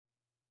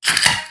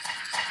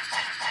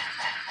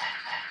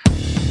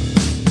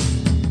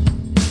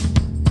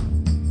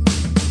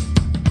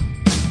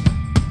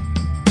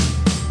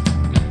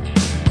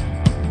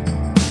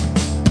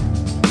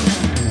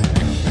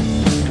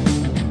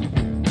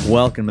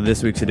Welcome to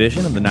this week's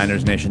edition of the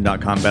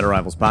NinersNation.com Better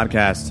Rivals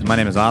podcast. My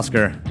name is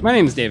Oscar. My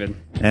name is David.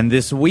 And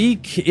this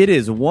week, it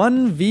is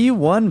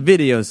 1v1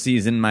 video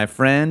season, my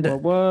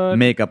friend. What?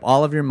 Make up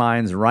all of your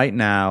minds right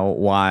now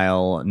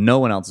while no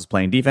one else is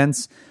playing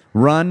defense.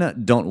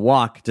 Run, don't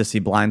walk to see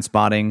Blind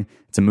Spotting.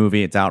 It's a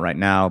movie. It's out right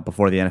now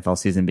before the NFL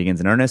season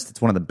begins in earnest.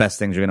 It's one of the best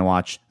things you're going to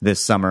watch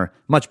this summer.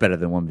 Much better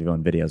than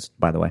 1v1 videos,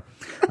 by the way.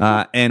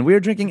 And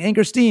we're drinking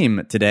Anchor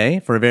Steam today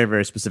for a very,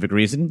 very specific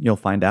reason. You'll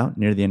find out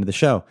near the end of the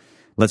show.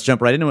 Let's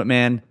jump right into it,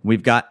 man.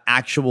 We've got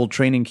actual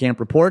training camp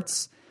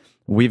reports.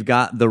 We've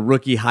got the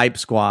rookie hype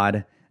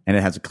squad, and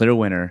it has a clear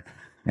winner,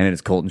 and it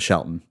is Colton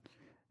Shelton.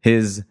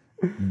 His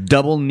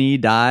double knee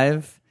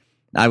dive,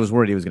 I was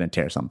worried he was going to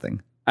tear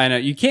something. I know.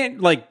 You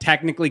can't,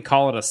 technically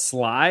call it a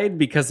slide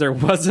because there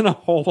wasn't a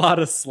whole lot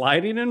of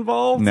sliding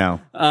involved. No.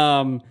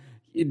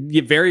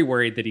 You're very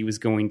worried that he was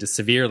going to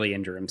severely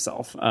injure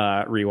himself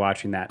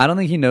rewatching that. I don't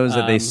think he knows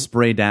that they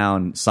spray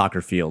down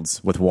soccer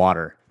fields with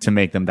water to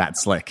make them that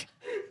slick.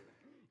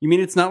 You mean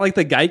it's not like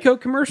the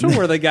Geico commercial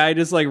where the guy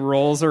just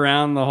rolls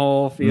around the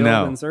whole field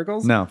in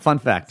circles? No. Fun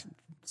fact.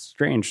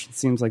 Strange. It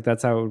seems like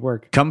that's how it would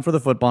work. Come for the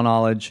football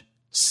knowledge.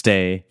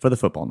 Stay for the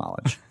football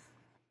knowledge.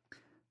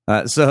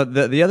 So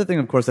the other thing,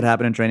 of course, that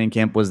happened in training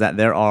camp was that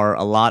there are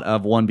a lot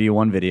of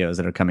 1v1 videos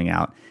that are coming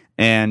out.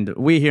 And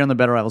we here on the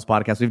Better Rivals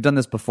podcast, we've done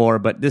this before,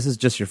 but this is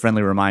just your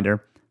friendly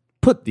reminder.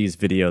 Put these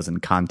videos in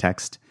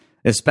context,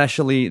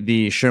 especially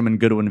the Sherman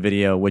Goodwin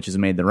video, which has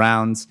made the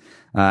rounds.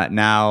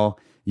 Now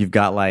you've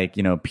got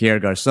Pierre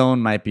Garçon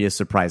might be a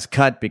surprise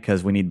cut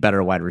because we need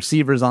better wide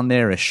receivers on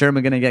there. Is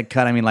Sherman going to get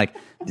cut? I mean,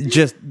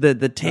 just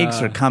the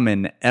takes are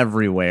coming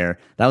everywhere.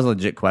 That was a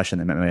legit question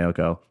that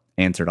Mayoko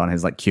answered on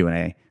his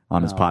Q&A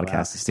on his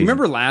podcast this season.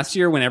 Remember last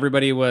year when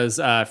everybody was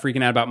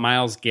freaking out about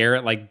Myles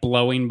Garrett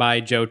blowing by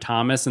Joe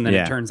Thomas, and then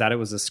it turns out it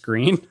was a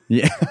screen?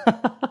 Yeah.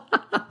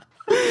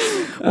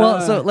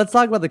 Well, so let's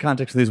talk about the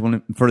context of these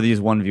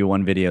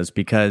 1v1 videos,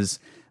 because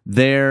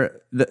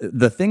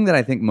the thing that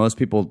I think most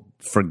people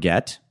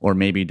forget or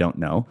maybe don't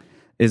know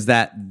is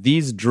that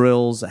these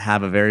drills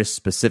have a very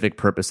specific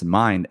purpose in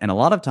mind, and a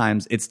lot of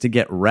times it's to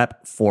get a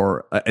rep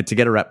for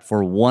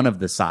one of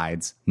the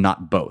sides,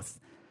 not both.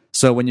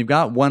 So when you've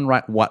got one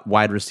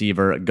wide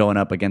receiver going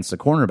up against a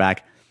cornerback,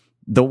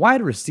 the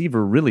wide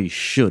receiver really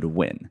should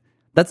win.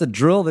 That's a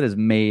drill that is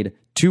made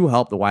to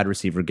help the wide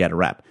receiver get a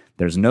rep.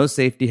 There's no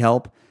safety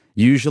help.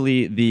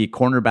 Usually the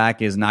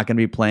cornerback is not going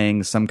to be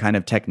playing some kind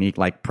of technique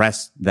like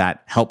press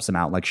that helps him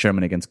out, like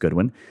Sherman against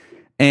Goodwin.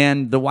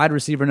 And the wide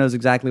receiver knows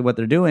exactly what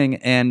they're doing,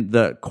 and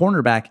the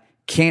cornerback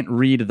can't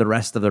read the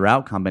rest of the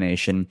route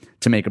combination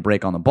to make a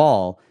break on the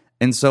ball.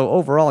 And so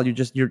overall,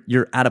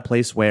 you're at a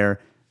place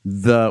where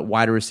the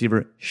wide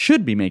receiver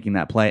should be making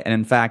that play. And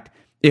in fact,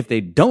 if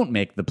they don't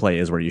make the play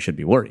is where you should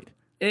be worried.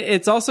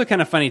 It's also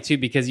kind of funny too,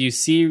 because you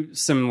see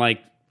some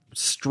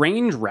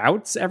strange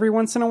routes every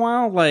once in a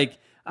while.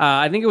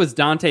 I think it was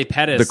Dante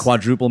Pettis. The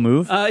quadruple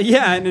move?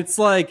 Yeah, and it's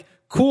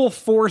cool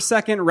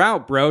 4-second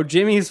route, bro.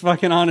 Jimmy's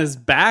fucking on his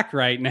back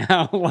right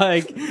now.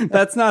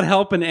 That's not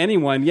helping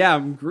anyone. Yeah,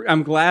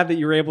 I'm glad that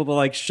you were able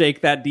to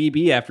shake that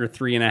DB after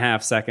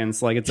 3.5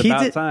 seconons. It's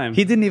about time.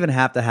 He didn't even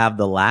have to have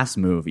the last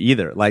move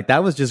either.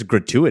 That was just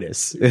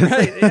gratuitous.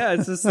 Right, yeah,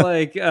 it's just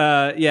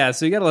yeah,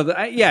 so you gotta love that.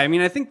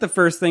 I think the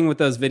first thing with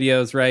those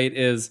videos, right,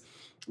 is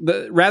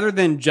rather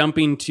than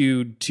jumping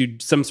to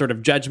some sort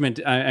of judgment,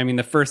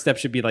 the first step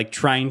should be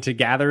trying to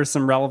gather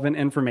some relevant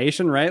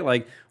information,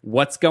 right?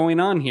 What's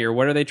going on here?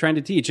 What are they trying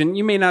to teach? And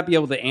you may not be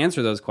able to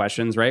answer those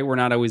questions, right? We're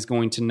not always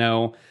going to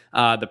know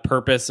the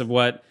purpose of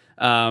what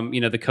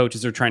the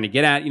coaches are trying to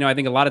get at. I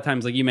think a lot of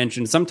times, like you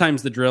mentioned,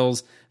 sometimes the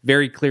drills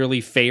very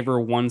clearly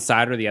favor one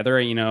side or the other.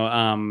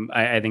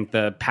 I think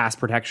the pass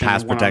protection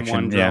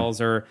one-on-one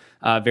drills are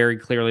very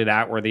clearly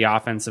that, where the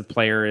offensive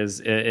player is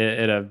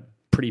at a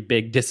pretty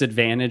big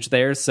disadvantage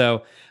there.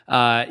 So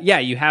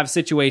you have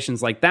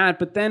situations like that,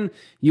 but then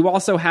you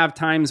also have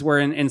times where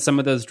in some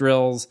of those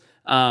drills,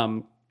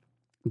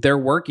 they're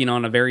working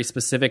on a very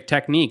specific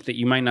technique that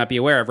you might not be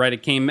aware of, right?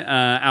 It came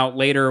out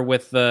later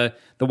with the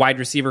wide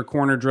receiver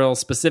corner drill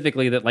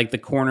specifically, that the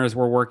corners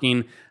were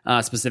working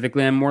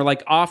specifically on more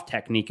off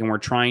technique, and we're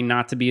trying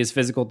not to be as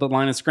physical at the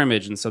line of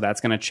scrimmage. And so that's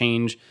going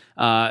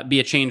to be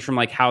a change from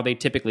how they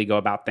typically go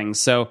about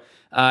things. So,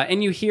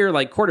 and you hear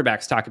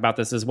quarterbacks talk about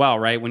this as well,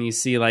 right? When you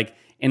see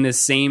in this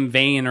same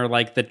vein or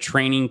the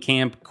training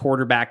camp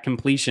quarterback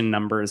completion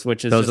numbers,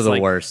 which is those are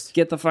the worst.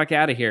 Get the fuck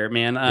out of here,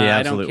 man.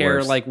 I don't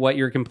care worst. What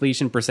your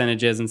completion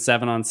percentage is in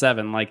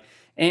 7-on-7.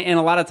 And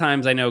a lot of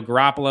times I know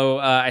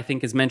Garoppolo, I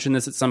think, has mentioned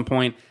this at some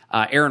point.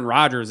 Aaron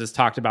Rodgers has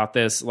talked about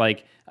this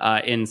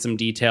in some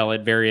detail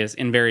in various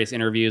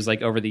interviews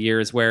over the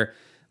years, where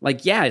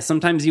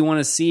sometimes you want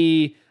to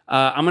see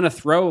I'm going to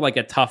throw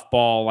a tough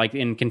ball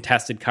in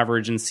contested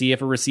coverage and see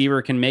if a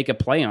receiver can make a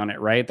play on it,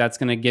 right? That's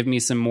going to give me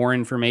some more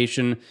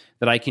information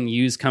that I can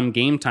use come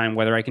game time,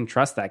 whether I can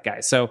trust that guy.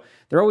 So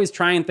they're always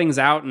trying things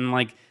out,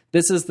 and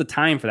this is the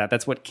time for that.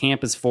 That's what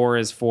camp is for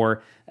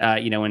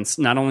and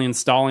not only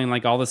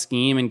installing all the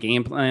scheme and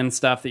game plan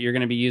stuff that you're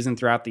going to be using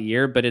throughout the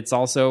year, but it's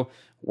also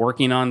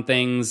working on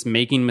things,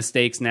 making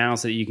mistakes now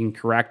so that you can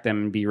correct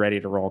them and be ready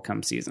to roll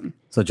come season.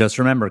 So just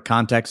remember,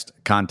 context,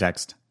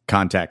 context,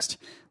 context.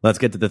 Let's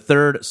get to the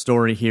third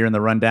story here in the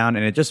rundown,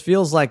 and it just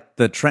feels like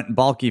the Trent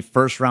Baalke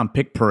first-round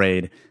pick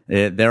parade.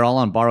 They're all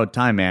on borrowed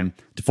time, man.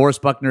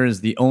 DeForest Buckner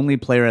is the only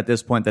player at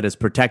this point that is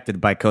protected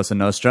by Cosa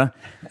Nostra,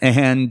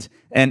 and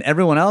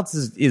everyone else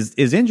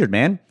is injured,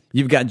 man.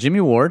 You've got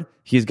Jimmy Ward.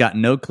 He's got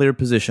no clear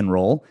position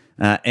role,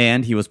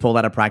 and he was pulled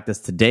out of practice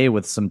today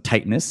with some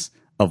tightness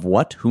of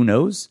what? Who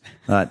knows?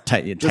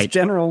 Just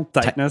general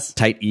tightness.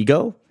 Tight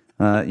ego.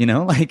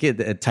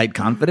 Tight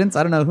confidence.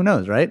 I don't know. Who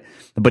knows, right?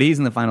 But he's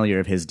in the final year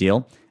of his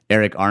deal.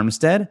 Eric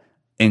Armstead,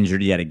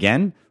 injured yet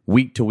again,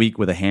 week to week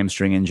with a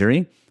hamstring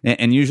injury.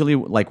 And usually,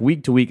 like,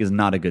 week to week is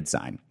not a good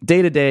sign.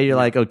 Day to day, you're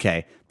like,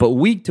 okay. But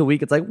week to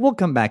week, it's like, we'll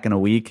come back in a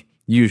week.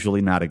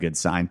 Usually not a good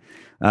sign.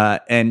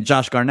 And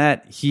Josh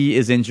Garnett, he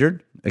is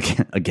injured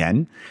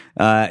again.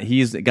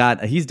 He's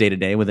day to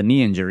day with a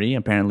knee injury.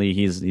 Apparently,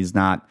 he's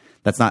not.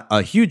 That's not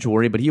a huge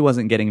worry, but he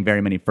wasn't getting very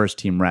many first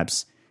team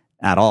reps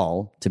at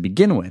all to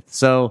begin with.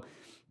 So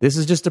this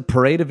is just a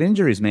parade of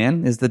injuries,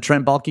 man. Is the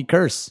Trent Baalke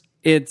curse?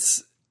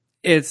 It's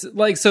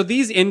like, so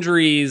these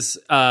injuries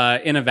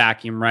in a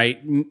vacuum,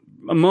 right?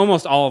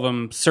 Almost all of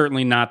them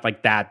certainly not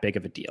like that big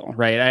of a deal,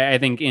 right? I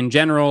think in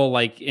general,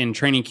 like in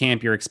training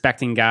camp, you're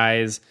expecting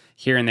guys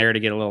here and there to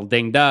get a little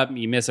dinged up.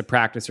 You miss a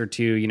practice or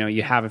two,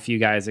 you have a few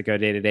guys that go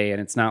day to day,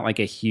 and it's not like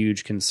a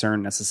huge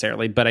concern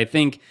necessarily. But I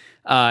think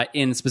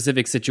in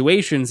specific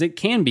situations, it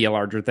can be a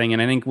larger thing.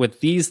 And I think with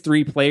these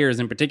three players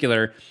in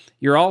particular,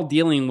 you're all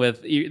dealing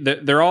with,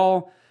 they're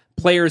all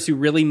players who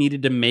really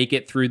needed to make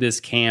it through this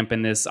camp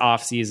and this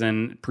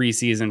offseason,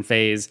 preseason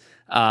phase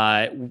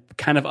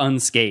kind of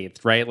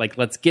unscathed, right? Like,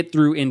 let's get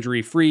through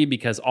injury free,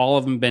 because all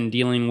of them been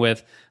dealing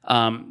with,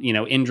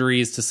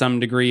 injuries to some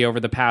degree over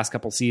the past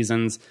couple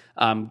seasons.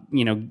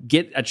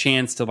 Get a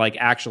chance to like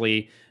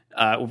actually,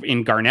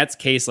 in Garnett's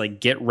case,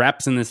 like get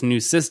reps in this new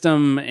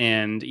system.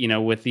 And,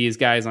 with these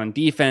guys on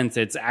defense,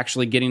 it's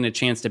actually getting a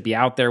chance to be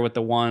out there with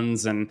the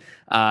ones and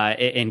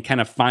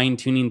kind of fine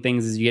tuning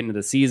things as you get into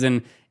the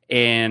season.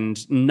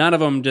 And none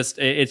of them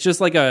it's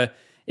just like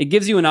it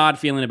gives you an odd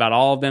feeling about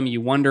all of them. You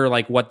wonder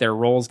like what their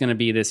role is going to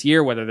be this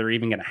year, whether they're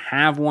even going to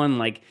have one.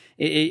 Like,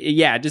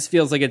 it just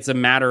feels like it's a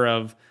matter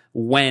of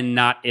when,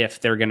 not if,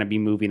 they're going to be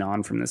moving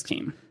on from this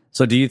team.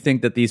 So do you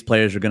think that these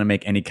players are going to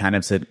make any kind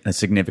of a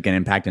significant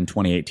impact in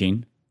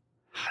 2018?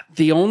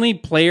 The only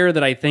player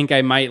that I think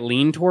I might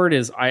lean toward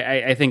is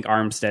I think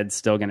Armstead's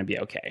still going to be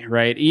okay,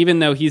 right? Even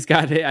though he's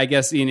got, I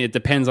guess it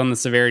depends on the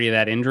severity of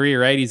that injury,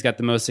 right? He's got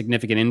the most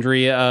significant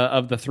injury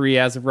of the three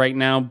as of right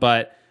now,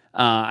 but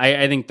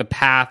I think the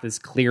path is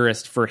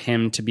clearest for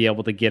him to be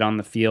able to get on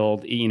the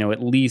field,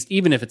 at least,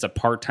 even if it's a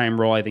part-time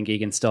role, I think he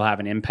can still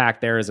have an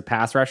impact there as a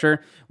pass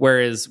rusher.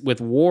 Whereas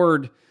with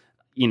Ward,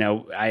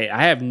 I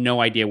have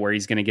no idea where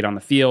he's going to get on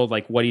the field,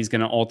 like what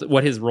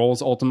his role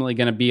is ultimately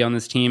going to be on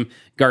this team.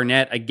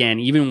 Garnett, again,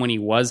 even when he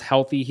was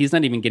healthy, he's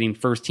not even getting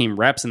first team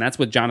reps, and that's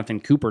with Jonathan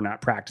Cooper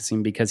not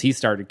practicing because he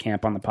started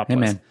camp on the PUP list.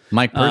 Man,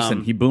 Mike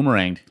Person, he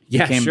boomeranged.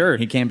 Sure.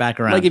 He came back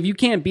around. Like, if you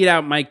can't beat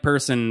out Mike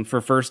Person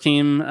for first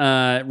team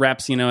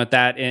reps, at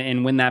that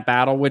and win that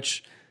battle,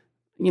 which,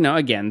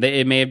 again,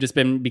 it may have just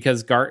been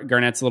because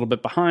Garnett's a little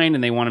bit behind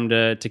and they want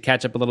him to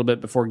catch up a little bit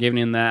before giving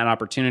him that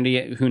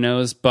opportunity. Who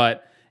knows?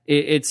 But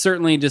it's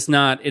certainly just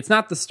it's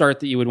not the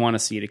start that you would want to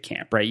see to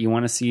camp, right? You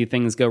want to see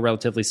things go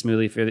relatively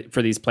smoothly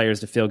for these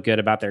players to feel good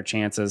about their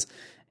chances.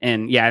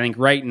 And yeah, I think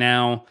right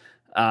now,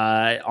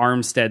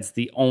 Armstead's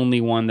the only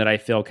one that I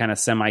feel kind of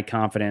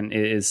semi-confident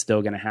is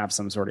still going to have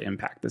some sort of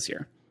impact this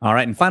year. All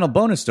right. And final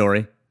bonus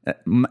story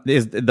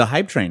is the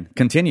hype train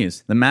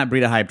continues. The Matt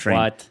Breida hype train.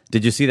 What?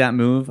 Did you see that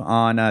move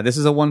on? This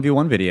is a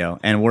 1v1 video,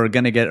 and we're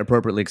going to get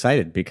appropriately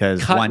excited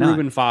because why not?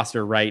 Reuben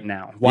Foster right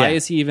now. Why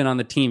is he even on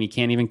the team? He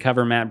can't even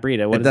cover Matt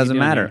Breida. It doesn't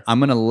matter. Here? I'm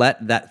going to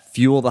let that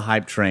fuel the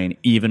hype train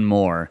even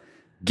more.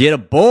 Get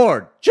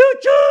aboard.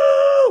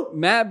 Choo-choo!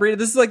 Matt Breida,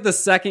 this is like the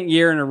second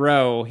year in a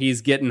row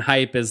he's getting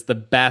hype as the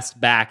best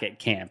back at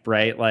camp,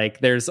 right? Like,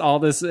 there's all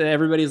this,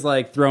 everybody's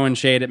like throwing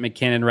shade at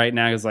McKinnon right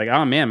now. He's like,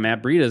 oh man,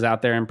 Matt Breida's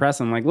out there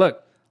impressing. I'm like,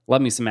 look,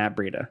 love me some Matt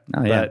Breida.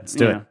 Oh yeah, let's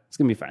do it. It's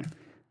going to be fine.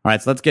 All right,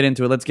 so let's get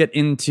into it. Let's get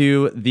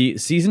into the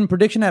season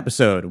prediction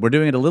episode. We're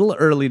doing it a little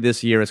early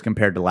this year as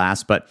compared to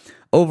last, but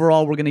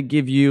overall, we're going to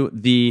give you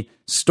the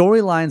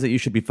storylines that you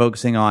should be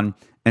focusing on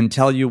and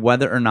tell you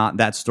whether or not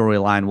that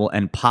storyline will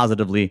end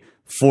positively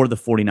for the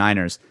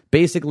 49ers.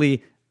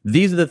 Basically,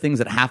 these are the things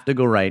that have to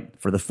go right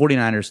for the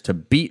 49ers to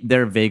beat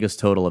their Vegas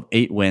total of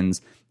 8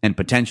 wins and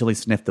potentially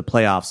sniff the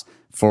playoffs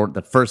for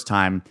the first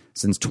time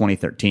since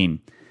 2013.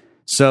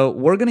 So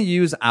we're going to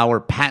use our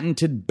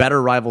patented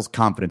Better Rivals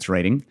confidence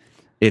rating.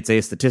 It's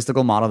a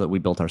statistical model that we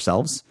built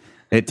ourselves.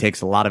 It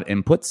takes a lot of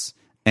inputs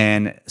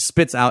and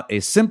spits out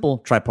a simple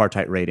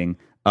tripartite rating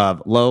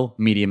of low,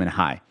 medium, and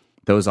high.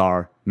 Those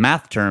are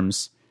math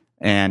terms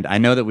And I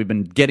know that we've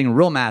been getting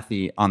real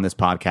mathy on this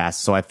podcast,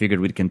 so I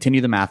figured we'd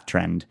continue the math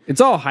trend. It's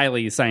all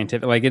highly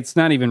scientific. Like, it's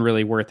not even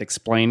really worth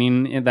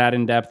explaining that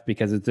in depth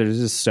because there's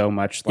just so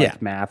much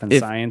math and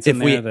science in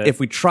there. If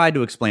we tried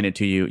to explain it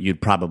to you,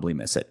 you'd probably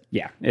miss it.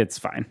 Yeah, it's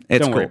fine.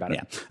 Don't worry about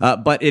it.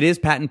 But it is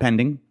patent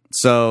pending,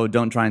 so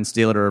don't try and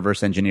steal it or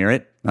reverse engineer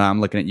it. I'm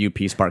looking at you,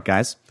 Peace Park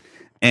guys.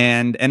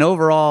 And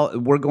overall,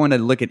 we're going to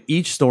look at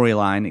each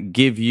storyline,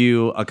 give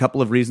you a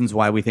couple of reasons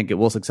why we think it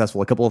will be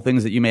successful, a couple of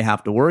things that you may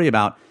have to worry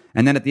about,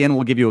 and then at the end,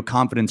 we'll give you a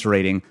confidence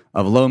rating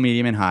of low,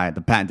 medium, and high,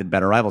 the patented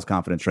Better Rivals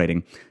confidence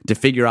rating, to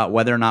figure out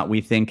whether or not we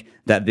think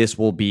that this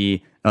will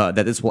be that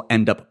this will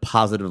end up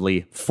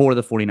positively for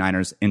the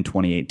 49ers in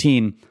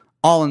 2018,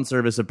 all in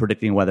service of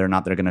predicting whether or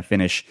not they're going to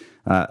finish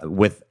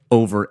with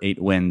over 8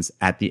 wins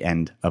at the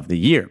end of the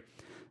year.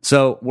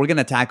 So we're going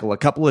to tackle a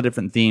couple of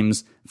different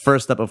themes.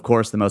 First up, of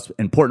course, the most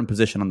important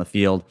position on the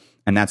field,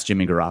 and that's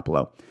Jimmy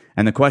Garoppolo.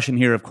 And the question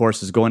here, of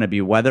course, is going to be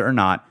whether or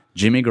not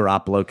Jimmy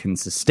Garoppolo can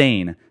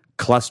sustain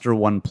cluster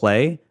one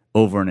play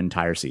over an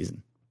entire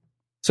season.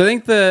 So I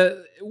think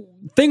the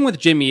thing with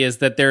Jimmy is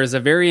that there is a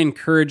very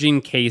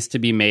encouraging case to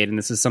be made, and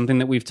this is something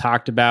that we've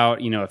talked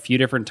about, a few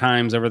different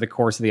times over the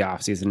course of the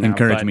offseason.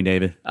 Encourage me,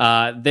 David.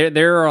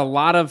 There are a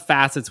lot of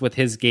facets with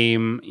his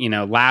game,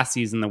 last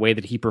season, the way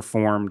that he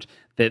performed,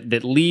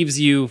 that leaves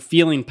you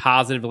feeling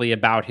positively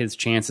about his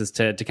chances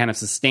to kind of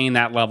sustain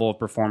that level of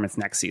performance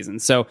next season.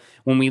 So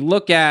when we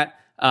look at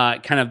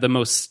kind of the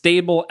most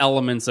stable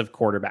elements of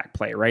quarterback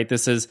play, right?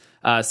 This is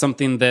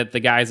something that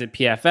the guys at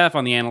PFF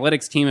on the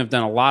analytics team have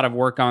done a lot of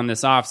work on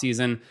this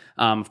offseason.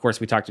 Of course,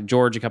 we talked to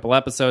George a couple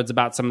episodes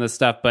about some of this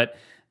stuff, but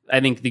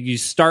I think that you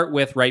start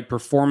with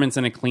performance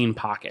in a clean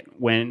pocket.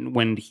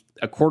 When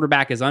a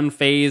quarterback is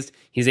unfazed,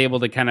 he's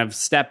able to kind of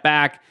step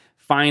back,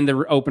 find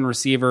the open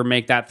receiver,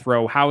 make that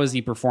throw. How is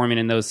he performing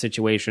in those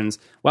situations?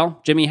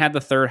 Well, Jimmy had the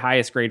 3rd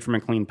highest grade from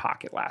a clean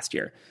pocket last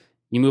year.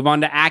 You move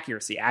on to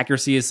accuracy.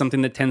 Accuracy is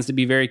something that tends to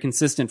be very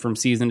consistent from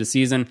season to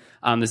season.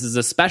 This is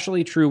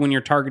especially true when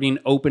you're targeting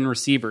open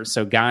receivers,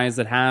 so guys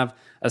that have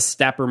a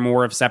step or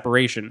more of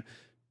separation.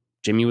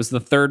 Jimmy was the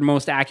 3rd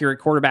most accurate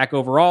quarterback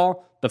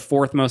overall, the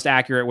 4th most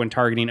accurate when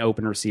targeting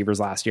open receivers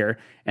last year.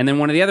 And then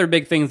one of the other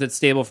big things that's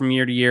stable from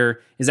year to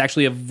year is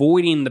actually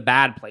avoiding the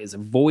bad plays,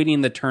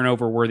 avoiding the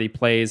turnover-worthy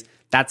plays.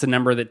 That's a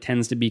number that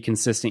tends to be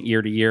consistent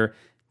year to year.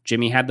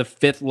 Jimmy had the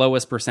 5th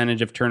lowest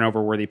percentage of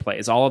turnover-worthy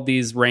plays. All of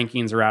these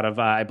rankings are out of,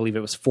 I believe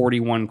it was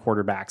 41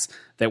 quarterbacks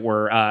that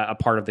were a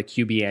part of the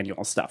QB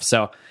annual stuff.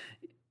 So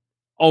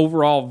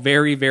overall,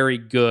 very, very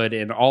good,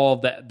 and all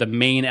of the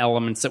main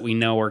elements that we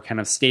know are kind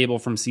of stable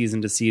from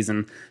season to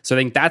season. So I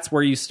think that's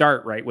where you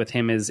start, right, with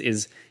him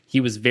is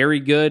he was very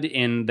good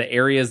in the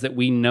areas that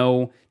we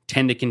know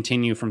tend to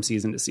continue from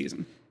season to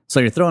season. So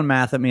you're throwing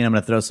math at me, and I'm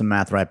going to throw some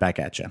math right back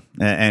at you.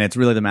 And it's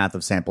really the math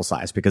of sample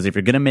size, because if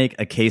you're going to make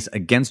a case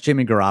against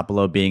Jimmy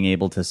Garoppolo being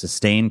able to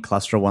sustain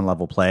cluster one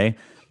level play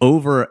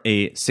over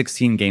a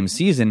 16-game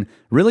season,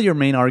 really your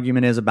main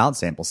argument is about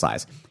sample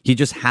size. He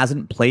just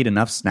hasn't played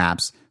enough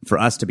snaps for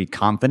us to be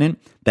confident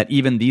that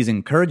even these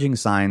encouraging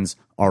signs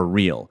are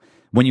real.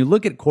 When you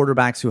look at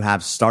quarterbacks who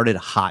have started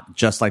hot,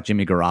 just like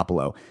Jimmy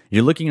Garoppolo,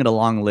 you're looking at a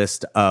long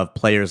list of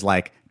players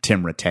like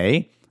Tim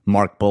Rattay,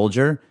 Mark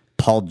Bulger,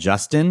 Paul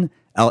Justin.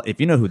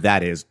 If you know who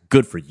that is,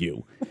 good for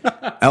you.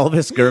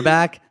 Elvis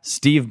Gerback,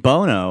 Steve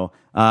Bono,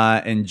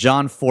 and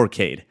John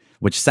Forcade,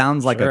 which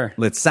sounds like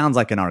it sounds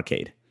like an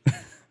arcade.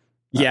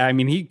 Yeah, I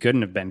mean, he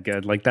couldn't have been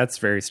good. Like, that's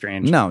very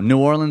strange. No, New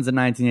Orleans in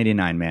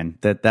 1989, man.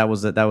 That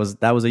was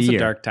a year. A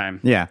dark time.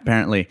 Yeah,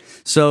 apparently.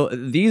 So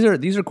these are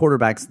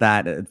quarterbacks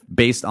that,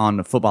 based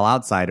on Football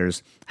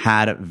Outsiders,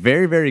 had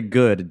very, very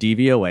good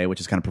DVOA,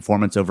 which is kind of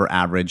performance over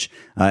average,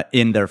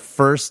 in their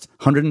first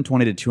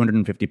 120 to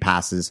 250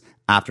 passes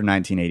after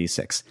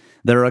 1986.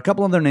 There are a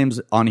couple of their names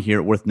on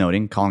here worth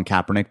noting: Colin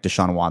Kaepernick,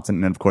 Deshaun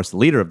Watson, and of course the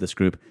leader of this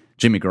group,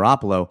 Jimmy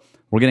Garoppolo.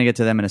 We're going to get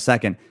to them in a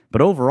second.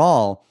 But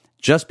overall,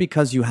 just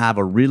because you have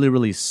a really,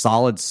 really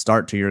solid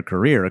start to your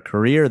career, a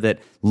career that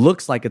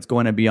looks like it's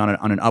going to be on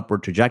an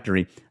upward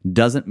trajectory,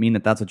 doesn't mean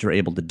that that's what you're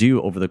able to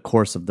do over the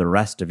course of the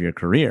rest of your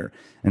career.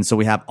 And so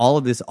we have all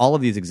of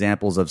these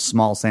examples of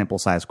small sample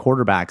size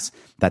quarterbacks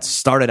that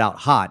started out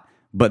hot,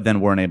 but then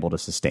weren't able to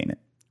sustain it.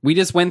 We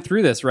just went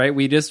through this, right?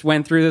 We just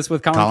went through this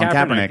with Colin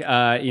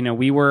Kaepernick.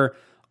 We were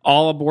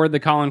all aboard the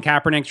Colin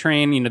Kaepernick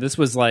train. This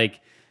was like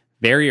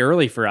very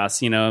early for us,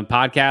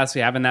 podcast,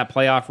 we having that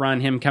playoff run,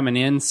 him coming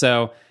in.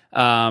 So,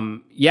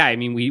 I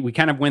mean, we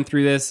kind of went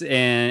through this,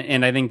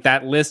 and I think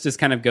that list just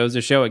kind of goes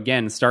to show,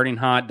 again, starting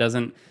hot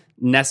doesn't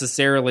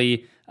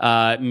necessarily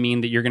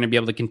mean that you're going to be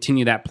able to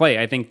continue that play.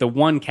 I think the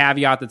one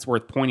caveat that's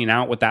worth pointing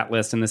out with that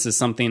list, and this is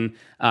something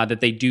that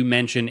they do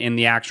mention in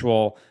the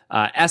actual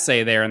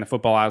essay there in the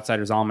Football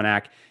Outsiders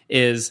Almanac,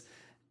 is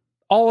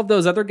all of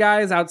those other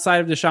guys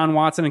outside of Deshaun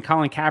Watson and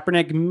Colin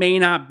Kaepernick may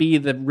not be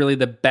really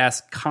the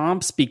best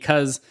comps,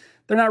 because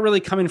they're not really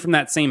coming from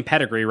that same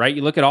pedigree, right?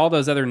 You look at all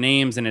those other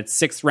names and it's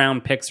 6th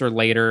round picks or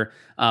later,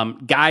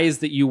 guys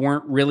that you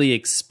weren't really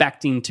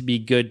expecting to be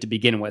good to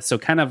begin with. So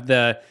kind of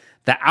the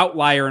the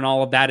outlier in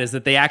all of that is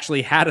that they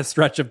actually had a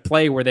stretch of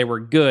play where they were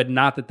good,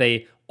 not that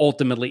they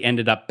ultimately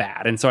ended up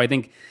bad. And so I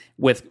think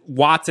with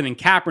Watson and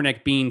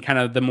Kaepernick being kind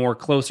of the more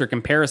closer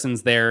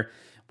comparisons there,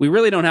 we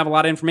really don't have a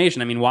lot of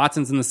information. I mean,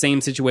 Watson's in the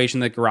same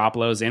situation that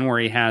Garoppolo's in, where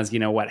he has,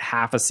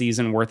 half a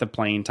season worth of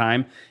playing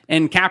time.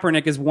 And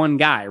Kaepernick is one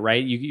guy,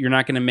 right? You're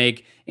not going to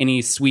make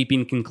any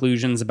sweeping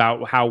conclusions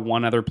about how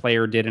one other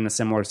player did in a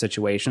similar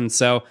situation.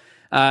 So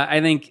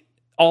I think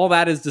all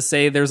that is to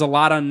say there's a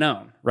lot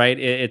unknown, right?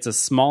 It's a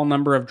small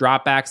number of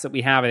dropbacks that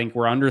we have. I think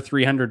we're under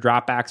 300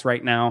 dropbacks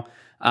right now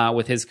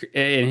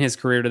in his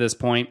career to this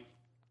point.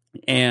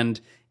 And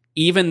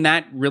even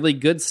that really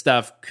good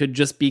stuff could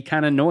just be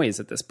kind of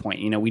noise at this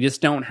point. We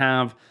just don't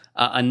have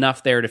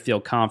enough there to feel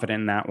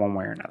confident in that one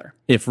way or another.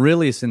 If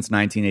really since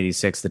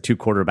 1986, the two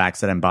quarterbacks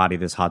that embody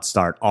this hot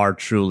start are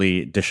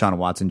truly Deshaun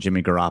Watson,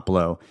 Jimmy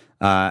Garoppolo,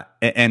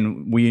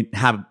 and we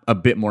have a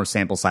bit more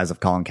sample size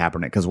of Colin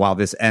Kaepernick, because while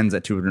this ends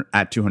at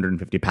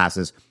 250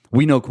 passes,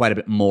 we know quite a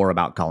bit more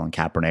about Colin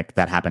Kaepernick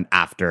that happened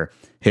after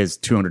his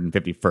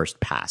 251st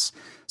pass.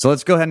 So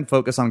let's go ahead and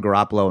focus on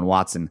Garoppolo and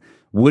Watson.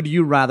 Would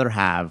you rather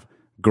have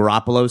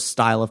Garoppolo's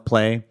style of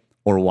play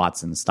or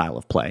Watson's style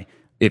of play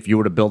if you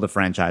were to build a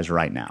franchise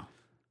right now?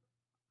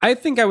 I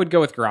think I would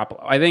go with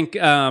Garoppolo. I think,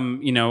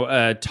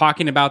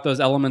 talking about those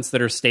elements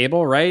that are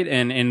stable, right?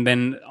 And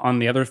then on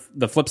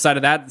the flip side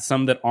of that,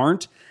 some that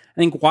aren't.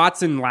 I think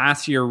Watson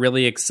last year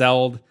really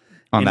excelled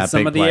in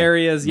some of the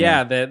areas,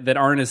 that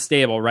aren't as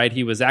stable, right?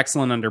 He was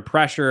excellent under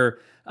pressure,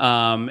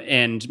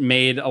 and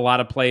made a lot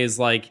of plays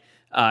like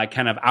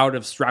kind of out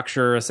of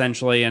structure,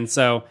 essentially. And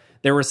so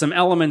there were some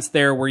elements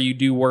there where you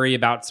do worry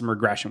about some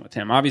regression with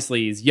him.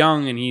 Obviously, he's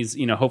young and he's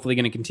hopefully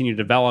going to continue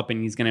to develop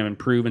and he's going to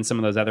improve in some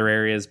of those other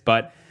areas.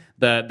 But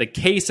the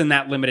case in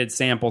that limited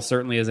sample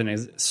certainly isn't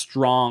as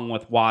strong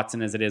with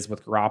Watson as it is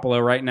with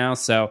Garoppolo right now.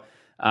 So,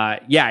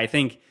 I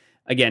think,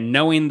 again,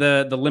 knowing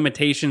the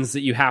limitations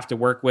that you have to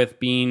work with,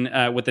 being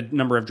with the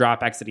number of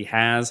dropbacks that he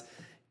has,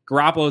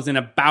 Garoppolo's in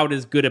about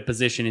as good a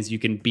position as you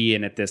can be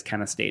in at this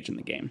kind of stage in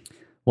the game.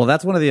 Well,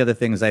 that's one of the other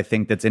things I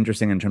think that's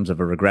interesting in terms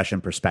of a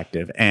regression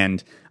perspective.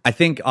 And I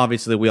think,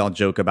 obviously, we all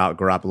joke about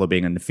Garoppolo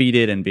being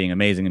undefeated and being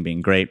amazing and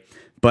being great.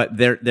 But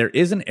there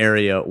is an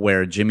area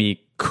where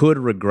Jimmy could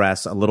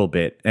regress a little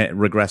bit,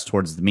 regress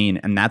towards the mean,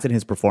 and that's in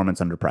his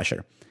performance under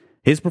pressure.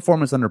 His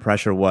performance under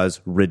pressure was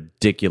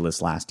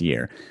ridiculous last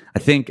year. I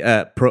think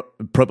Pro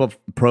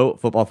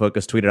Football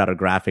Focus tweeted out a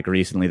graphic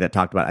recently that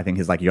talked about, I think,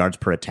 his yards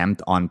per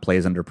attempt on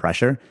plays under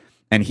pressure.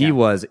 And he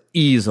was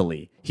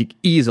easily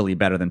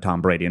better than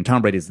Tom Brady. And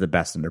Tom Brady is the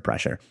best under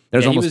pressure.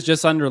 He was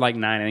just under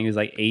 9. I think he was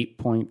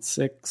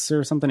 8.6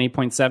 or something,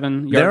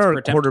 8.7 yards there per are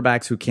attempt.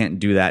 Quarterbacks who can't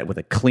do that with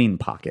a clean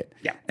pocket.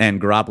 Yeah.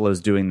 And Garoppolo's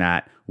doing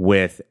that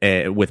with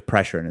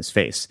pressure in his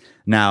face.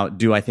 Now,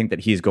 do I think that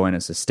he's going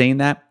to sustain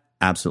that?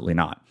 Absolutely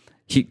not.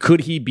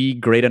 Could he be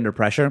great under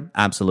pressure?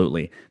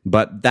 Absolutely.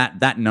 But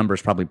that number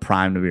is probably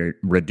primed to be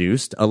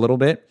reduced a little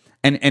bit.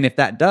 And if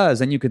that does,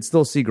 then you could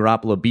still see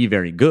Garoppolo be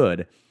very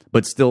good,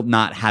 but still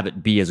not have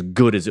it be as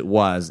good as it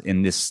was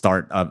in this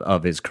start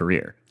of his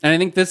career. And I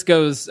think this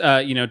goes,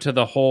 to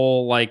the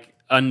whole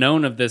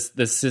unknown of this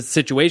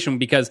situation,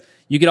 because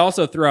you could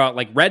also throw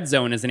out red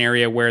zone as an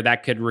area where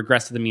that could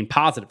regress to the mean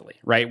positively,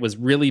 right? It was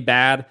really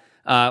bad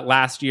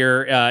last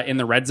year in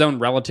the red zone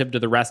relative to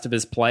the rest of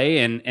his play,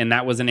 and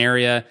that was an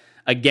area,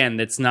 again,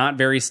 that's not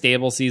very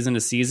stable season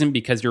to season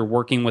because you're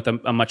working with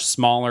a much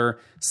smaller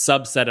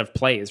subset of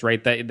plays,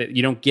 right? That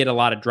you don't get a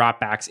lot of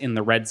dropbacks in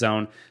the red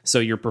zone, so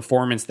your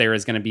performance there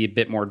is going to be a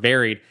bit more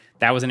varied.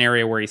 That was an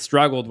area where he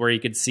struggled, where you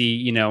could see,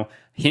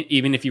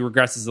 even if he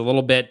regresses a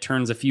little bit,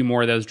 turns a few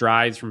more of those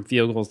drives from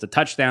field goals to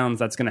touchdowns,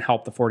 that's going to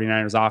help the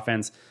 49ers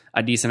offense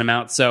a decent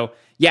amount. So,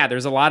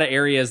 there's a lot of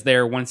areas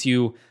there once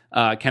you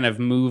kind of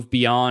move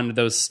beyond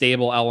those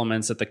stable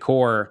elements at the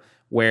core,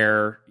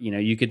 where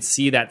you could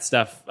see that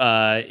stuff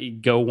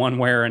go one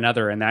way or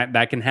another, and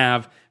that can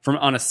have, from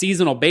on a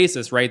seasonal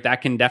basis, right?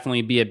 That can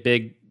definitely be a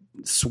big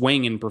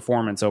swing in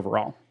performance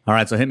overall. All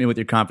right, so hit me with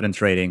your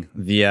confidence rating,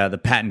 the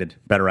patented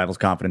Better Rivals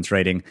confidence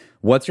rating.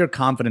 What's your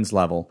confidence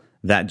level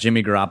that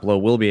Jimmy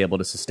Garoppolo will be able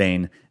to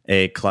sustain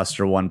a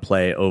cluster one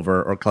play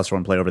over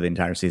the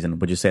entire season?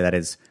 Would you say that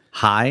is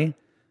high,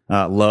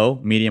 low,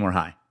 medium, or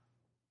high?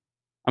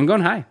 I'm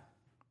going high.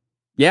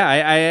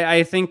 Yeah,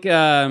 I think.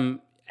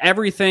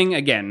 Everything,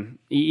 again,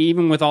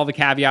 even with all the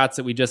caveats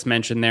that we just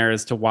mentioned there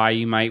as to why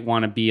you might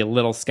want to be a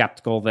little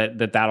skeptical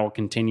that'll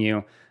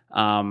continue,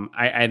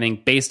 I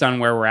think based on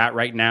where we're at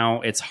right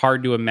now, it's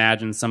hard to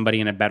imagine somebody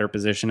in a better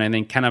position. I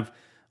think kind of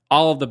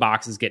all of the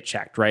boxes get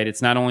checked, right?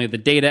 It's not only the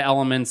data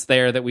elements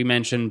there that we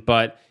mentioned,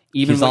 but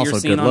even what you're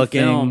seeing on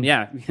film.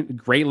 Yeah,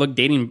 great look,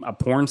 dating a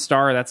porn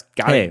star, that's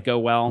got to go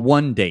well.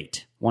 One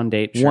date.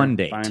 Sure,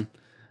 fine.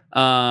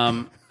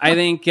 I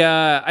think,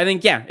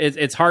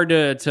 it's hard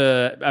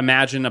to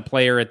imagine a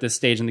player at this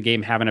stage in the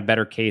game having a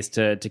better case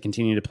to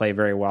continue to play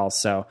very well.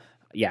 So,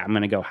 I'm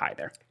going to go high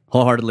there.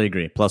 Wholeheartedly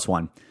agree.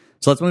 +1.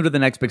 So let's move to the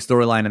next big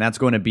storyline, and that's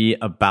going to be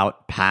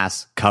about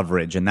pass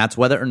coverage. And that's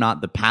whether or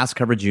not the pass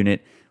coverage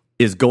unit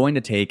is going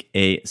to take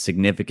a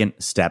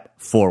significant step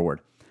forward.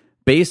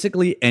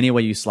 Basically, any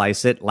way you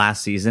slice it,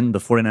 last season, the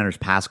 49ers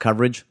pass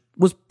coverage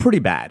was pretty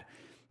bad.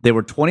 They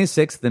were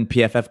 26th in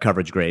PFF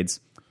coverage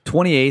grades,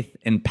 28th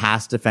in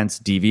pass defense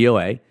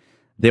DVOA.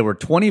 They were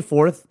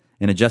 24th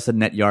in adjusted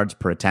net yards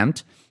per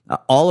attempt,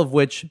 all of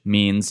which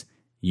means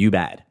you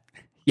bad.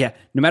 Yeah,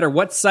 no matter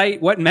what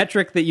site, what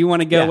metric that you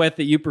want to go with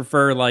that you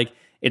prefer, like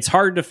it's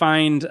hard to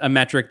find a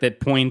metric that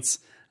points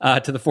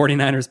to the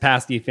 49ers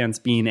pass defense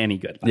being any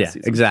good last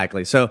season.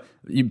 Exactly. So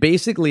you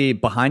basically,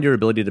 behind your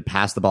ability to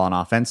pass the ball on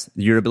offense,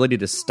 your ability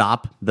to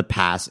stop the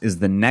pass is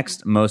the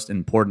next most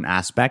important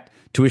aspect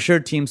to assure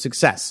team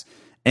success.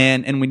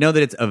 And we know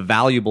that it's a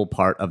valuable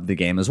part of the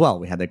game as well.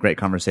 We had that great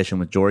conversation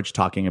with George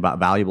talking about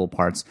valuable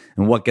parts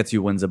and what gets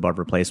you wins above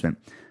replacement.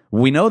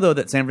 We know, though,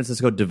 that San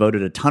Francisco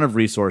devoted a ton of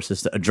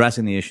resources to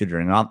addressing the issue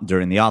during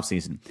the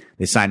offseason.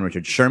 They signed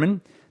Richard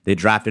Sherman. They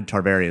drafted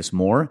Tarvarius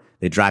Moore.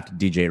 They drafted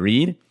DJ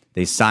Reed.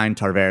 They signed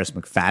Tarvarius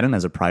McFadden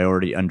as a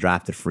priority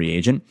undrafted free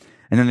agent.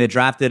 And then they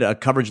drafted a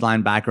coverage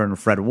linebacker in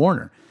Fred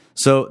Warner.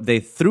 So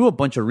they threw a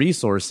bunch of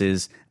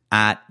resources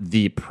at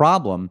the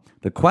problem.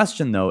 The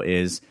question, though,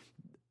 is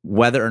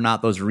whether or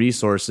not those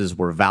resources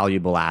were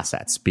valuable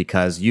assets,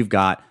 because you've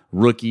got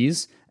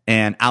rookies,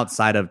 and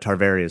outside of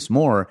Tarvarius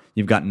Moore,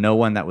 you've got no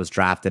one that was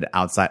drafted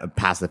past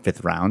the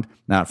 5th round.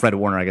 Now, Fred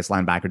Warner, I guess,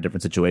 linebacker,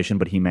 different situation,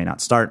 but he may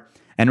not start.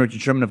 And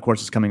Richard Sherman, of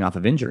course, is coming off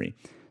of injury.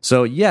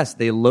 So, yes,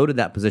 they loaded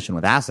that position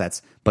with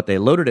assets, but they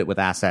loaded it with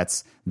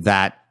assets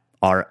that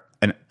are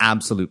an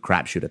absolute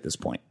crapshoot at this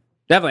point.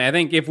 Definitely. I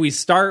think if we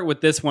start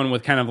with this one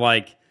with kind of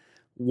like,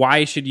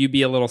 why should you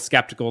be a little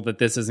skeptical that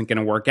this isn't going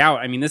to work out?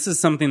 I mean, this is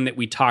something that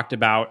we talked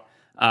about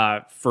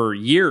for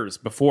years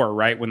before,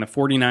 right? When the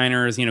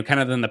 49ers, kind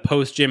of in the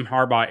post-Jim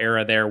Harbaugh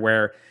era there,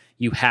 where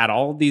you had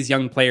all of these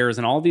young players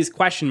and all of these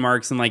question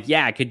marks, and like,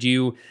 could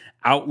you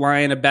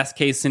outline a best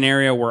case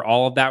scenario where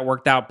all of that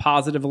worked out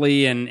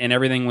positively and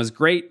everything was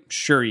great?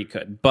 Sure, you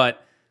could,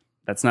 but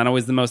that's not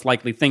always the most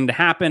likely thing to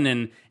happen.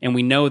 And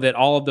we know that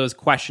all of those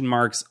question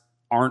marks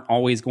aren't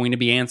always going to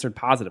be answered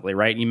positively,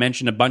 right? You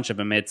mentioned a bunch of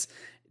them.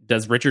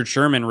 Does Richard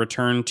Sherman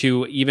return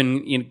to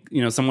even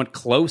somewhat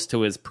close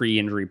to his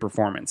pre-injury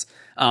performance?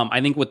 I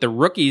think with the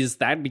rookies,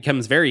 that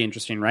becomes very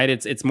interesting, right?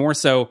 It's more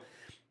so,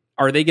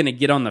 are they going to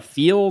get on the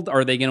field?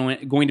 Are they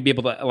going to be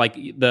able to, like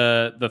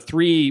the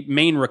three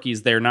main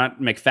rookies there,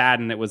 not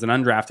McFadden that was an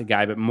undrafted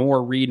guy, but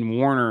Moore, Reed, and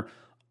Warner,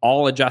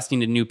 all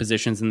adjusting to new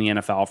positions in the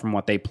NFL from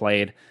what they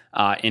played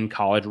in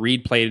college.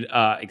 Reed played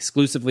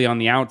exclusively on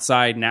the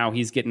outside. Now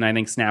he's getting, I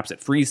think, snaps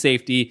at free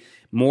safety.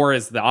 Moore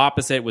is the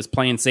opposite, was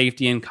playing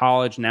safety in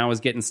college, now is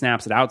getting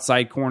snaps at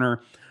outside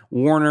corner.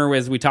 Warner,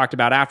 as we talked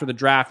about after the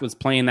draft, was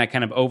playing that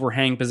kind of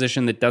overhang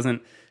position that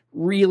doesn't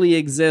really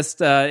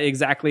exist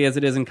exactly as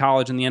it is in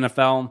college in the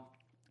NFL.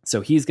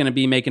 So he's going to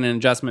be making an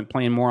adjustment,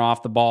 playing more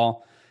off the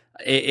ball.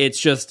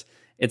 It's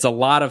a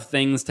lot of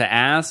things to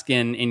ask,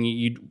 and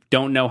you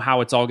don't know how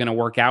it's all going to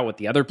work out with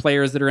the other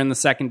players that are in the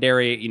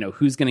secondary.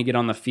 Who's going to get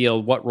on the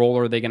field? What role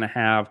are they going to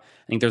have? I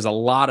think there's a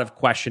lot of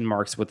question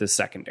marks with this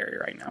secondary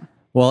right now.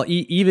 Well,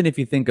 even if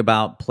you think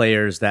about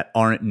players that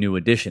aren't new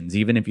additions,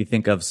 even if you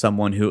think of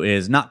someone who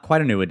is not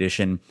quite a new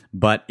addition,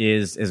 but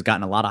has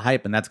gotten a lot of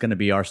hype, and that's going to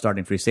be our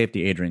starting free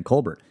safety, Adrian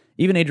Colbert.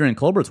 Even Adrian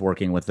Colbert's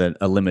working with a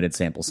limited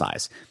sample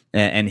size,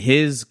 and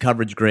his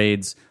coverage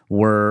grades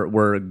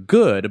were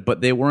good, but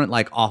they weren't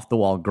like off the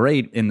wall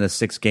great in the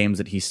 6 games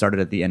that he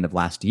started at the end of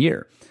last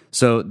year.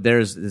 So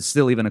there's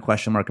still even a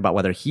question mark about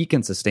whether he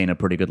can sustain a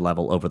pretty good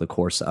level over the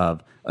course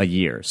of a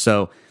year.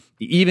 So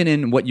even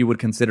in what you would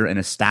consider an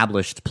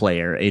established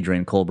player,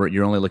 Adrian Colbert,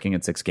 you're only looking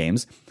at 6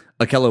 games.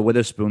 Akello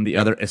Witherspoon, the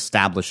other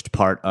established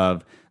part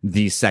of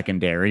the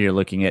secondary, you're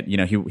looking at,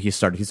 he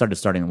started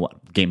starting in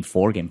what, game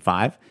 4, game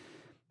 5?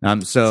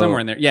 So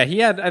somewhere in there. Yeah, he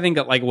had, I think,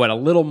 a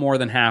little more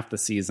than half the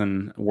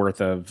season worth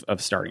of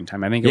starting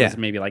time. I think it was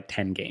maybe like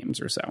 10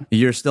 games or so.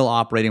 You're still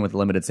operating with a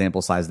limited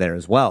sample size there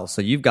as well.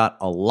 So you've got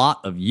a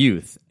lot of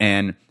youth.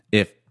 And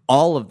if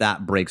all of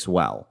that breaks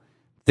well,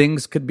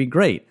 things could be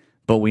great.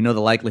 But we know the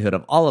likelihood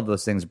of all of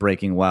those things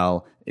breaking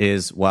well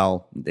is,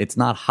 it's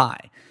not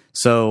high.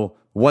 So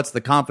what's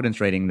the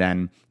confidence rating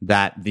then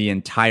that the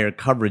entire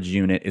coverage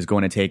unit is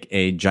going to take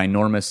a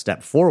ginormous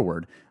step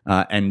forward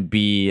and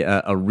be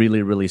a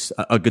really, really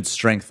a good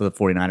strength for the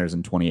 49ers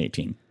in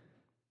 2018?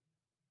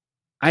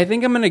 I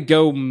think I'm going to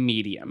go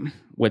medium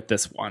with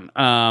this one.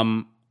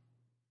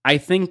 I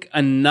think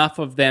enough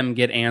of them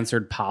get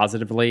answered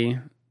positively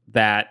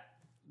that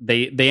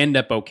they end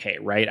up okay,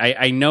 right?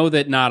 I know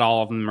that not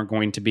all of them are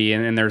going to be,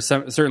 and there's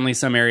certainly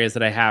some areas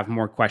that I have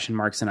more question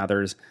marks than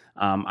others.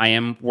 I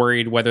am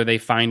worried whether they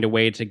find a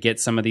way to get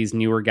some of these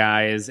newer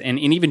guys, and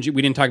even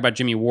we didn't talk about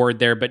Jimmy Ward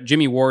there, but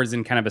Jimmy Ward's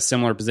in kind of a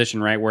similar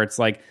position, right? Where it's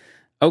like,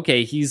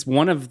 okay, he's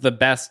one of the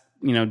best,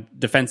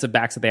 defensive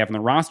backs that they have on the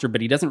roster, but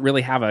he doesn't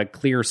really have a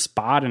clear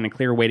spot and a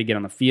clear way to get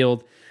on the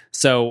field.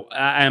 So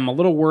I'm a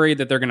little worried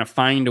that they're going to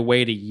find a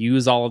way to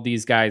use all of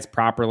these guys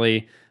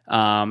properly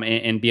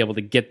and be able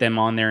to get them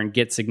on there and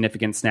get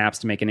significant snaps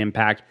to make an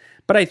impact.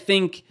 But I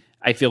think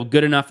I feel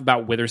good enough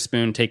about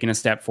Witherspoon taking a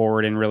step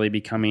forward and really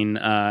becoming,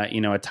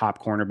 a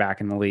top cornerback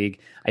in the league.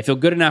 I feel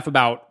good enough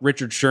about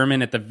Richard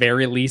Sherman at the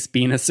very least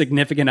being a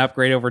significant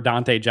upgrade over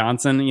Dante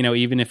Johnson,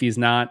 even if he's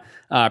not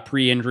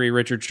pre-injury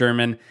Richard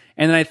Sherman.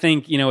 And then I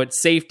think, at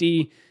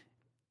safety,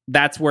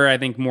 that's where I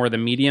think more the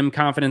medium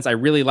confidence. I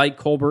really like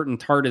Colbert and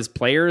Tart as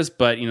players,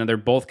 but they're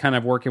both kind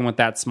of working with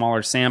that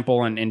smaller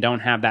sample and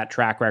don't have that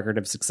track record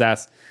of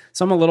success.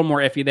 So I'm a little more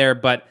iffy there,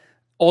 but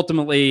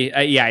ultimately,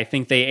 I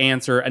think they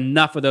answer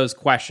enough of those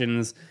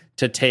questions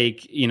to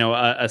take,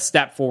 a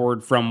step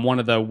forward from one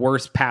of the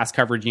worst pass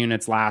coverage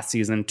units last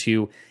season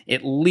to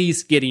at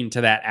least getting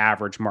to that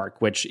average mark,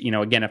 which,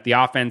 again, if the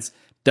offense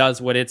does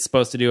what it's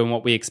supposed to do and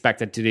what we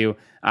expect it to do,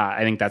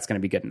 I think that's going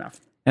to be good enough.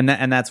 And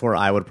that's where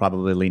I would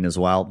probably lean as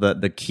well.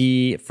 The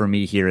key for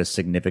me here is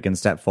significant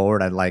step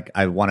forward.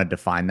 I want to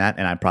define that,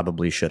 and I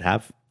probably should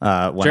have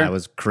when I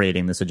was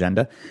creating this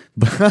agenda.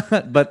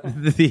 But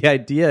the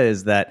idea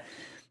is that,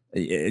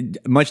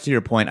 much to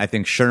your point, I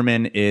think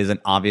Sherman is an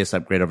obvious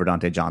upgrade over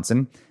Dante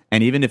Johnson.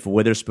 And even if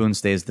Witherspoon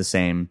stays the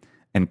same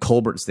and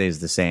Colbert stays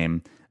the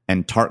same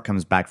and Tart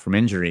comes back from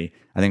injury,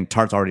 I think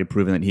Tart's already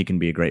proven that he can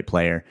be a great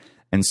player.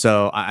 And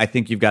so I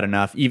think you've got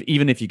enough.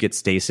 Even if you get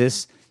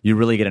stasis, you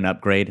really get an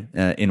upgrade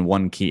in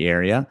one key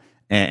area.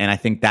 And I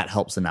think that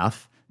helps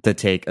enough to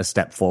take a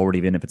step forward,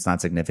 even if it's not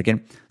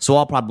significant. So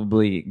I'll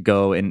probably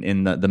go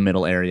in the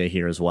middle area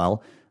here as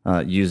well.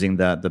 Using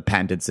the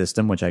patented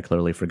system, which I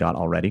clearly forgot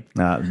already,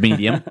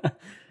 medium.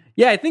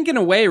 Yeah, I think in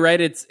a way, right,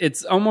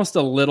 it's almost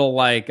a little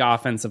like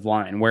offensive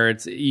line, where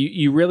it's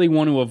you really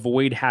want to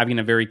avoid having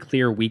a very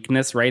clear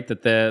weakness, right,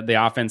 that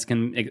the offense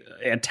can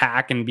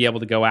attack and be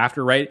able to go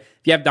after, right?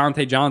 If you have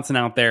Dante Johnson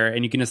out there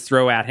and you can just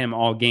throw at him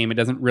all game, it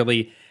doesn't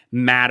really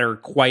matter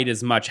quite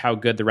as much how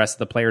good the rest of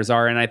the players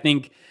are. And I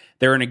think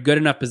they're in a good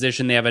enough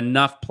position. They have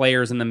enough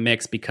players in the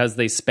mix because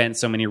they spent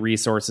so many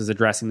resources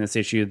addressing this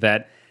issue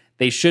that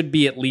they should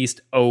be at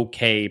least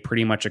okay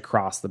pretty much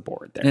across the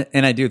board there.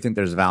 And I do think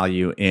there's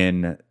value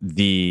in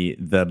the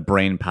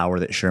brain power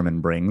that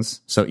Sherman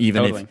brings. So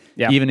even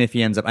if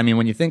he ends up,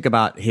 when you think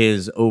about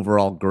his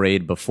overall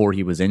grade before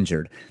he was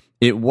injured,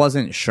 it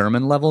wasn't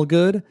Sherman level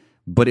good,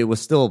 but it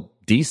was still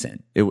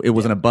decent. It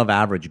was an above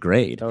average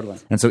grade. Totally.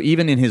 And so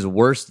even in his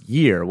worst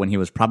year, when he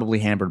was probably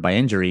hampered by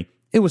injury,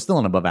 it was still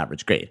an above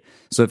average grade.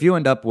 So if you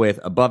end up with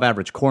above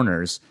average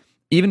corners,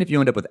 even if you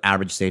end up with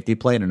average safety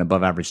play and an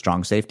above average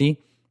strong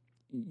safety,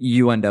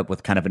 you end up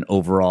with kind of an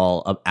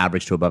overall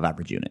average to above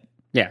average unit.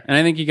 Yeah, and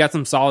I think you got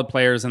some solid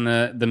players in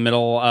the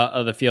middle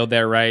of the field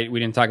there, right? We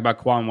didn't talk about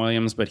Quan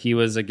Williams, but he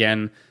was,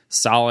 again,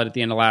 solid at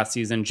the end of last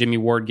season. Jimmy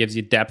Ward gives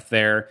you depth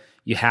there.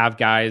 You have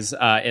guys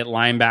at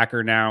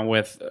linebacker now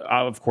with,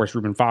 of course,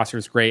 Reuben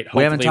Foster's great.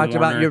 Hopefully we haven't talked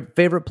about your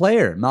favorite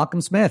player, Malcolm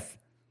Smith.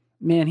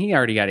 Man, he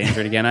already got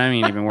injured again. I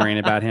ain't even worrying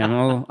about him.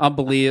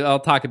 I'll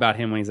talk about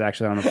him when he's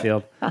actually on the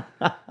field.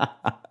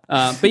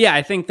 But yeah,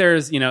 I think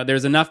there's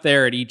enough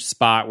there at each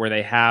spot where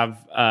they have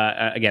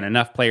again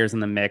enough players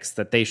in the mix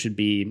that they should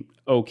be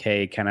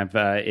okay, kind of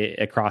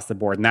across the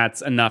board, and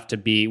that's enough to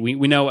be.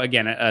 We know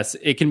again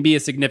it can be a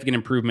significant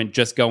improvement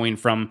just going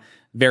from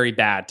very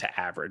bad to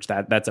average.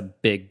 That's a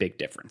big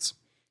difference.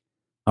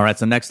 All right,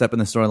 so next up in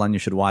the storyline you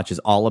should watch is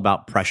all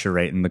about pressure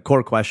rate. And the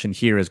core question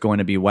here is going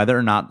to be whether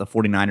or not the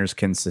 49ers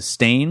can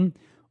sustain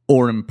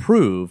or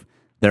improve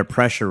their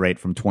pressure rate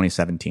from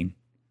 2017.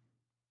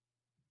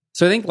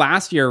 So I think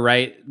last year,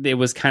 right, it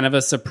was kind of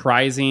a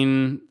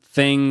surprising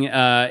thing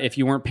if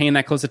you weren't paying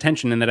that close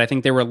attention, and that I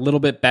think they were a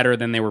little bit better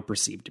than they were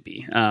perceived to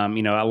be. A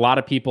lot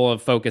of people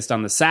have focused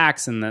on the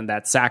sacks, and then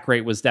that sack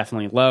rate was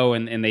definitely low,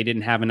 and they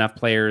didn't have enough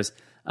players,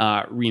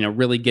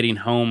 really getting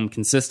home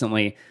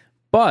consistently.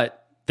 But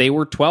they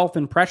were 12th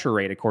in pressure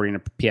rate, according to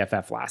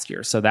PFF last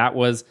year. So that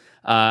was,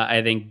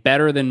 I think,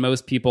 better than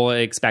most people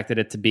expected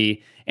it to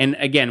be. And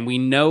again, we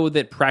know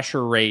that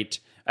pressure rate,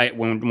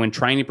 when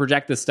trying to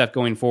project this stuff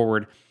going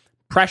forward,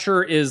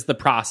 pressure is the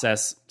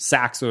process,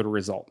 sacks are the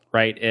result,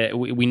 right?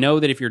 We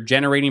know that if you're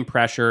generating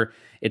pressure,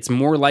 it's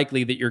more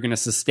likely that you're going to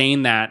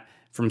sustain that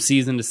from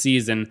season to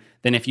season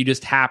than if you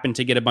just happen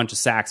to get a bunch of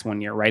sacks one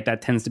year, right?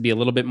 That tends to be a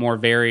little bit more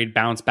varied,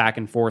 bounce back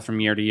and forth from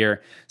year to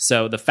year.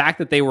 So the fact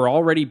that they were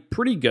already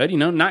pretty good,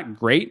 not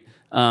great,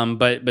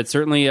 but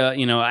certainly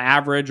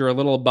average or a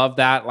little above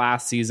that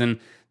last season,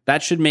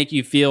 that should make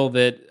you feel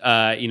that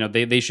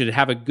they should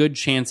have a good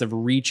chance of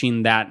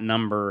reaching that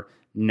number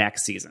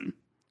next season.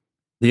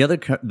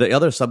 The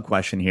other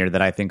sub-question here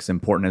that I think is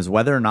important is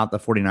whether or not the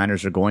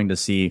 49ers are going to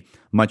see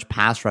much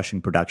pass rushing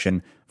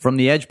production from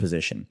the edge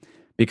position.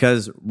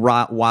 Because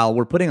while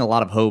we're putting a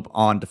lot of hope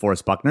on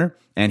DeForest Buckner,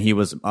 and he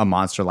was a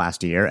monster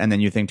last year, and then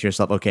you think to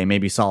yourself, okay,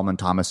 maybe Solomon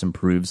Thomas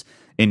improves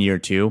in year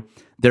two,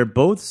 they're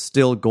both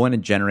still going to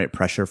generate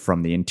pressure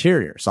from the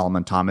interior.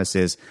 Solomon Thomas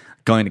is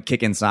going to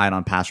kick inside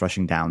on pass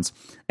rushing downs.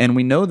 And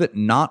we know that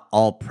not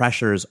all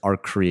pressures are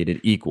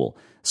created equal.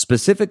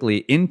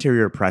 Specifically,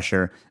 interior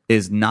pressure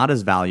is not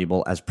as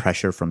valuable as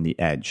pressure from the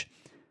edge.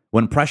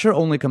 When pressure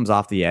only comes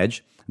off the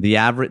edge, the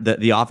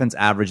offense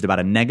averaged about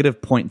a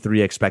negative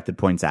 0.3 expected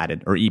points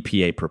added, or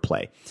EPA per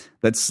play.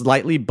 That's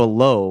slightly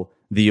below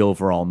the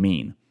overall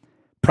mean.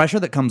 Pressure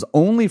that comes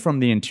only from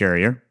the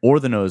interior or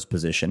the nose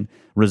position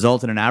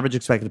results in an average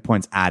expected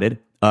points added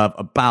of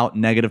about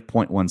negative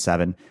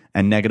 0.17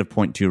 and negative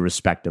 0.2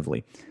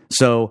 respectively.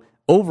 So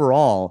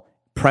overall,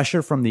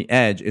 pressure from the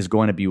edge is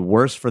going to be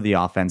worse for the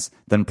offense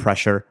than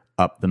pressure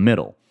up the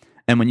middle.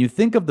 And when you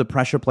think of the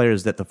pressure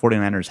players that the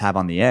 49ers have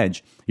on the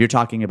edge, you're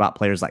talking about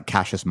players like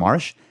Cassius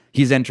Marsh.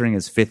 He's entering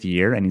his 5th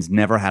year, and he's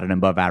never had an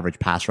above-average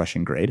pass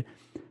rushing grade.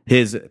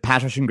 His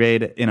pass rushing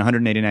grade in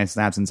 189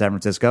 snaps in San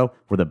Francisco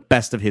were the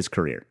best of his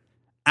career.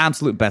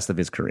 Absolute best of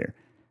his career.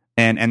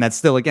 And that's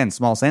still, again,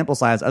 small sample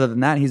size. Other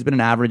than that, he's been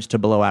an average to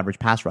below-average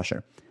pass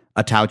rusher.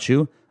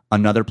 Atauchu,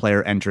 another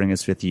player entering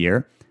his 5th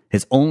year,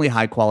 his only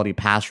high-quality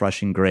pass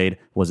rushing grade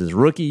was his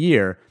rookie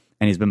year,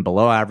 and he's been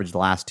below average the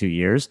last 2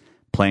 years.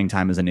 Playing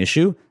time is an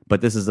issue,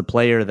 but this is a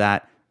player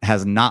that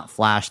has not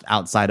flashed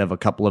outside of a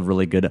couple of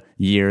really good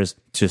years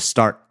to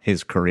start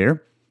his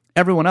career.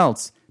 Everyone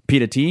else,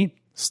 Pita T,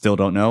 still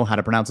don't know how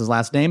to pronounce his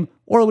last name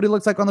or what he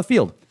looks like on the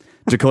field.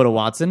 Dakota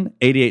Watson,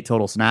 88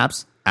 total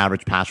snaps,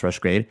 average pass rush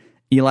grade.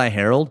 Eli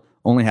Harold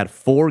only had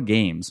 4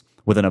 games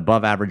with an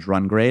above average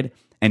run grade,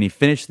 and he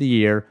finished the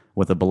year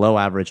with a below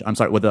average,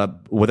 with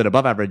an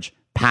above average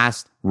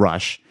pass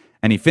rush,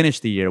 and he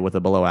finished the year with a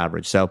below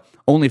average. So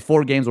only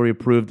 4 games where he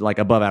proved like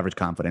above average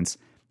confidence.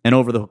 And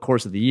over the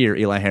course of the year,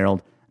 Eli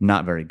Harold,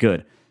 not very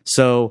good.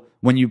 So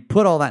when you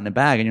put all that in a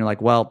bag and you're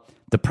like, well,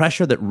 the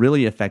pressure that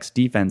really affects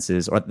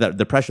defenses or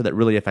the pressure that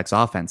really affects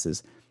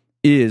offenses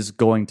is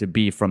going to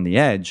be from the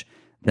edge,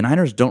 the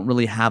Niners don't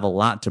really have a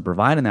lot to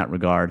provide in that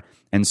regard.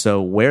 And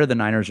so where the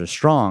Niners are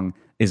strong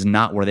is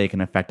not where they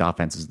can affect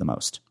offenses the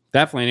most.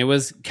 Definitely. And it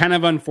was kind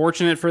of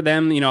unfortunate for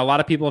them. You know, a lot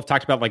of people have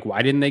talked about, like,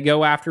 why didn't they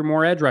go after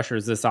more edge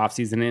rushers this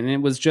offseason? And it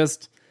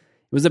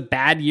was a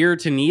bad year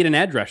to need an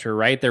edge rusher,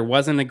 right? There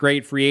wasn't a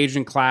great free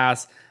agent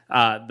class.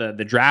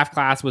 The draft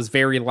class was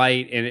very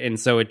light. And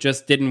so it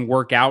just didn't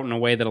work out in a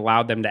way that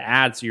allowed them to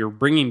add. So you're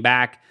bringing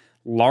back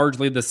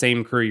largely the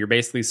same crew. You're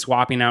basically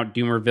swapping out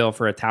Dumervil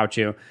for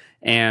Atauchu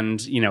and,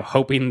 you know,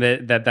 hoping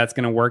that's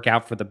going to work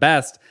out for the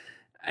best.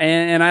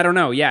 And I don't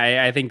know.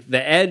 Yeah, I think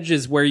the edge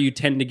is where you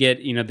tend to get,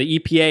 you know, the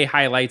EPA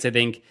highlights, I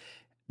think,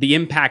 the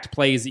impact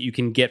plays that you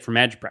can get from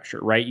edge pressure,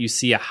 right? You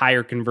see a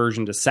higher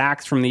conversion to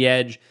sacks from the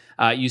edge.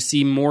 You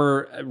see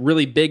more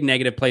really big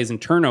negative plays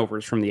and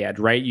turnovers from the edge,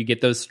 right? You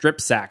get those strip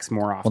sacks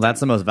more often. Well,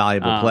 that's the most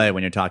valuable play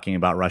when you're talking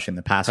about rushing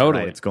the passer,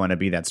 totally. Right? It's going to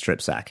be that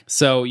strip sack.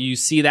 So you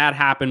see that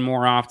happen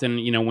more often,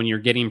 you know, when you're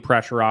getting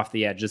pressure off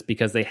the edge, just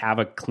because they have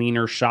a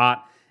cleaner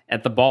shot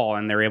at the ball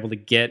and they're able to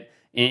get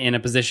in a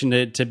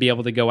position to be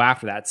able to go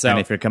after that. So, and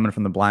if you're coming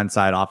from the blind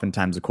side,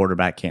 oftentimes the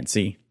quarterback can't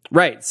see.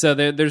 Right. So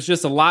there's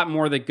just a lot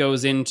more that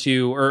goes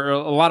into, or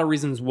a lot of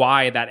reasons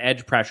why that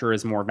edge pressure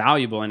is more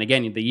valuable. And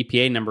again, the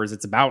EPA numbers,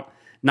 it's about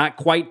not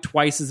quite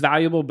twice as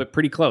valuable, but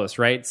pretty close,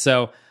 right?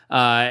 So,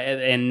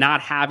 and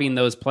not having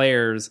those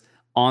players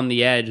on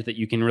the edge that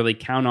you can really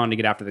count on to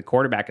get after the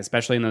quarterback,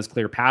 especially in those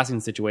clear passing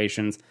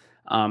situations,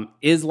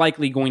 is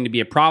likely going to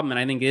be a problem. And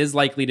I think it is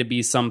likely to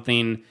be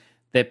something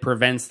that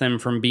prevents them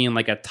from being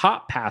like a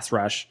top pass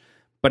rush.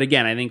 But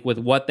again, I think with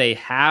what they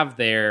have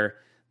there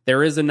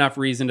is enough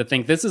reason to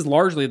think this is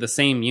largely the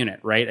same unit,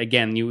 right?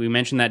 Again, we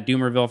mentioned that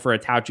Dumervil for a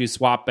Atauchu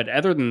swap, but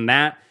other than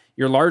that,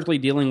 you're largely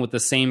dealing with the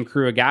same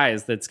crew of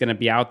guys that's going to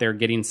be out there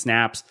getting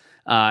snaps.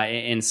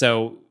 And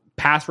so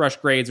pass rush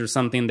grades are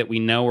something that we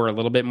know are a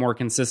little bit more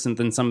consistent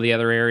than some of the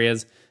other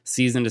areas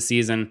season to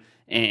season.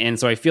 And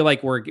so I feel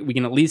like we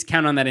can at least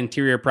count on that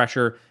interior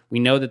pressure. We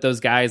know that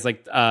those guys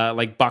like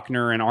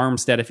Buckner and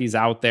Armstead, if he's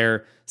out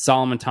there,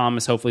 Solomon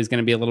Thomas hopefully is going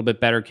to be a little bit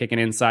better kicking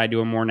inside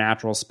to a more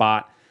natural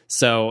spot.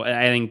 So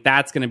I think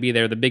that's going to be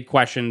there. The big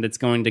question that's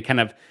going to kind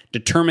of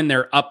determine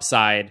their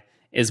upside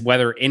is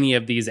whether any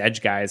of these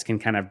edge guys can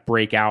kind of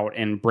break out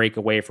and break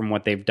away from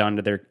what they've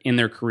done in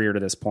their career to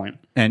this point.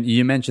 And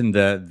you mentioned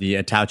the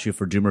Atauchu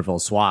for Dumervil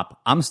swap.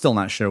 I'm still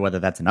not sure whether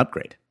that's an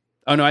upgrade.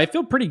 Oh, no, I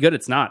feel pretty good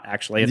it's not,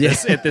 actually,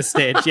 at this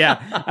stage. Yeah.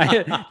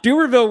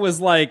 Dumervil was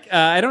like,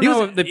 I don't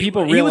know if the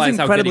people realize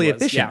how good he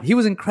was. Efficient. Yeah. He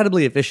was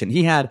incredibly efficient.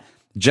 He had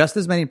just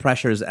as many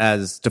pressures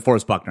as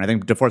DeForest Buckner. I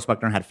think DeForest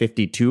Buckner had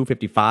 52,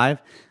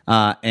 55,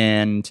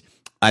 and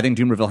I think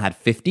Dumervil had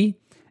 50,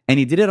 and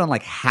he did it on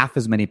like half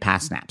as many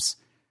pass snaps.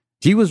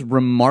 He was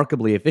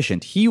remarkably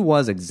efficient. He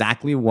was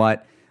exactly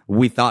what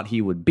we thought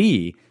he would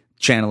be,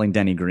 channeling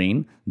Denny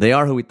Green. They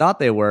are who we thought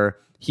they were.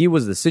 He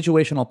was the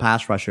situational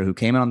pass rusher who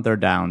came in on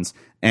third downs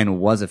and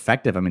was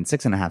effective. I mean,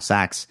 6.5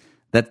 sacks.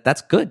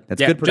 That's good.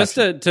 That's good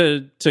production.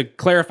 Just to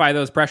clarify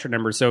those pressure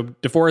numbers. So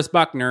DeForest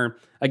Buckner,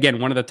 again,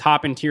 one of the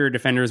top interior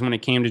defenders when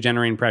it came to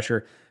generating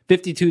pressure,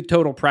 52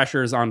 total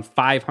pressures on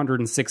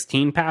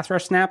 516 pass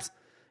rush snaps.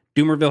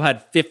 Dumervil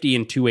had 50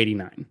 and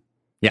 289.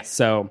 Yeah.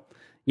 So,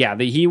 yeah,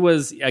 he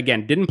was,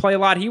 again, didn't play a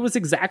lot. He was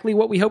exactly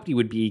what we hoped he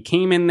would be. He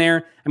came in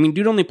there. I mean,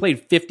 dude only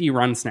played 50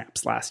 run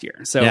snaps last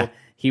year. So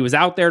he was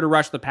out there to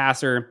rush the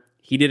passer.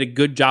 He did a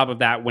good job of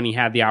that when he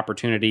had the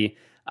opportunity.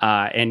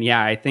 And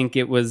yeah, I think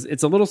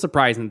it's a little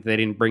surprising that they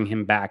didn't bring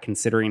him back,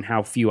 considering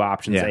how few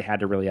options they had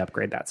to really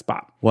upgrade that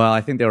spot. Well,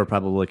 I think they were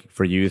probably looking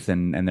for youth,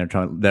 and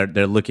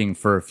they're looking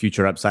for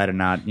future upside and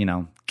not,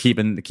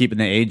 keeping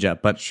the age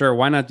up. But sure,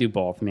 why not do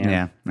both, man?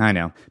 Yeah, I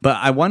know. But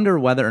I wonder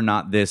whether or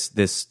not this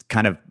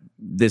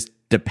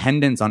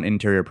dependence on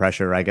interior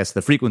pressure, I guess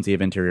the frequency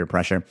of interior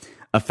pressure,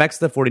 affects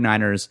the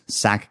 49ers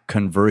sack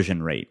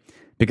conversion rate.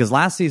 Because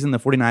last season, the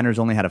 49ers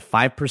only had a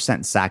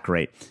 5% sack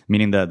rate,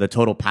 meaning the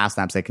total pass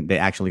snaps they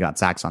actually got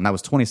sacks on. That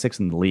was 26th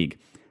in the league.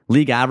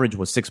 League average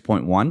was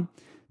 6.1.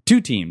 Two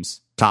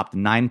teams topped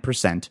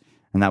 9%,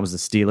 and that was the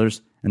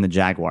Steelers and the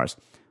Jaguars.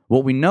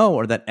 What we know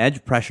are that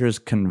edge pressures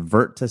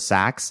convert to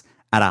sacks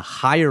at a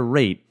higher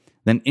rate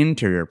than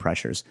interior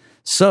pressures.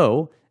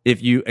 So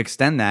if you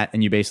extend that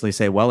and you basically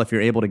say, well, if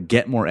you're able to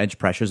get more edge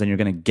pressures, then you're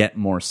going to get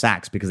more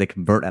sacks because they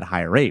convert at a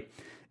higher rate.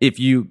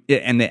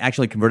 And they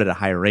actually convert at a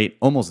higher rate,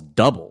 almost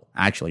double,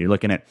 actually. You're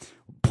looking at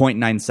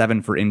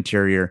 0.97 for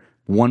interior,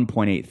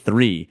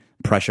 1.83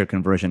 pressure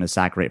conversion to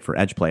sack rate for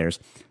edge players.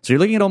 So you're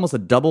looking at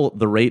almost double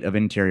the rate of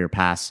interior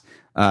pass,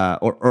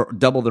 or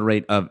double the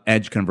rate of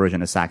edge conversion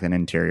to sack than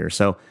interior.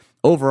 So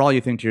overall,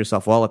 you think to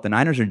yourself, well, if the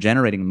Niners are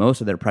generating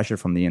most of their pressure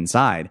from the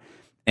inside,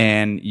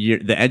 and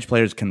the edge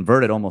players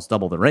convert at almost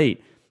double the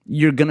rate,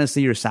 you're going to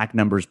see your sack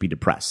numbers be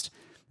depressed.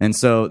 And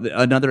so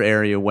another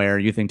area where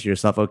you think to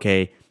yourself,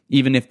 okay,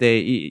 even if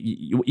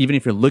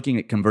you're looking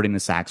at converting the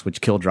sacks,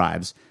 which kill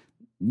drives,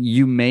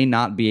 you may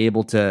not be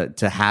able to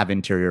have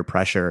interior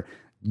pressure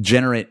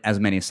generate as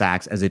many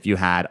sacks as if you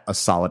had a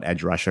solid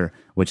edge rusher,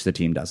 which the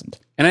team doesn't.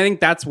 And I think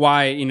that's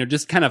why,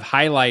 just kind of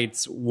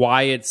highlights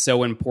why it's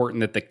so important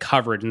that the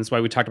coverage, and that's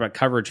why we talked about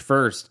coverage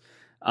first,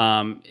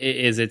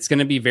 is it's going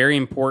to be very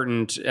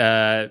important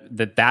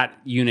that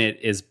unit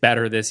is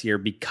better this year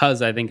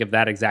because I think of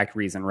that exact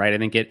reason, right? I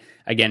think it,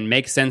 again,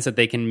 makes sense that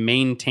they can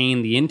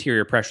maintain the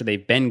interior pressure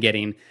they've been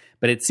getting,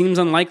 but it seems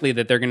unlikely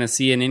that they're going to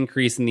see an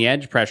increase in the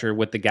edge pressure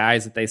with the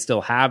guys that they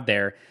still have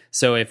there.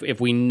 So if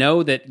we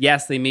know that,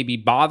 yes, they may be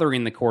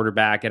bothering the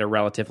quarterback at a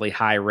relatively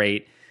high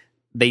rate,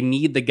 they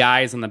need the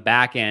guys on the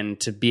back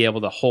end to be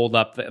able to hold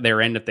up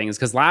their end of things.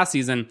 Because last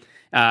season,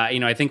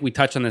 I think we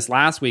touched on this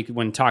last week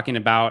when talking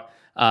about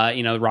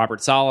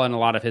Robert Saleh and a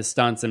lot of his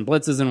stunts and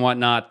blitzes and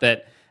whatnot,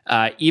 that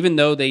even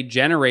though they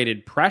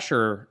generated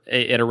pressure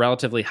at a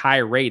relatively high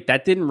rate,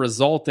 that didn't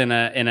result in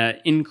a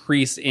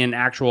increase in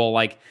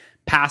actual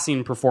pass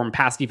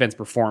defense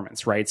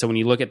performance, right? So when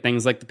you look at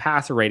things like the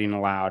passer rating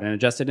allowed and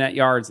adjusted net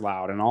yards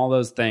allowed and all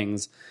those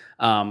things,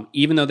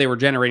 even though they were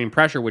generating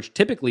pressure, which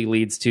typically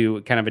leads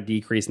to kind of a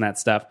decrease in that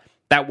stuff,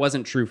 that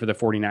wasn't true for the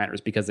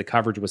 49ers because the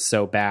coverage was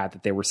so bad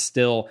that they were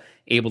still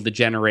able to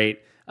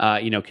generate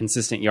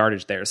consistent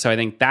yardage there. So I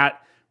think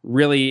that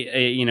really,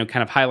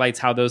 kind of highlights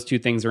how those two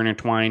things are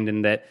intertwined,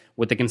 and that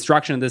with the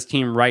construction of this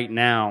team right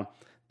now,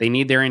 they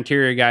need their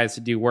interior guys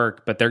to do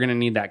work, but they're going to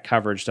need that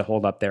coverage to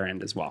hold up their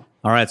end as well.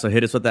 All right, so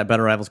hit us with that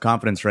Better Rivals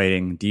confidence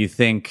rating. Do you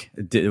think,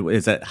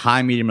 is it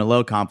high, medium, or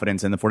low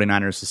confidence in the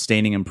 49ers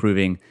sustaining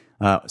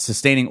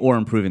or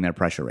improving their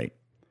pressure rate?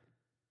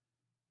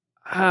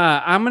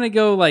 I'm going to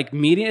go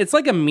medium. It's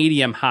like a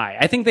medium high.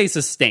 I think they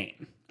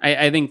sustain.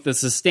 I think the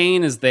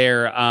sustain is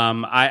there.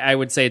 I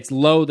would say it's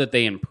low that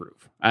they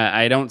improve.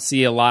 I don't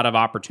see a lot of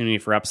opportunity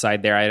for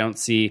upside there. I don't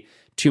see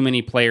too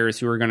many players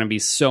who are going to be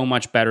so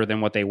much better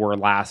than what they were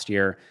last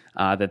year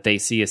that they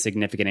see a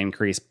significant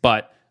increase.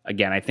 But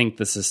again, I think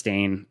the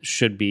sustain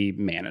should be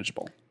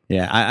manageable.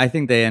 Yeah, I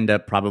think they end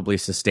up probably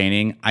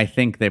sustaining. I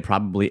think they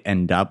probably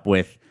end up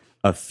with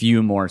a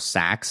few more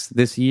sacks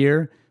this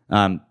year.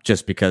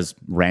 Just because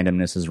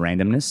randomness is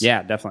randomness.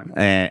 Yeah, definitely.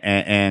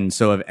 And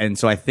so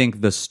I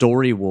think the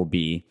story will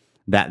be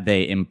that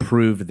they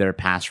improved their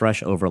pass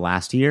rush over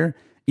last year,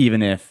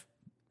 even if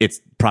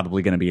it's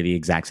probably going to be the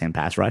exact same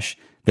pass rush.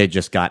 They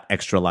just got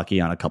extra lucky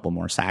on a couple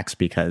more sacks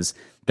because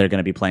they're going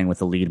to be playing with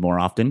the lead more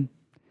often.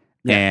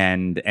 Yeah.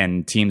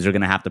 And teams are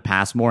going to have to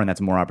pass more, and that's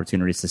more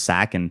opportunities to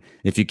sack. And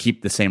if you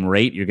keep the same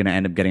rate, you're going to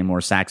end up getting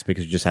more sacks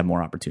because you just have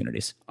more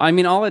opportunities. I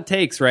mean, all it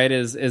takes, right,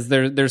 is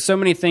there's so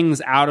many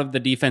things out of the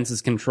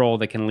defense's control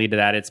that can lead to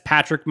that. It's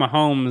Patrick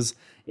Mahomes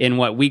in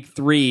week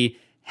 3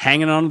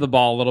 hanging onto the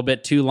ball a little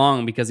bit too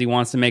long because he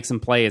wants to make some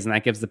plays, and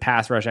that gives the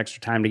pass rush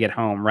extra time to get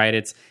home, right?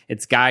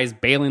 It's guys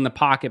bailing the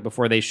pocket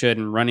before they should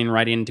and running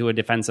right into a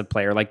defensive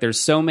player.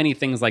 There's so many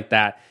things like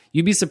that.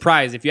 You'd be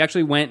surprised if you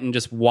actually went and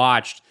just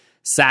watched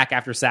sack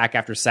after sack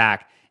after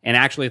sack and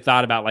actually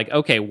thought about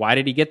okay, why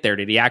did he get there?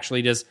 Did he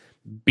actually just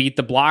beat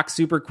the block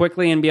super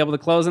quickly and be able to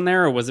close in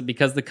there? Or was it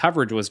because the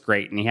coverage was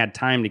great and he had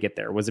time to get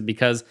there? Was it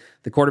because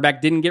the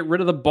quarterback didn't get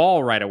rid of the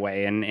ball right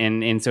away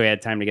and so he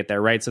had time to get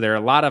there, right? So there are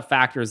a lot of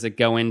factors that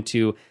go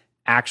into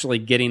actually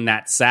getting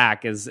that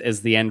sack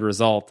as the end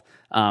result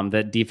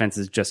that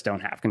defenses just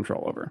don't have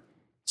control over.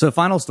 So the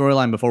final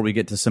storyline before we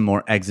get to some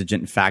more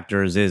exigent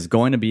factors is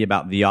going to be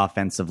about the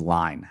offensive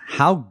line.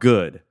 How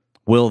good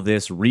will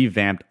this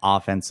revamped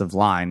offensive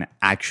line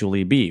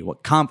actually be?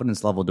 What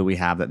confidence level do we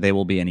have that they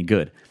will be any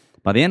good?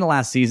 By the end of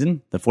last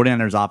season, the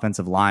 49ers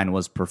offensive line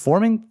was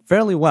performing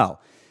fairly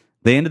well.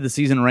 They ended the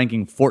season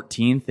ranking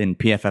 14th in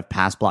PFF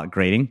pass block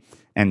grading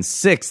and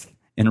 6th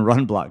in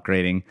run block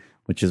grading,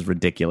 which is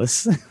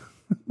ridiculous.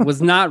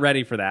 Was not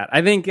ready for that.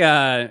 I think,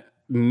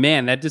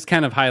 man, that just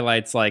kind of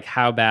highlights like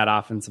how bad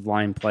offensive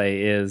line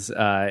play is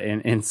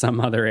in some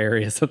other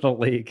areas of the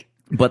league.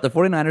 But the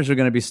 49ers are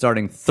going to be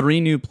starting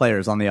 3 new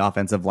players on the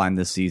offensive line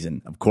this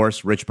season. Of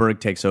course, Richburg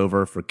takes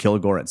over for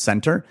Kilgore at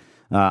center.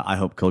 I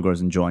hope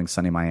Kilgore's enjoying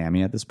sunny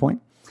Miami at this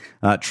point.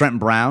 Trent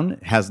Brown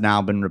has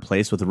now been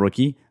replaced with a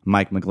rookie,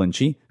 Mike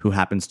McGlinchey, who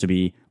happens to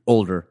be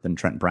older than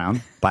Trent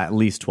Brown by at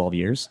least 12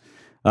 years.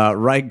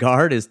 Right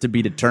guard is to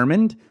be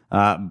determined,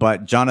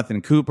 but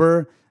Jonathan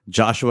Cooper,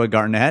 Joshua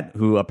Garnett,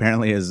 who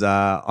apparently is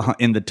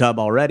in the tub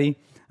already,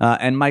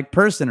 and Mike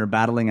Person are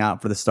battling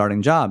out for the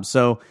starting job.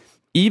 So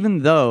even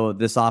though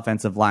this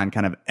offensive line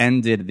kind of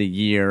ended the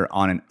year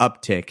on an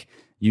uptick,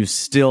 you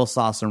still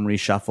saw some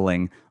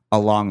reshuffling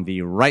along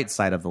the right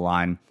side of the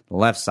line. The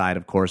left side,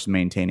 of course,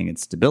 maintaining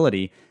its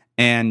stability.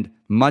 And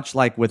much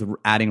like with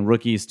adding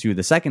rookies to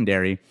the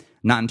secondary,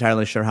 not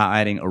entirely sure how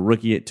adding a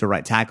rookie to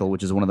right tackle,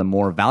 which is one of the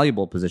more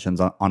valuable positions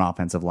on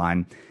offensive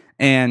line,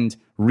 and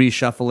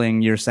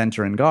reshuffling your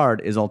center and guard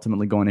is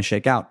ultimately going to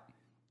shake out.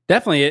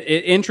 Definitely.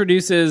 It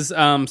introduces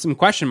some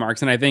question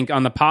marks. And I think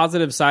on the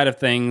positive side of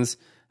things,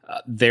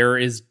 there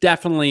is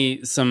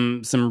definitely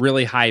some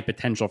really high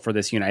potential for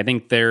this unit. I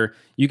think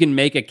you can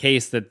make a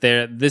case that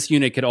this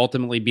unit could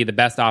ultimately be the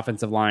best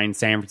offensive line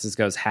San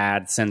Francisco's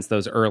had since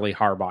those early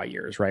Harbaugh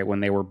years, right? When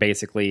they were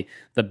basically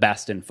the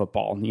best in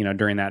football,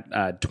 during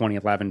that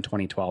 2011,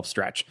 2012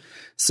 stretch.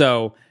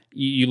 So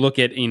you look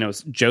at,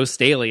 Joe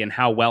Staley and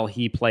how well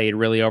he played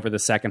really over the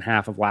second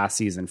half of last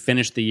season,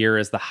 finished the year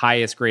as the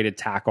highest graded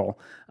tackle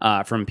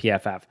from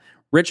PFF.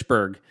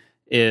 Richburg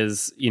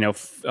is,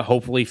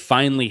 hopefully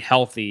finally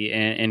healthy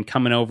and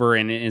coming over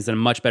and is in a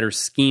much better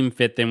scheme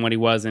fit than what he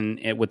was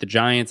with the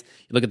Giants.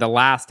 You look at the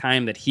last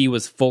time that he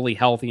was fully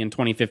healthy in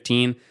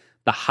 2015,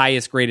 the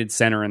highest graded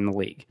center in the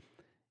league.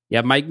 You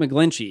have Mike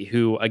McGlinchey,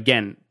 who,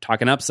 again,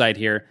 talking upside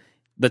here,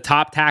 the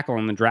top tackle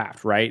in the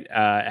draft, right?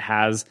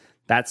 Has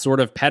that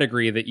sort of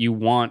pedigree that you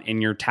want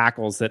in your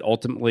tackles that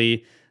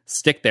ultimately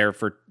stick there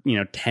for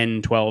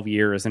 10, 12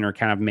 years and are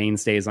kind of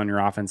mainstays on your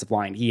offensive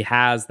line. He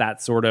has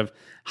that sort of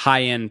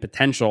high-end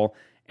potential.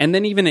 And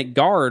then even at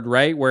guard,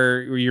 right,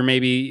 where you're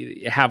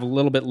maybe have a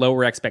little bit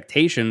lower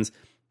expectations,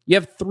 you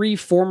have 3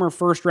 former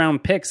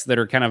first-round picks that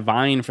are kind of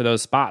vying for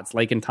those spots,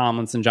 Laken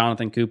Tomlinson,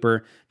 Jonathan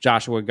Cooper,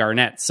 Joshua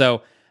Garnett.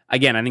 So,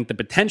 again, I think the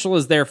potential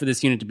is there for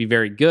this unit to be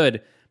very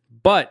good.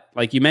 But,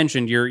 like you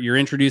mentioned, you're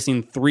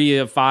introducing 3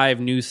 of 5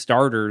 new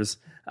starters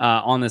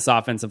on this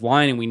offensive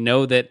line, and we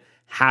know that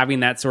having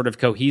that sort of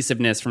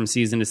cohesiveness from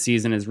season to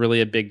season is really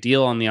a big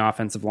deal on the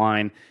offensive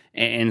line.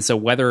 And so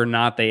whether or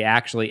not they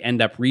actually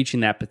end up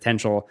reaching that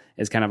potential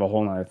is kind of a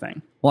whole other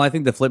thing. Well, I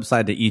think the flip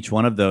side to each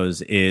one of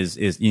those is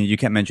you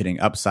kept mentioning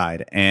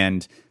upside,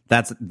 and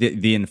that's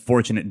the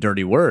unfortunate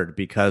dirty word,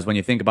 because when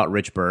you think about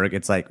Richburg,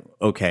 it's like,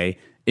 okay,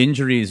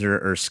 injuries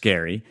are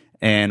scary,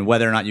 and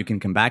whether or not you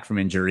can come back from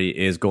injury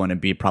is going to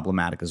be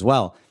problematic as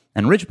well.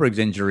 And Richburg's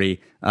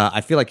injury,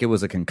 I feel like it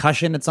was a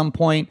concussion at some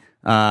point,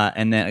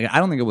 and then I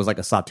don't think it was like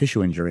a soft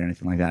tissue injury or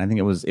anything like that. I think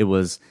it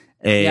was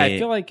a. Yeah, I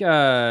feel like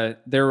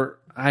there were.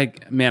 I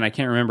can't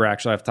remember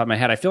actually off the top of my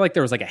head. I feel like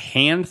there was like a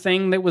hand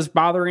thing that was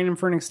bothering him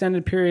for an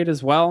extended period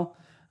as well,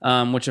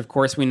 which of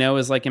course we know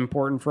is like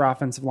important for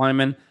offensive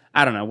linemen.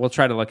 I don't know. We'll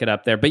try to look it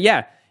up there, but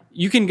yeah.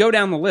 You can go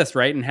down the list,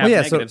 right, and have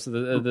negatives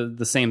of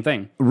the same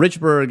thing.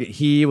 Richburg,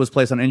 he was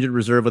placed on injured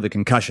reserve with a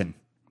concussion.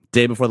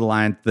 Day before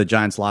the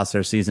Giants lost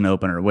their season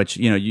opener, which,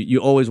 you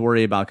always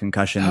worry about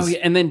concussions. Oh, yeah.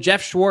 And then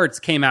Jeff Schwartz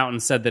came out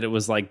and said that it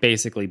was like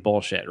basically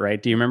bullshit, right?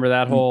 Do you remember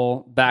that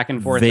whole back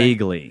and forth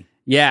Vaguely. thing?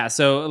 Yeah.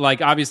 So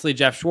like obviously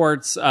Jeff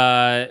Schwartz,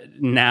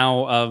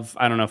 now of,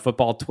 I don't know,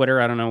 football Twitter.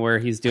 I don't know where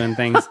he's doing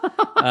things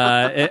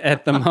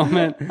at the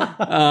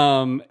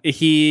moment.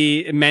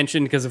 He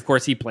mentioned, because of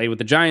course he played with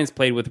the Giants,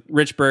 played with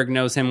Richburg,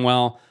 knows him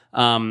well,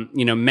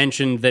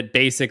 mentioned that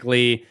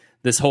basically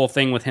this whole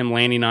thing with him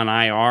landing on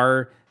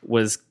IR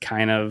was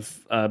kind of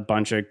a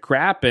bunch of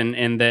crap,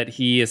 and that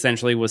he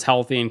essentially was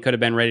healthy and could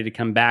have been ready to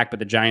come back, but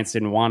the Giants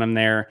didn't want him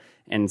there,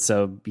 and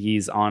so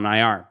he's on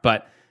IR.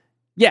 But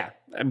yeah,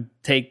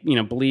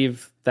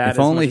 believe that. If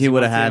only he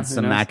would have had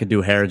some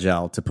McAdoo hair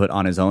gel to put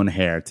on his own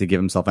hair to give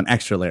himself an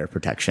extra layer of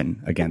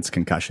protection against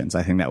concussions.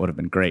 I think that would have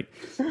been great.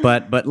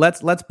 But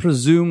let's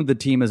presume the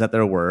team is at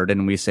their word,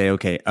 and we say,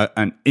 okay,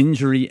 an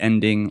injury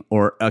ending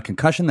or a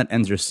concussion that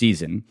ends your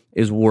season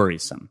is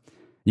worrisome.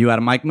 You had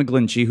Mike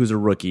McGlinchey, who's a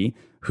rookie,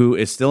 who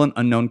is still an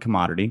unknown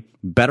commodity,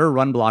 better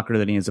run blocker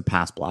than he is a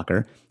pass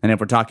blocker. And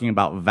if we're talking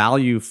about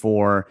value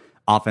for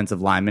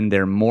offensive linemen,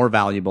 they're more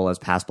valuable as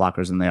pass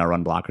blockers than they are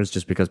run blockers,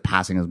 just because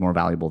passing is more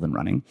valuable than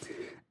running.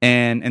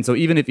 And so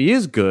even if he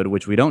is good,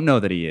 which we don't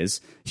know that he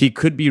is, he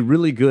could be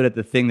really good at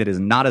the thing that is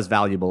not as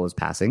valuable as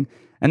passing.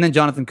 And then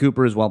Jonathan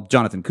Cooper as well,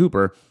 Jonathan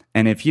Cooper.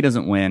 And if he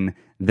doesn't win,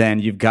 then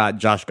you've got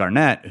Josh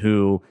Garnett,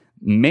 who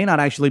may not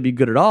actually be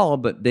good at all,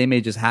 but they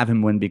may just have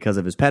him win because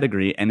of his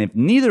pedigree. And if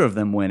neither of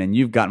them win and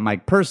you've got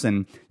Mike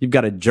Person, you've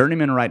got a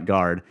journeyman right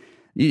guard.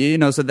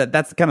 So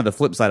that's kind of the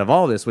flip side of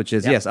all this, which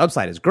is, yes,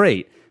 upside is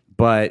great,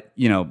 but,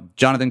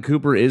 Jonathan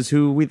Cooper is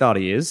who we thought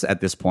he is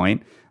at this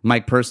point.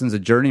 Mike Person's a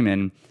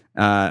journeyman.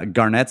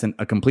 Garnett's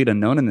a complete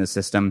unknown in this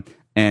system,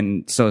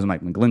 and so is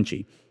Mike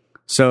McGlinchey.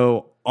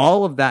 So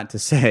all of that to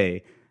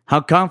say, how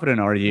confident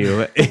are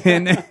you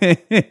in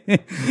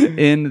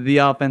in the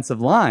offensive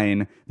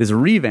line, this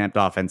revamped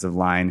offensive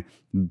line,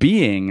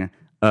 being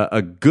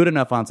a good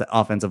enough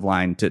offensive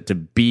line to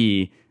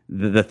be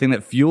the thing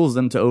that fuels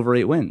them to over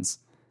 8 wins?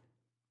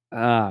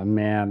 Oh,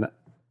 man.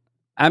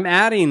 I'm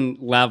adding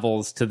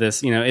levels to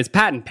this. It's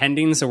patent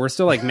pending, so we're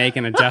still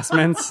making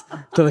adjustments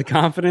to the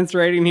confidence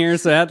rating here.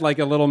 So I had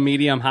a little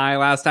medium high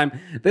last time.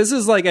 This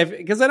is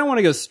because I don't want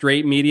to go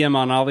straight medium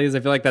on all these.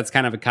 I feel like that's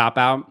kind of a cop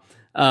out.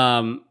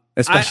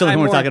 Especially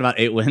when we're talking about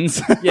 8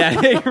 wins.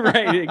 Yeah,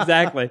 right,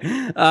 exactly.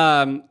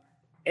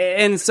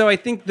 And so I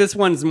think this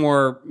one's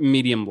more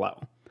medium low.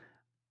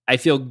 I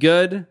feel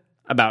good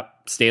about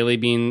Staley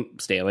being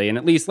Staley, and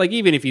at least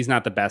even if he's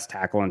not the best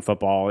tackle in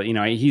football,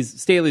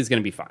 Staley's going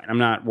to be fine. I'm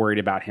not worried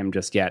about him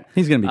just yet.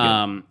 He's going to be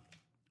good.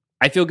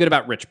 I feel good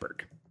about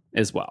Richburg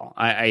as well.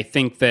 I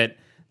think that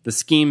the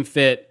scheme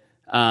fit,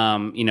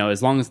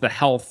 as long as the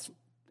health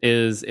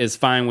is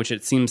fine, which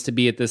it seems to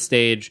be at this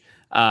stage.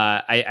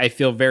 I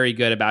feel very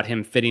good about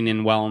him fitting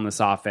in well in this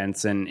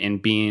offense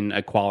and being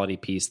a quality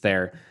piece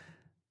there.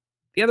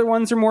 The other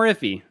ones are more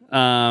iffy.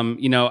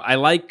 I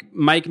like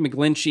Mike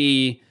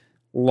McGlinchey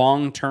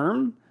long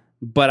term,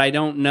 but I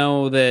don't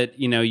know that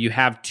you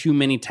have too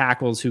many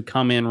tackles who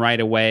come in right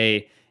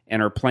away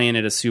and are playing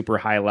at a super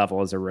high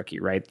level as a rookie,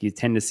 right? You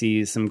tend to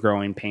see some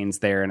growing pains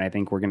there, and I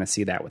think we're going to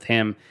see that with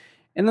him.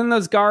 And then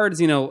those guards,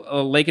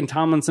 Laken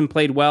Tomlinson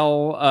played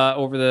well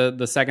over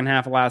the second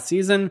half of last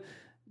season.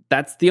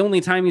 That's the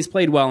only time he's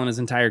played well in his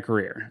entire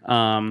career.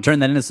 Turn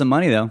that into some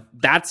money, though.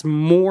 That's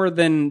more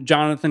than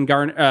Jonathan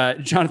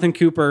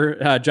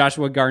Cooper,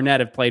 Joshua Garnett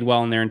have played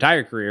well in their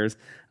entire careers.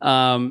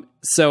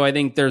 So I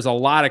think there's a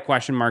lot of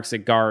question marks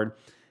at guard.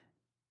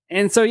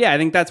 And so, I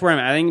think that's where I'm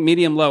at. I think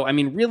medium low. I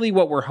mean, really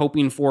what we're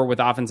hoping for with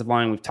offensive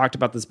line, we've talked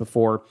about this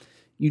before,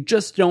 you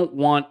just don't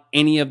want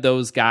any of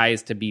those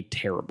guys to be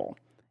terrible.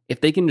 If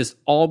they can just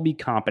all be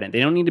competent, they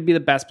don't need to be the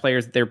best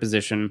players at their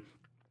position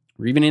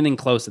or even anything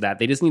close to that.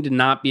 They just need to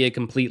not be a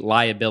complete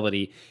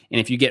liability.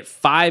 And if you get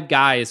 5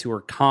 guys who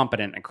are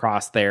competent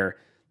across there,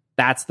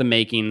 that's the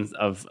makings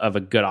of a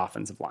good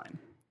offensive line.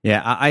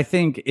 Yeah, I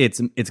think it's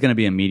going to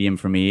be a medium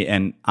for me.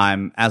 And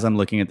as I'm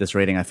looking at this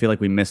rating, I feel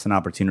like we missed an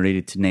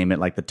opportunity to name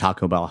it the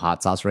Taco Bell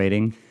hot sauce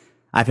rating.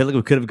 I feel like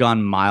we could have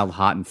gone mild,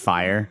 hot, and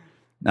fire.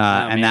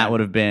 That would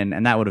have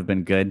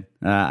been good.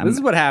 This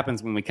is what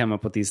happens when we come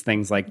up with these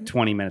things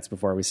 20 minutes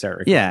before we start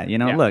recording.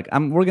 Yeah, look,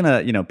 we're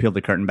gonna peel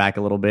the curtain back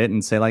a little bit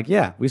and say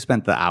we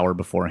spent the hour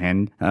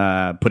beforehand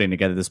putting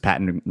together this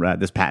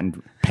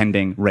patent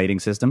pending rating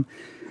system.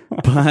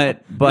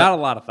 But not a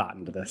lot of thought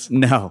into this.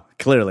 No,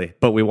 clearly,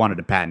 but we wanted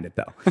to patent it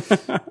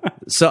though.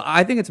 So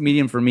I think it's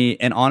medium for me,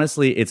 and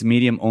honestly, it's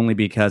medium only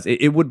because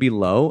it would be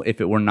low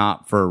if it were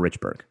not for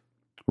Richburg.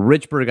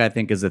 Richburg, I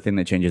think, is the thing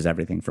that changes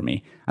everything for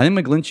me. I think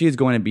McGlinchey is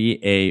going to be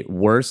a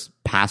worse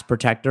pass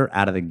protector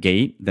out of the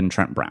gate than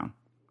Trent Brown.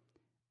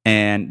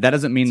 And that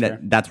doesn't mean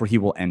that's where he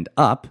will end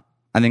up.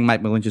 I think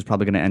Mike McGlinchey is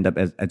probably going to end up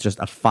as just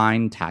a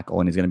fine tackle,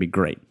 and he's going to be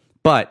great.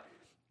 But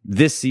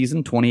this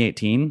season,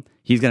 2018,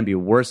 he's going to be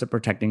worse at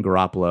protecting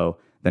Garoppolo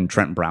than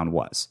Trent Brown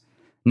was.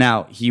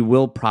 Now, he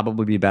will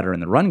probably be better in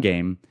the run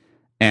game,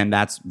 and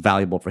that's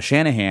valuable for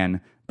Shanahan.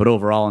 But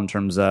overall, in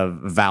terms of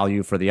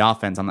value for the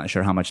offense, I'm not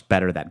sure how much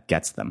better that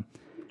gets them.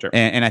 Sure.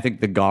 And I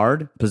think the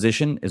guard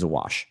position is a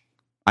wash.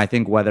 I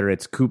think whether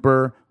it's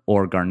Cooper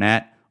or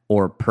Garnett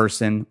or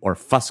Person or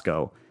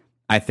Fusco,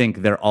 I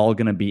think they're all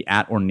going to be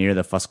at or near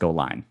the Fusco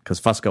line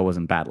because Fusco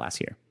wasn't bad last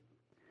year.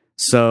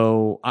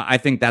 So I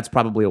think that's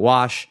probably a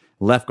wash.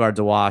 Left guard's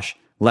a wash.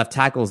 Left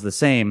tackle is the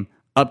same.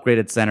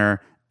 Upgraded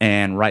center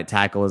and right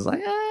tackle is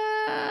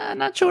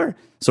not sure.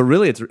 So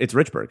really, it's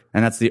Richburg,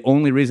 and that's the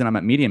only reason I'm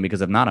at medium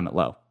because if not, I'm at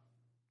low.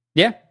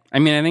 Yeah, I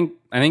mean,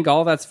 I think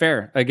all that's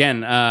fair.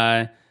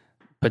 Again,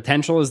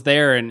 potential is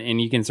there,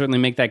 and you can certainly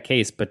make that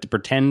case. But to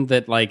pretend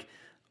that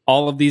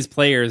all of these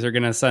players are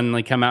going to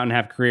suddenly come out and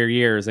have career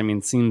years,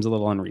 seems a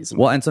little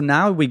unreasonable. Well, and so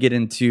now we get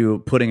into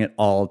putting it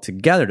all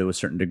together to a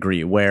certain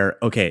degree, where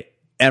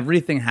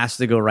everything has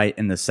to go right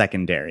in the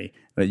secondary.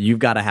 But you've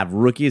got to have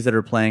rookies that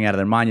are playing out of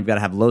their mind. You've got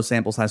to have low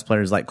sample size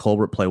players like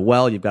Colbert play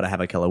well. You've got to have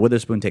Akella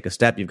Witherspoon take a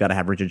step. You've got to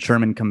have Richard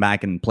Sherman come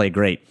back and play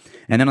great.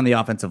 And then on the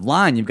offensive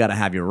line, you've got to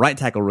have your right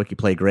tackle rookie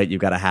play great. You've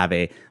got to have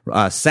a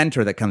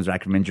center that comes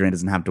back from injury and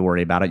doesn't have to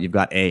worry about it. You've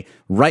got a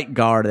right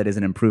guard that is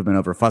an improvement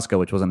over Fusco,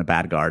 which wasn't a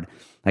bad guard.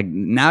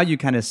 Now you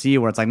kind of see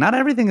where it's not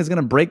everything is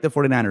going to break the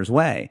 49ers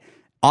way.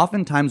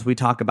 Oftentimes we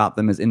talk about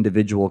them as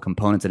individual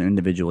components and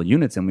individual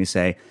units, and we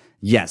say,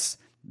 yes,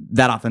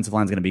 that offensive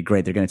line is going to be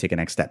great. They're going to take a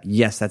next step.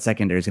 Yes, that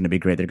secondary is going to be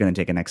great. They're going to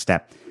take a next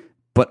step.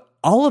 But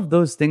all of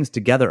those things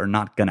together are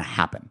not going to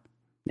happen.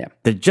 Yeah.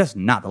 They're just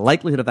not. The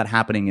likelihood of that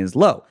happening is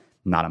low.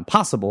 Not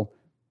impossible,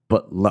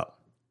 but low.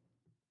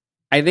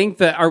 I think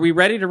that, are we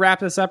ready to wrap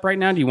this up right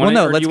now? Do you want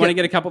to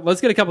get a couple? Let's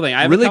get a couple things.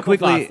 I have really a couple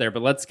quickly, thoughts there,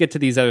 but let's get to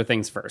these other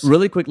things first.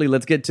 Really quickly,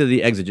 let's get to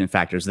the exigent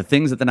factors, the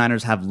things that the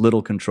Niners have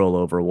little control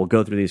over. We'll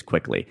go through these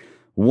quickly.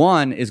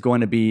 One is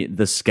going to be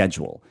the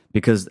schedule,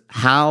 because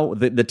how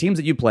the teams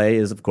that you play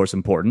is, of course,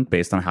 important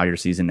based on how your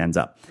season ends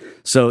up.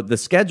 So the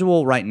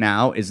schedule right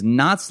now is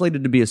not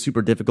slated to be a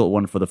super difficult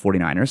one for the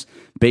 49ers.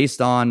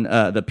 Based on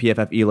the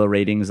PFF ELO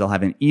ratings, they'll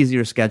have an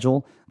easier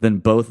schedule than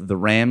both the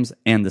Rams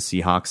and the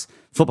Seahawks.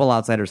 Football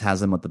Outsiders has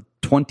them with the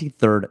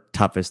 23rd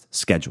toughest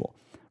schedule.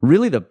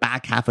 Really, the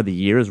back half of the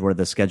year is where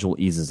the schedule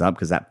eases up,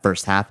 because that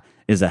first half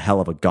is a hell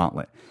of a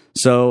gauntlet.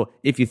 So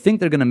if you think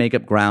they're going to make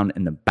up ground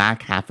in the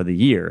back half of the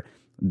year,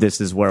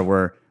 this is where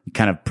we're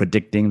kind of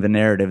predicting the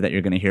narrative that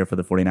you're going to hear for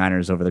the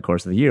 49ers over the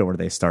course of the year, where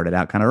they started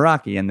out kind of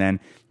rocky and then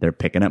they're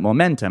picking up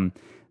momentum.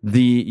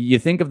 You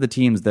think of the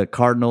teams, the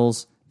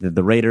Cardinals,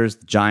 the Raiders,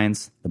 the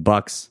Giants, the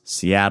Bucks,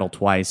 Seattle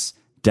twice,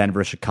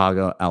 Denver,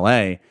 Chicago,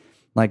 LA,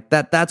 like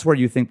that's where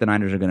you think the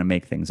Niners are going to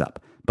make things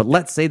up. But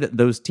let's say that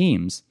those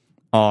teams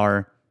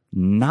are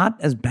not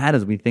as bad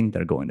as we think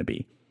they're going to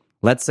be.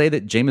 Let's say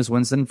that Jameis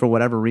Winston, for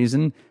whatever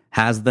reason,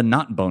 has the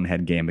not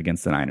bonehead game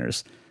against the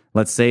Niners.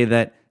 Let's say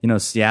that,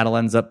 Seattle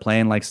ends up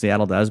playing like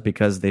Seattle does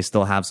because they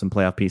still have some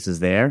playoff pieces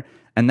there,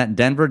 and that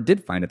Denver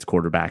did find its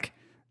quarterback.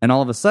 And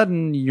all of a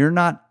sudden, you're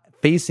not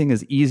facing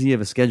as easy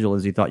of a schedule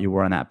as you thought you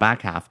were on that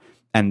back half,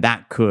 and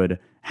that could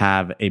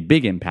have a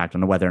big impact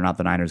on whether or not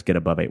the Niners get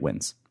above 8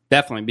 wins.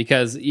 Definitely,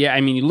 because, you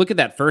look at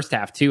that first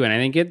half, too, and I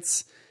think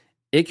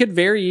it could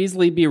very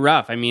easily be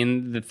rough. I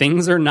mean, the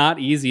things are not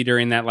easy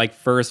during that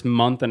first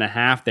month and a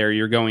half there.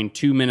 You're going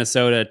to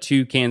Minnesota,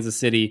 to Kansas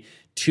City,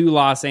 to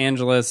Los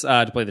Angeles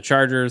to play the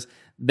Chargers.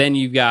 Then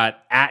you've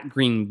got at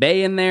Green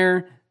Bay in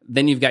there.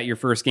 Then you've got your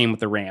first game with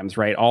the Rams,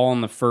 right? All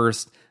in the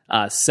first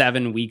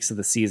 7 weeks of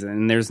the season.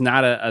 And there's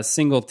not a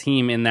single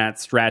team in that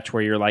stretch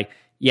where you're like,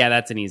 yeah,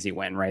 that's an easy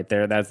win right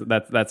there. That's a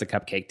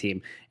cupcake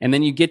team. And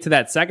then you get to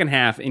that second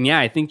half, and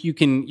I think you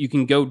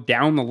can go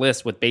down the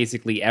list with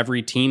basically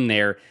every team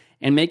there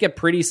and make a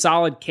pretty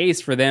solid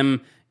case for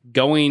them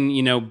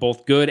going,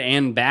 both good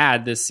and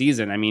bad this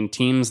season. I mean,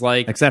 teams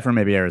like, except for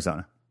maybe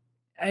Arizona.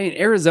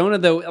 Arizona,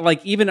 though,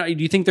 even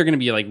do you think they're going to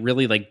be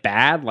really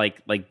bad,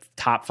 like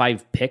top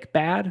 5 pick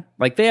bad?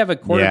 They have a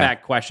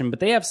quarterback question, but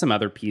they have some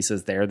other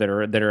pieces there that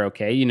are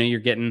okay. You're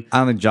getting. I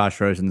don't think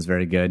Josh Rosen's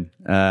very good,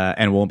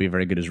 and won't be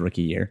very good his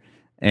rookie year.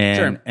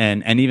 And sure.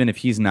 and even if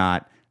he's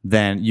not,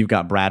 then you've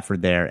got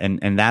Bradford there,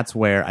 and that's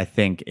where I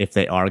think if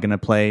they are going to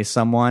play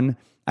someone,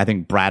 I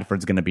think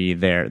Bradford's going to be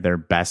their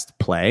best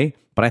play.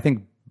 But I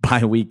think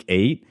by week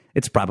 8,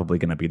 it's probably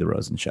going to be the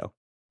Rosen show.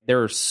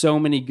 There are so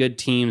many good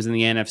teams in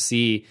the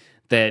NFC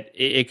that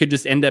it could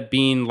just end up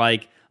being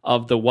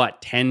of the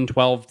 10,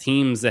 12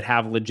 teams that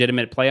have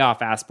legitimate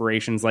playoff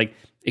aspirations.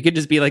 It could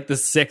just be the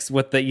 6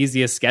 with the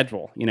easiest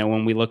schedule,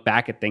 when we look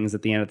back at things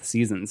at the end of the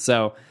season.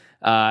 So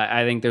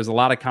I think there's a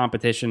lot of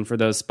competition for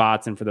those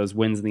spots and for those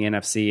wins in the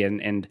NFC,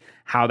 and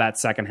how that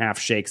second half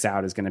shakes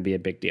out is going to be a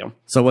big deal.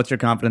 So what's your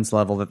confidence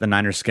level that the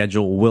Niners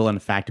schedule will in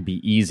fact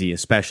be easy,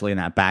 especially in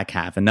that back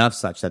half, enough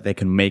such that they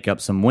can make up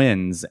some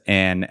wins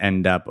and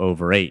end up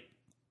over 8?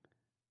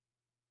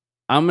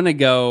 I'm going to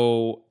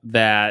go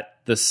that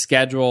the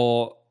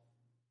schedule,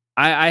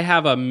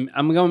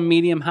 I'm going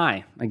medium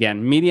high.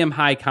 Again, medium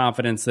high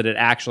confidence that it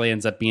actually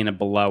ends up being a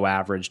below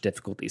average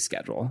difficulty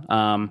schedule.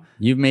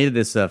 You've made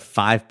this a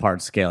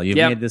 5-part scale. You've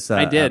made this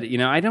I did.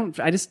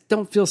 I just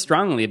don't feel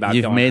strongly about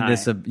going high.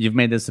 You've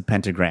made this a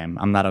pentagram.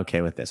 I'm not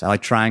okay with this. I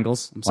like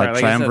triangles. I'm sorry,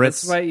 like I triumvirates.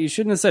 said, that's why you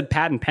shouldn't have said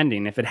patent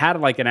pending. If it had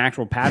an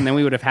actual patent, then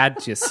we would have had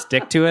to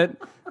stick to it.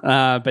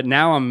 But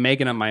now I'm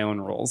making up my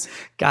own rules.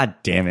 God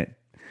damn it.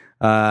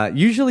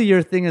 Usually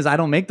your thing is I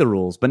don't make the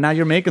rules, but now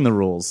you're making the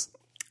rules.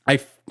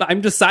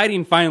 I'm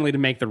deciding finally to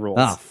make the rules.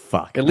 Oh,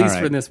 fuck. At least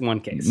for this one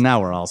case. Now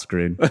we're all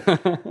screwed.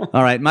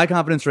 All right. My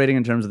confidence rating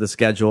in terms of the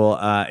schedule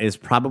is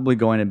probably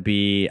going to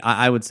be,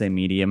 I would say,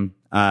 medium.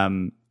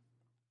 I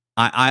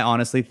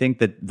honestly think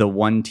that the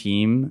one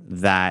team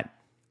that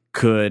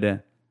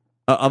could,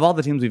 of all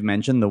the teams we've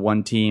mentioned, the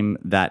one team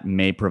that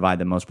may provide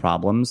the most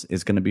problems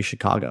is going to be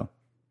Chicago.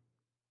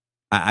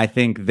 I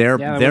think they're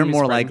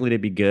more likely to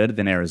be good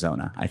than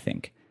Arizona, I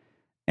think.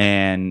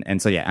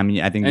 And so,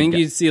 I think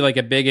you see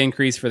a big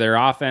increase for their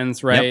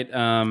offense, right? Yep.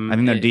 I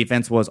think their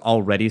defense was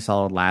already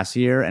solid last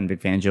year, and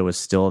Vic Fangio was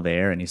still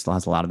there, and he still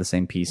has a lot of the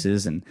same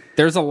pieces. And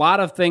there's a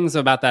lot of things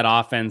about that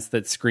offense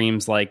that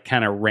screams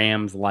kind of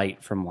Rams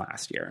light from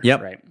last year.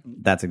 Yep, right.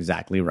 That's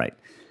exactly right.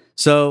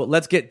 So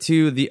let's get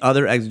to the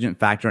other exigent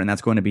factor, and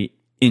that's going to be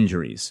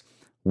injuries.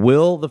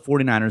 Will the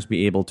 49ers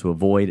be able to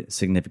avoid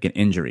significant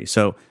injury?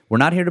 So we're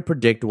not here to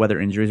predict whether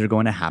injuries are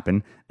going to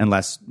happen,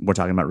 unless we're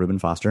talking about Reuben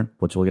Foster,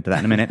 which we'll get to that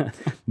in a minute.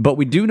 But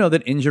we do know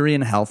that injury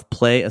and health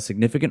play a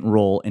significant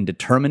role in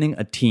determining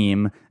a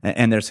team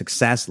and their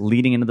success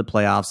leading into the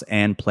playoffs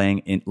and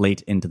playing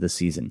late into the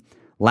season.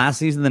 Last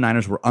season, the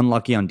Niners were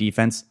unlucky on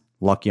defense,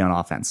 lucky on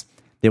offense.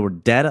 They were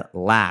dead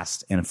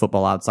last in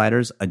Football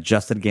Outsiders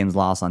adjusted games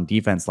lost on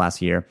defense last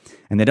year,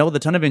 and they dealt with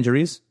a ton of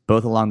injuries,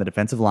 both along the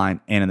defensive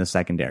line and in the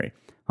secondary.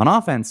 On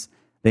offense,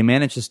 they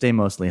managed to stay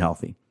mostly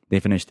healthy. They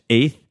finished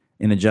 8th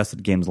in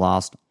adjusted games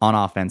lost on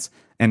offense,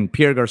 and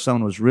Pierre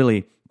Garçon was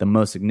really the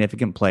most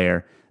significant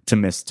player to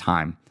miss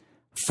time.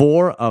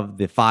 4 of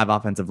the 5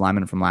 offensive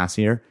linemen from last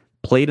year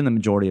played in the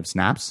majority of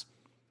snaps,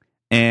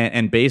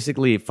 and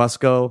basically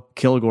Fusco,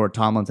 Kilgore,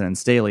 Tomlinson, and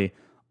Staley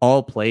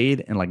all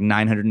played in like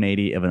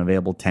 980 of an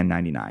available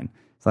 1099.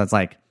 So that's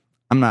like,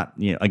 I'm not,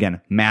 again,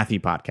 mathy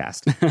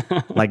podcast,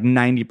 like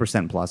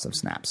 90% plus of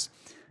snaps.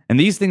 And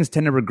these things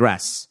tend to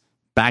regress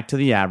back to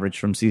the average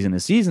from season to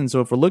season.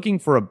 So if we're looking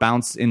for a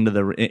bounce into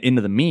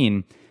the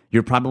mean,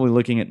 you're probably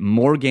looking at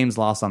more games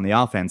lost on the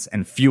offense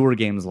and fewer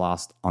games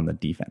lost on the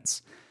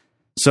defense.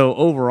 So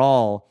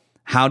overall,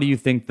 how do you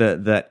think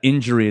the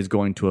injury is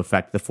going to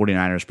affect the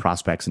 49ers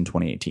prospects in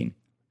 2018?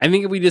 I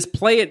think if we just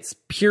play it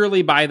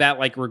purely by that,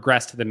 like,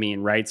 regress to the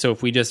mean, right? So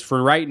if we just,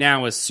 for right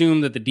now,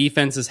 assume that the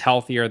defense is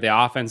healthier, the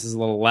offense is a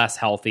little less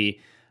healthy,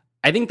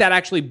 I think that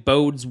actually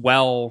bodes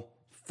well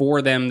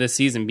for them this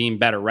season being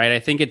better, right? I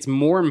think it's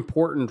more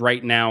important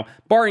right now,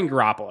 barring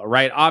Garoppolo,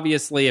 right?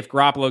 Obviously, if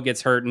Garoppolo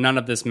gets hurt, none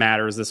of this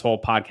matters. This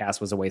whole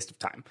podcast was a waste of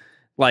time.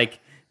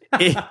 Like,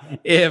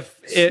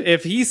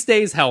 if he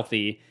stays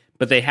healthy,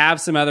 but they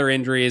have some other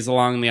injuries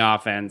along the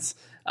offense,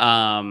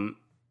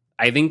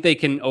 I think they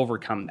can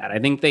overcome that. I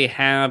think they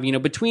have,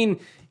 between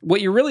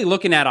what you're really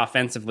looking at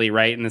offensively,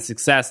 right, and the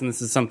success, and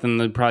this is something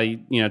that probably,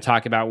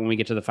 talk about when we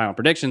get to the final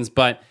predictions,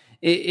 but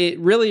it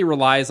really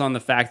relies on the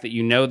fact that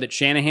that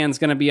Shanahan's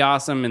going to be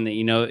awesome and that,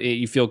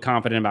 you feel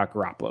confident about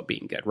Garoppolo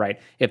being good, right?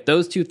 If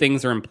those two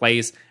things are in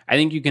place, I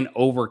think you can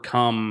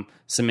overcome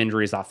some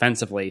injuries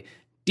offensively.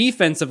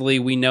 Defensively,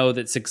 we know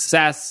that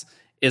success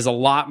is a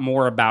lot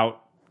more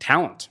about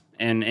talent.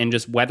 And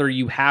just whether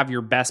you have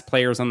your best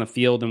players on the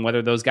field and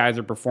whether those guys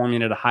are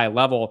performing at a high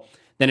level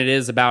than it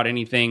is about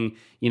anything,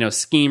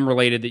 scheme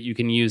related that you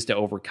can use to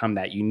overcome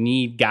that. You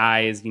need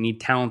guys, you need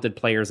talented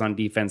players on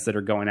defense that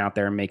are going out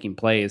there and making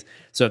plays.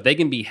 So if they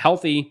can be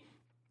healthy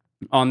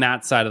on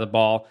that side of the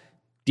ball,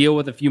 deal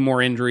with a few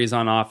more injuries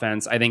on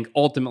offense, I think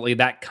ultimately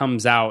that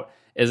comes out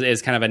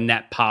as kind of a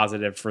net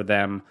positive for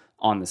them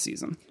on the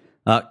season.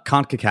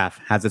 CONCACAF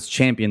has its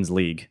Champions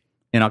League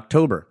in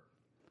October.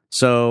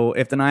 So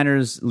if the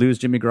Niners lose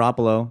Jimmy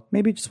Garoppolo,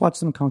 maybe just watch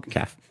some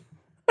CONCACAF.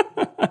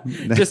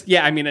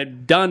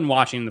 I'm done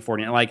watching the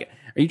 49ers. Like,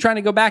 are you trying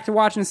to go back to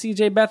watching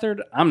CJ Beathard?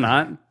 I'm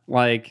not.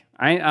 Like,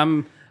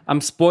 I'm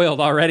spoiled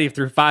already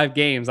through 5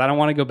 games. I don't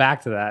want to go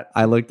back to that.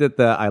 I looked at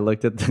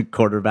the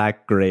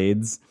quarterback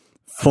grades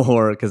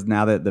because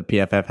now that the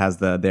PFF has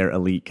their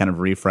elite kind of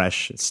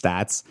refresh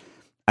stats,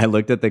 I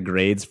looked at the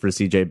grades for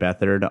CJ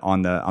Beathard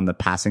on the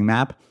passing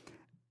map.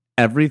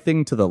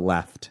 Everything to the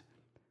left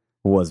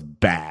was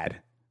bad.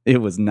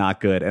 It was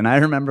not good. And I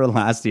remember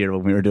last year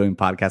when we were doing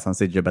podcasts on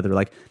CJ Beathard, we were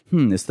like,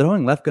 is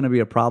throwing left going to be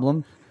a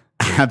problem?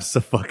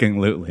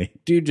 Abso-fucking-lutely.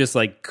 Dude just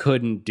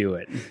couldn't do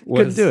it.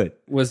 Couldn't do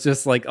it. Was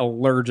just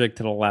allergic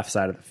to the left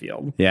side of the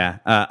field. Yeah.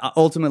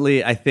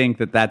 Ultimately, I think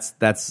that's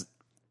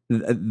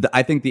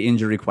I think the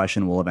injury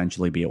question will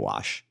eventually be a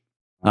wash.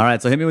 All right,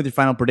 so hit me with your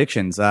final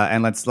predictions,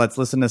 and let's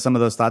listen to some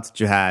of those thoughts that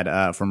you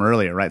had from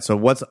earlier, right? So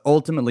what's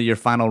ultimately your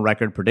final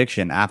record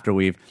prediction after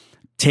we've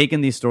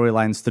taken these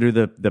storylines through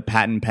the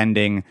patent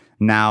pending,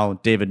 now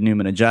David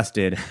Newman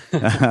adjusted,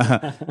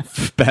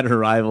 better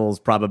rivals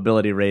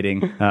probability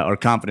rating or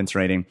confidence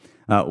rating?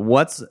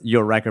 What's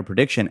your record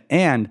prediction,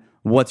 and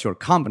what's your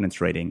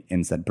confidence rating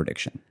in said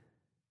prediction?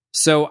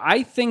 So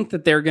I think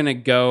that they're going to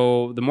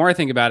go, the more I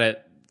think about it,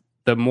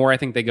 the more I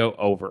think they go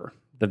over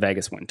the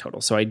Vegas win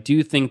total. So I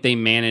do think they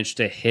managed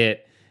to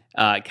hit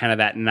kind of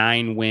that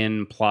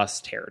 9-win plus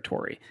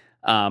territory.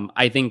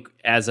 I think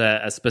as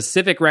a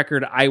specific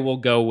record, I will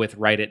go with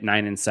right at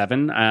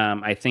 9-7.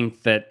 I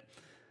think that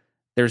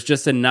there's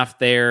just enough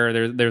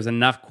there's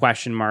enough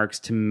question marks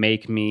to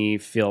make me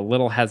feel a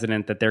little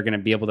hesitant that they're going to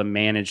be able to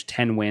manage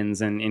 10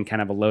 wins in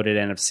kind of a loaded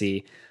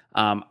NFC.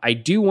 I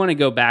do want to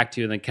go back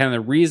to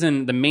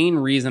the main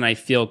reason I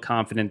feel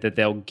confident that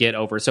they'll get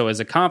over. So as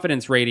a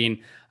confidence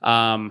rating,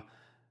 I'm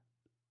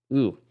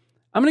going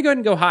to go ahead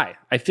and go high.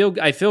 I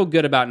feel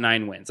good about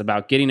 9 wins,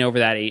 about getting over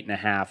that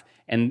 8.5.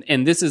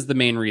 And this is the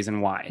main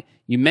reason why.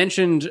 You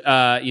mentioned,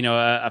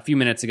 a few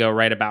minutes ago,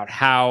 right, about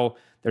how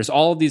there's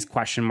all of these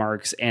question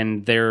marks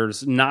and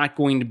there's not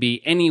going to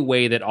be any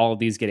way that all of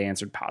these get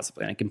answered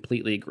positively. And I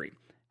completely agree.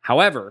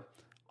 However,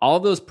 all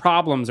of those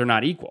problems are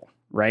not equal,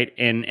 right?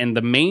 And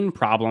the main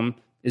problem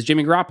is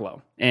Jimmy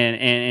Garoppolo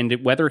and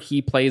whether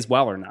he plays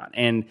well or not.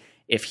 And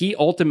if he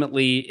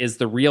ultimately is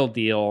the real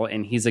deal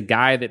and he's a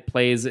guy that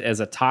plays as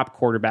a top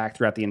quarterback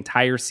throughout the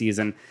entire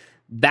season,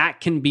 that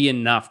can be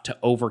enough to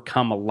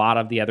overcome a lot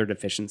of the other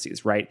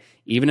deficiencies, right?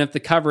 Even if the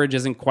coverage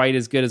isn't quite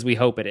as good as we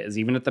hope it is,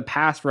 even if the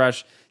pass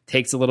rush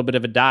takes a little bit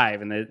of a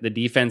dive and the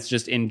defense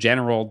just in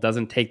general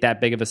doesn't take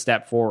that big of a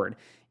step forward,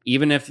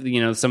 even if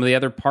some of the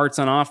other parts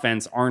on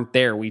offense aren't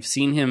there, we've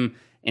seen him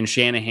and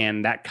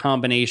Shanahan, that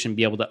combination,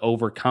 be able to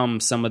overcome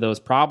some of those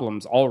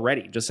problems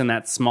already just in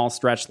that small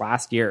stretch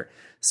last year.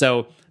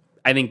 So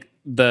I think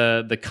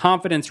the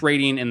confidence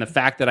rating and the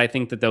fact that I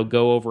think that they'll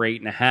go over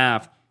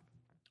 8.5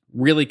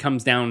 really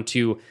comes down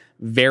to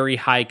very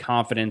high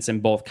confidence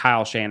in both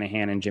Kyle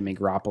Shanahan and Jimmy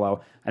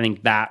Garoppolo. I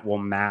think that will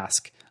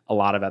mask a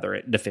lot of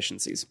other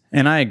deficiencies.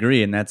 And I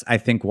agree. And that's, I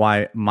think,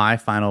 why my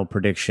final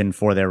prediction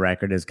for their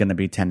record is going to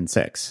be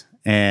 10-6.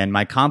 And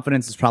my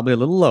confidence is probably a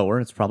little lower.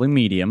 It's probably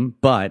medium.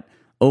 But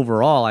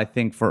overall, I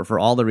think for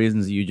all the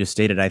reasons you just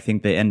stated, I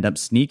think they end up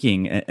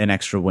sneaking an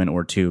extra win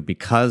or two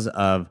because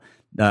of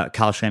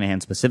Kyle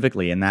Shanahan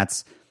specifically. And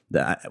that's,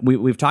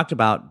 we've talked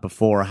about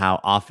before how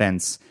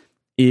offense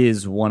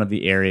is one of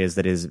the areas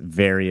that is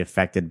very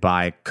affected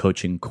by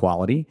coaching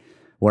quality.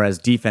 Whereas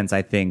defense,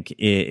 I think,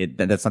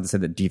 that's not to say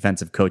that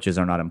defensive coaches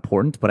are not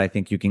important, but I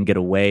think you can get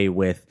away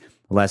with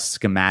less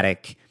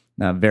schematic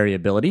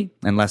variability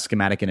and less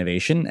schematic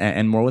innovation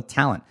and more with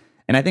talent.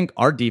 And I think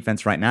our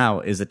defense right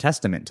now is a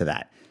testament to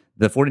that.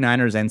 The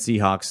 49ers and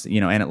Seahawks,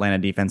 and Atlanta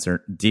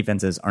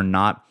defenses are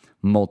not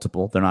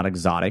multiple. They're not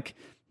exotic.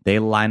 They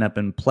line up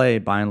and play,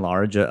 by and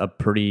large, a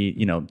pretty,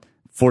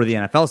 for the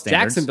NFL standards.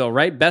 Jacksonville,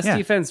 right? Best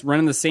defense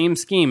running the same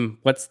scheme.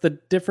 What's the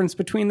difference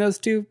between those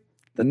two?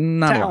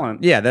 Not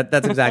talent. Yeah,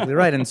 that's exactly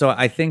right. And so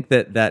I think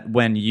that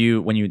when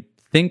you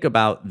think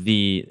about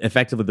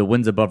effectively the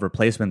wins above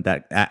replacement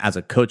that as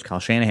a coach Kyle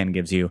Shanahan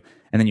gives you,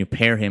 and then you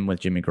pair him with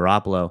Jimmy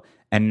Garoppolo,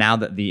 and now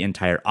that the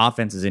entire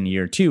offense is in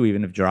year 2,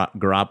 even if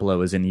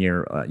Garoppolo is in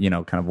year kind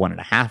of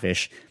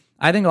 1.5-ish,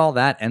 I think all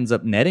that ends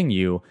up netting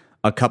you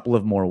a couple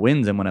of more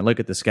wins. And when I look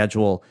at the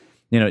schedule,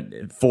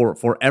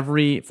 for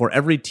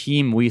every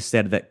team we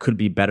said that could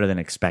be better than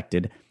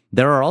expected,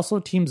 there are also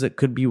teams that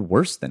could be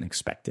worse than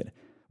expected.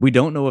 We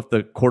don't know if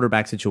the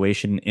quarterback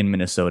situation in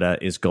Minnesota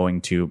is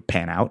going to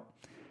pan out.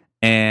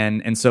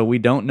 And so we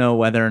don't know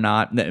whether or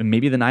not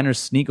maybe the Niners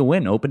sneak a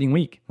win opening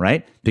week,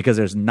 right? Because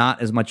there's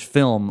not as much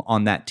film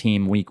on that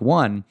team week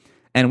 1.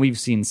 And we've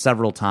seen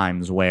several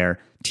times where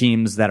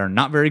teams that are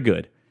not very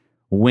good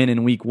win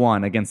in week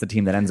 1 against the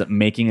team that ends up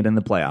making it in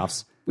the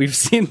playoffs. We've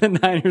seen the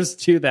Niners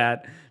do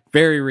that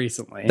very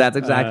recently. That's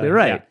exactly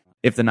right. Yeah.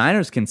 If the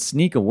Niners can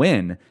sneak a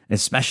win,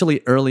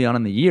 especially early on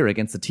in the year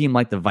against a team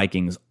like the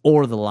Vikings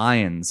or the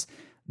Lions,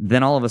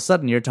 then all of a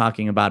sudden you're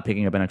talking about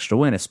picking up an extra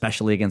win,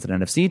 especially against an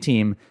NFC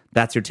team.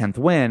 That's your 10th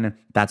win.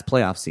 That's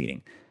playoff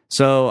seeding.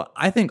 So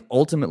I think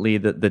ultimately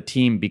the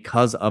team,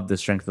 because of the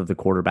strength of the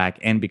quarterback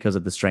and because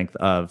of the strength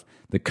of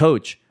the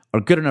coach,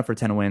 are good enough for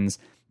 10 wins.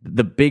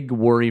 The big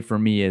worry for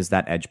me is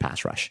that edge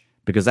pass rush,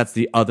 because that's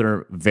the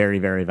other very,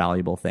 very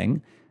valuable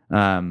thing.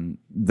 Probably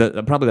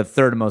the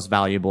third most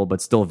valuable, but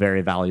still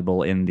very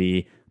valuable in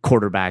the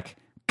quarterback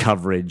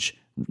coverage,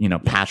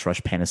 pass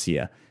rush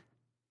panacea.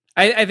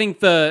 I think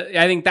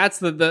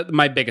that's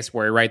my biggest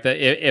worry, right? That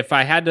if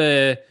I had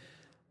to,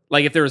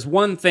 if there was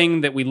one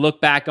thing that we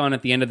look back on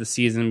at the end of the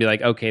season and be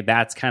like, okay,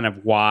 that's kind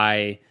of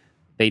why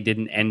they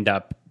didn't end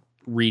up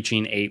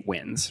reaching 8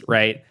 wins,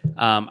 right?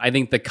 I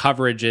think the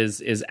coverage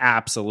is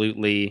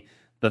absolutely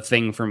the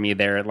thing for me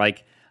there.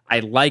 I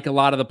like a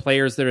lot of the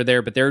players that are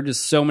there, but there are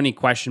just so many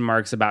question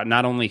marks about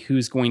not only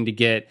who's going to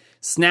get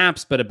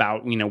snaps, but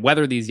about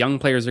whether these young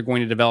players are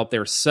going to develop.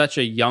 There's such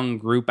a young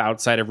group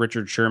outside of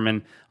Richard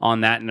Sherman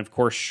on that, and of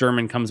course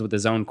Sherman comes with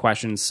his own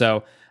questions.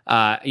 So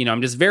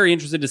I'm just very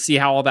interested to see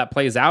how all that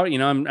plays out.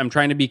 I'm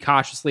trying to be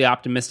cautiously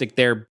optimistic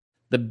there.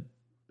 The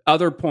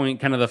other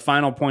point, kind of the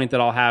final point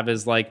that I'll have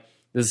is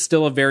this is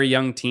still a very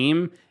young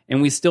team,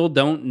 and we still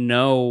don't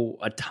know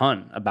a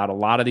ton about a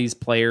lot of these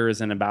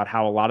players and about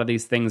how a lot of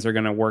these things are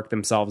going to work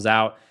themselves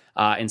out.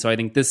 And so I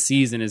think this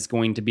season is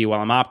going to be, while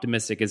I'm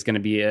optimistic, is going to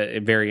be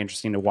very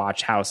interesting to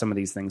watch how some of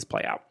these things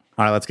play out.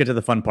 All right, let's get to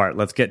the fun part.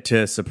 Let's get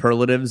to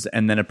superlatives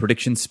and then a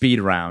prediction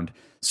speed round.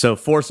 So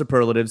 4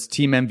 superlatives,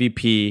 team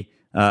MVP,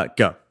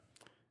 go.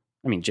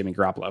 I mean, Jimmy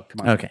Garoppolo,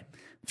 come on. Okay,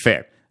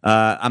 fair.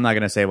 I'm not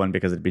going to say one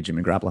because it'd be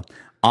Jimmy Garoppolo.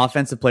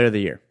 Offensive player of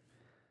the year,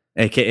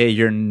 a.k.a.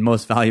 your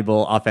most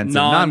valuable offensive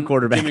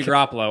non-quarterback. Jimmy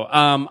Garoppolo.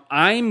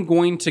 I'm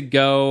going to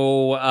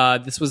go,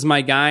 this was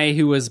my guy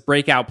who was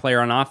breakout player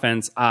on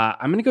offense.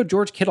 I'm going to go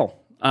George Kittle.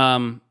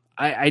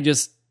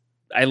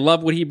 I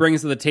love what he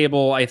brings to the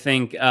table. I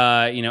think,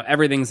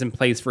 everything's in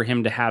place for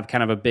him to have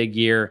kind of a big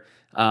year.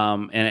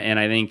 And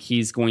I think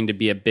he's going to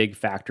be a big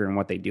factor in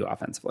what they do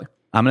offensively.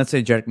 I'm going to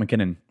say Jerick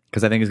McKinnon,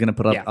 because I think he's going to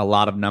put up a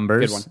lot of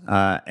numbers. Good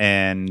one.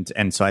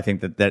 And so I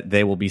think that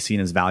they will be seen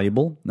as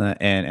valuable.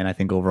 And I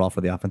think overall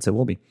for the offense, it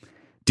will be.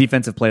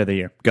 Defensive player of the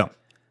year, go.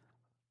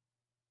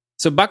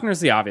 So Buckner's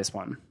the obvious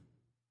one.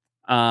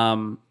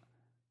 I'm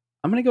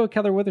going to go with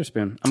Keller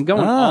Witherspoon. I'm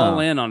going all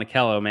in on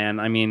Akello, man.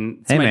 I mean,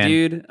 it's my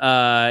dude.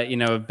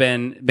 I've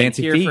been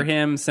here for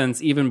him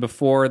since even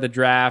before the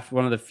draft.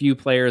 One of the few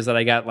players that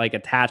I got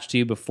attached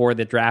to before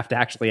the draft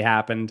actually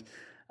happened.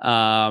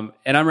 And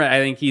I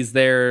think he's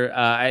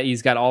there.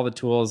 He's got all the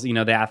tools. The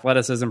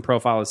athleticism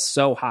profile is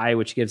so high,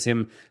 which gives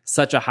him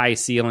such a high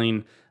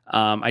ceiling.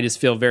 I just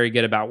feel very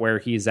good about where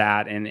he's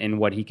at and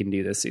what he can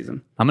do this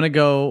season. I'm going to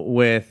go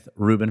with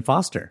Reuben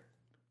Foster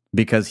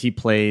because he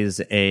plays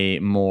a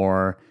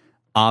more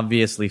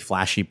obviously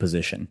flashy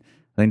position.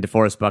 I think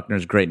DeForest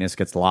Buckner's greatness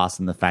gets lost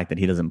in the fact that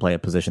he doesn't play a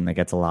position that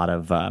gets a lot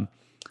of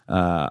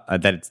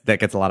that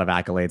gets a lot of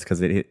accolades because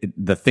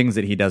the things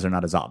that he does are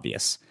not as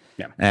obvious.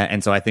 Yeah.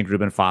 And so I think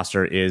Reuben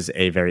Foster is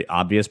a very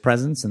obvious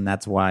presence, and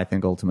that's why I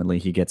think ultimately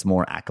he gets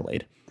more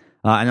accolade.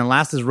 And then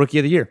last is Rookie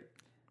of the Year.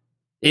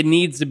 It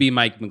needs to be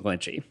Mike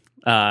McGlinchey.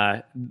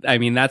 I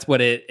mean, that's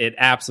what it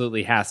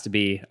absolutely has to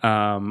be.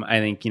 I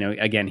think,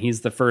 again,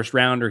 he's the first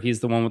rounder. He's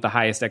the one with the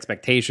highest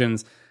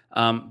expectations.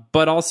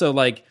 But also,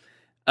 like,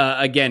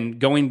 again,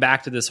 going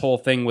back to this whole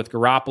thing with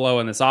Garoppolo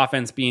and this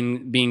offense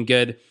being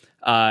good,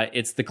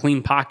 it's the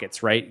clean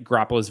pockets, right?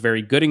 Garoppolo is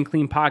very good in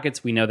clean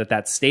pockets. We know that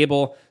that's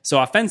stable.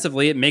 So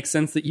offensively, it makes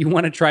sense that you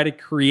want to try to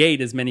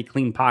create as many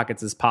clean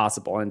pockets as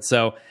possible. And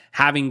so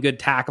having good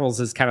tackles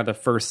is kind of the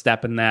first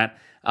step in that.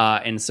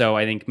 And so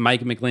I think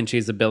Mike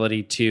McGlinchey's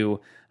ability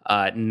to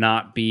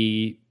not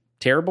be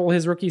terrible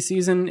his rookie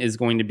season is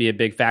going to be a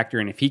big factor.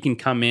 And if he can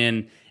come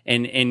in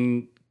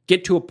and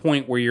get to a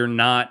point where you're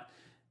not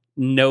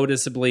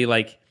noticeably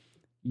like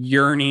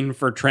yearning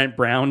for Trent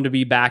Brown to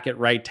be back at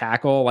right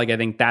tackle, like I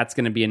think that's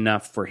going to be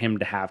enough for him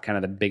to have kind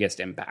of the biggest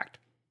impact.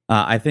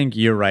 I think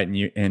you're right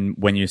in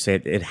when you say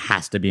it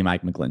has to be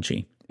Mike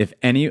McGlinchey. If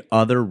any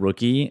other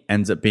rookie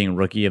ends up being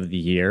Rookie of the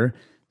Year,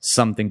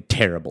 something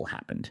terrible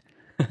happened.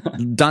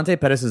 Dante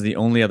Pettis is the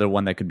only other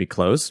one that could be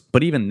close,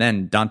 but even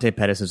then, Dante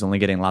Pettis is only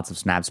getting lots of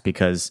snaps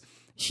because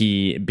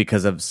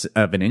of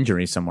an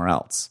injury somewhere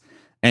else.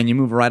 And you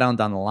move right on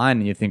down the line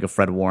and you think of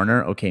Fred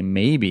Warner, okay,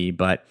 maybe,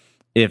 but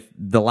if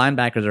the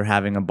linebackers are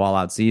having a ball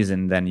out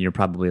season, then you're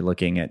probably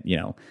looking at,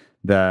 you're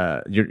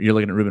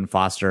looking at Reuben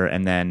Foster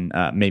and then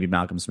maybe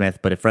Malcolm Smith.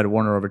 But if Fred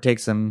Warner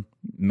overtakes him,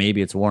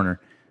 maybe it's Warner.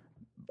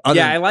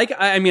 I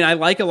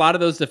like a lot of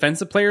those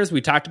defensive players.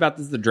 We talked about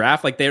this in the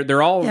draft. Like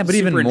they're all but super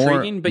even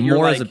intriguing. But you're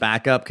more like, as a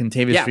backup.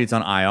 Contavious Street's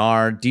on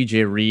IR.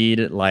 DJ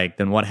Reed. Like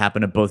then what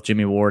happened to both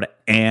Jimmy Ward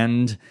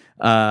and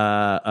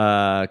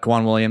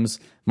Kwan Williams?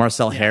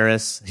 Marcel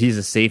Harris. He's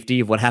a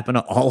safety. What happened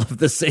to all of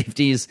the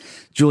safeties?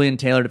 Julian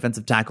Taylor,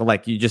 defensive tackle.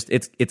 Like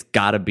it's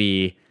got to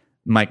be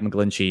Mike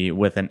McGlinchey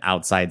with an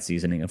outside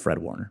seasoning of Fred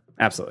Warner.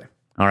 Absolutely.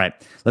 All right,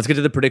 let's get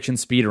to the prediction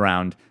speed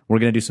round. We're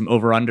going to do some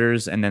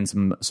over-unders and then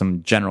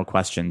some general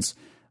questions.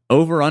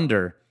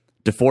 Over-under,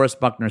 DeForest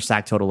Buckner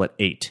sack total at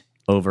 8.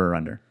 Over or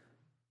under?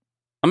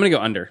 I'm going to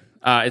go under.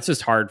 It's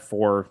just hard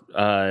for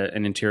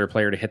an interior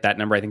player to hit that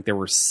number. I think there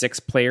were 6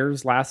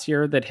 players last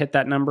year that hit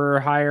that number or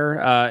higher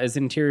as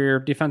interior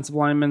defensive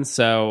linemen.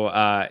 So,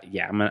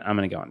 I'm going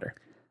to go under.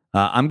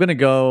 I'm going to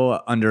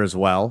go under as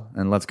well.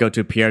 And let's go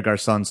to Pierre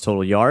Garçon's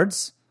total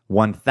yards.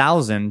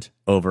 1,000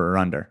 over or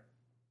under?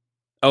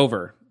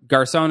 Over.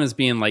 Garcon is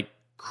being like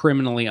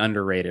criminally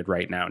underrated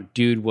right now.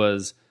 Dude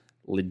was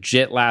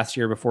legit last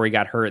year before he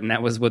got hurt, and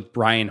that was with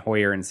Brian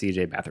Hoyer and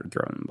CJ Beathard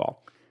throwing the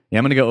ball. Yeah,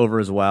 I'm going to go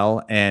over as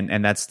well,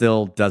 and that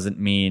still doesn't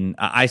mean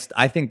I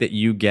think that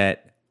you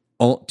get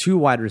 2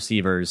 wide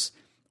receivers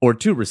or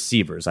 2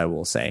 receivers, I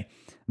will say,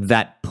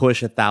 that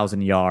push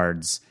 1,000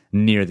 yards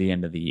near the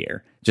end of the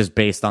year, just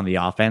based on the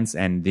offense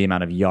and the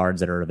amount of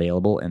yards that are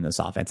available in this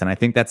offense. And I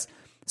think that's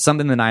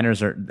something the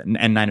Niners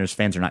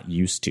fans are not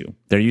used to.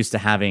 They're used to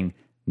having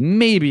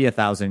maybe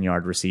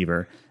 1,000-yard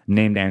receiver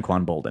named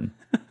Anquan Bolden.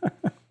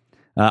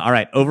 All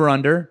right,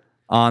 over-under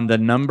on the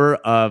number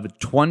of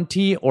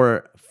 20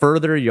 or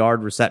further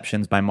yard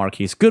receptions by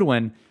Marquise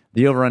Goodwin.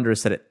 The over-under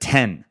is set at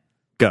 10.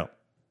 Go.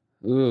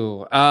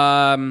 Ooh.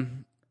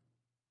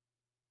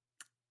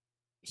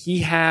 He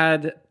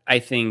had, I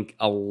think,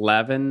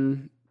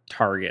 11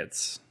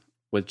 targets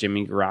with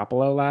Jimmy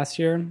Garoppolo last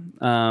year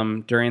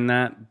during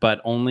that, but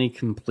only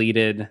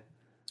completed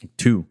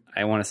 2.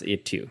 I want to say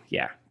 2.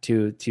 Yeah,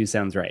 2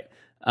 sounds right.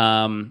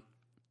 I'm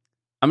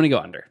going to go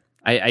under.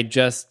 I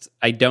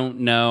don't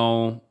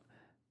know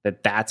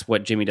that that's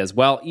what Jimmy does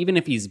well. Even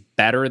if he's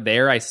better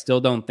there, I still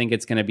don't think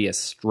it's going to be a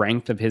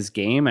strength of his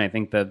game. I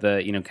think that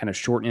the kind of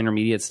short and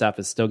intermediate stuff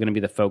is still going to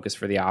be the focus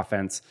for the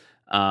offense.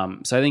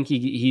 So I think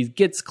he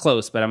gets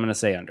close, but I'm going to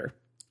say under.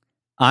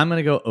 I'm going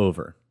to go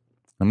over.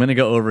 I'm going to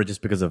go over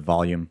just because of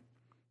volume.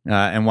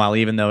 And while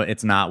even though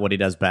it's not what he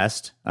does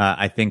best,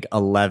 I think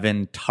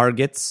 11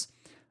 targets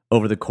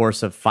over the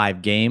course of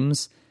 5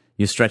 games,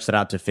 you stretch that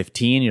out to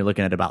 15, you're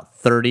looking at about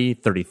 30,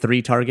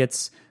 33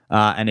 targets.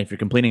 And if you're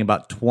completing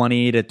about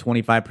 20 to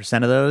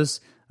 25% of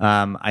those,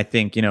 I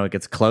think, it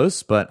gets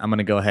close, but I'm going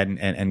to go ahead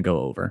and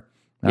go over.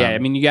 Yeah, I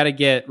mean, you got to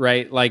get,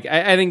 right, like,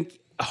 I think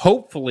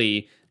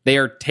hopefully they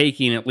are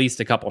taking at least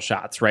a couple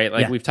shots, right?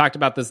 Like we've talked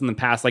about this in the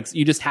past. Like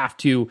you just have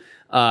to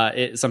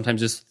sometimes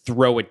just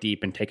throw it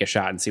deep and take a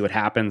shot and see what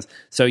happens.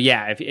 So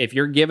yeah, if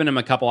you're giving them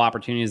a couple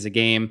opportunities a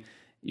game,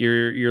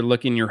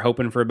 you're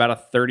hoping for about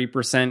a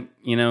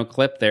 30%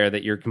 clip there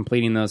that you're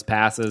completing those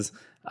passes.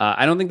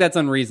 I don't think that's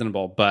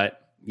unreasonable,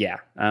 but yeah,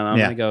 I'm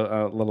gonna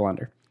go a little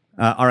under.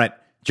 All right,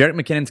 Jerick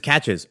McKinnon's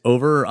catches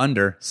over or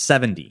under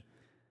 70.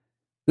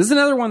 This is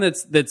another one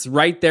that's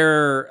right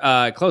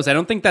there close. I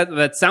don't think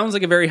that sounds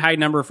like a very high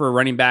number for a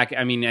running back.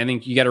 I mean, I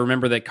think you got to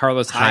remember that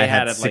Carlos Hyde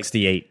had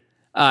 68.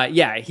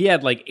 He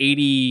had like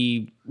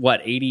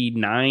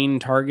 89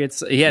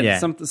 targets. He had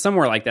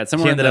somewhere like that.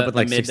 Somewhere he ended in up with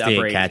like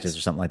 68 catches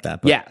or something like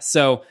that. But. Yeah,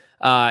 so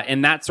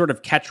and that sort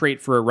of catch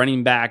rate for a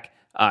running back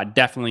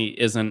definitely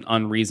isn't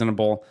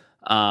unreasonable.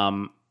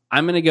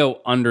 I'm going to go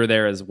under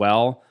there as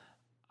well.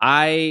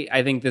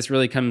 I think this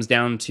really comes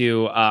down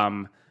to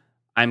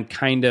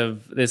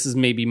this is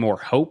maybe more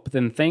hope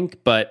than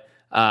think, but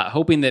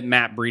hoping that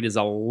Matt Breida is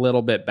a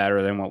little bit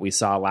better than what we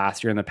saw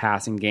last year in the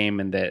passing game,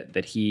 and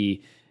that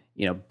he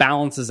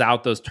balances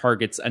out those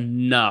targets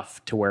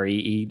enough to where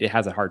he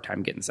has a hard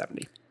time getting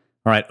 70.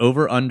 All right,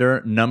 over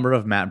under number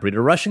of Matt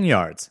Breida rushing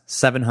yards,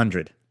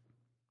 700.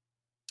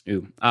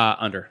 Ooh,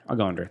 under. I'll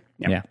go under.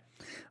 Yeah.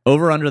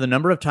 Over under the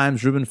number of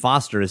times Reuben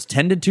Foster is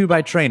tended to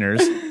by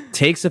trainers,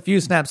 takes a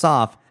few snaps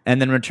off,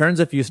 and then returns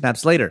a few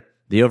snaps later.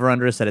 The over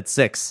under is set at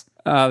 6.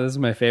 This is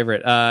my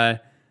favorite.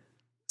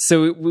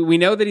 So we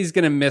know that he's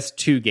going to miss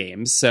 2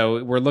 games.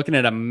 So we're looking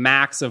at a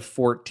max of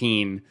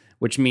 14,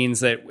 which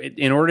means that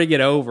in order to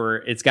get over,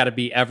 it's got to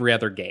be every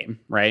other game,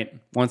 right?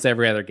 Once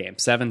every other game,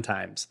 7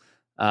 times.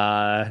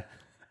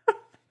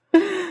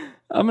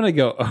 I'm going to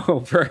go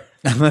over.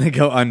 I'm going to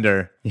go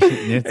under.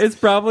 It's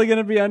probably going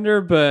to be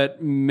under,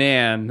 but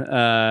man,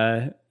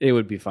 it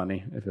would be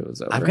funny if it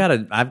was over.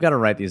 I've got to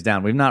write these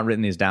down. We've not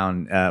written these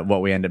down,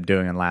 what we end up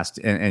doing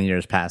in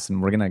years past,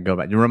 and we're going to go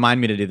back. You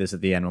remind me to do this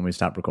at the end when we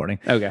stop recording.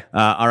 Okay.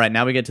 All right,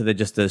 now we get to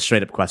the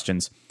straight up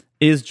questions.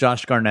 Is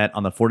Josh Garnett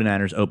on the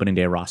 49ers opening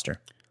day roster?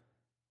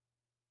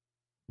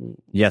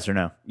 Yes or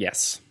no?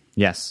 Yes.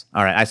 Yes.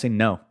 All right, I say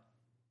no.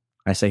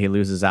 I say he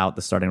loses out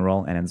the starting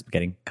role and ends up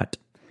getting cut.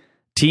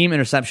 Team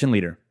interception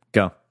leader.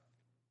 Go.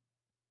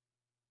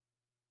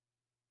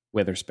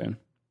 Witherspoon.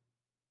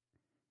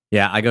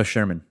 Yeah, I go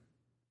Sherman.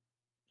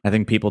 I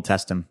think people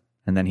test him,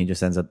 and then he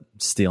just ends up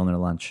stealing their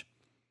lunch.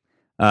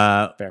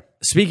 Fair.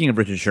 Speaking of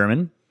Richard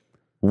Sherman,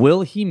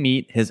 will he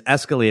meet his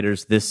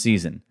escalators this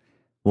season?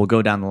 We'll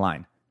go down the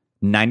line.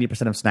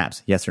 90% of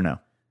snaps, yes or no?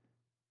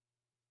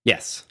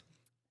 Yes.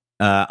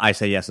 I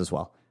say yes as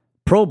well.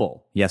 Pro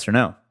Bowl, yes or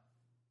no?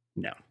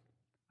 No.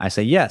 I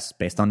say yes,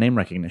 based on name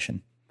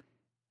recognition.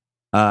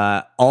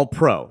 All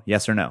Pro,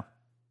 yes or no?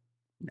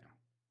 No.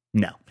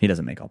 No, he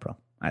doesn't make All Pro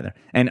either.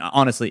 And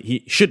honestly,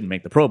 he shouldn't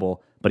make the Pro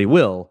Bowl, but he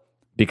will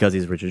because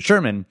he's Richard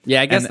Sherman.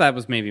 Yeah, I guess that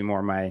was maybe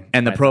more my...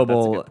 And the Pro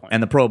Bowl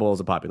is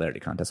a popularity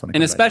contest.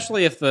 And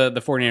especially if the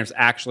 49ers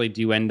actually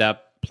do end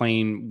up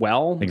playing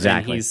well.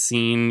 Exactly. And he's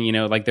seen,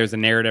 like there's a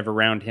narrative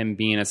around him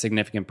being a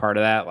significant part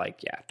of that.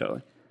 Like, yeah,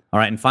 totally. All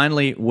right, and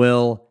finally,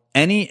 will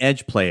any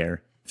edge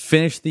player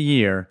finish the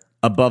year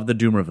above the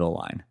Doomerville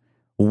line?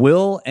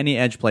 Will any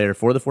edge player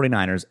for the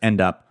 49ers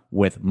end up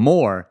with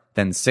more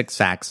than 6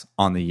 sacks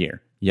on the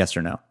year? Yes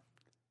or no?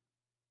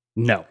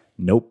 No.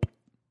 Nope.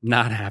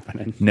 Not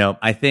happening. Nope.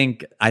 I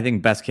think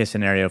best case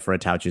scenario for a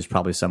Tauchi is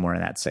probably somewhere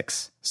in that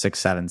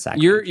 6-7 sack.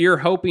 You're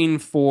hoping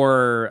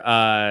for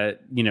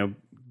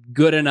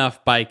good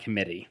enough by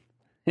committee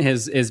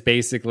is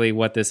basically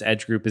what this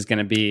edge group is going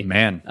to be.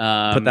 Man,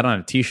 put that on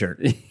a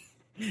t-shirt.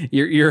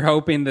 You're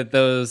hoping that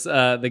those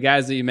the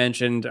guys that you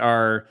mentioned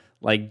are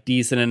like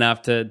decent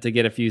enough to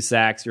get a few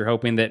sacks. You're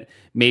hoping that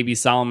maybe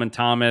Solomon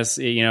Thomas,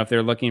 if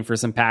they're looking for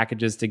some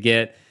packages to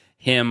get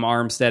him,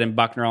 Armstead, and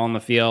Buckner all on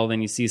the field,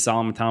 and you see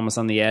Solomon Thomas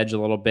on the edge a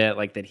little bit,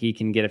 like that he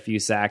can get a few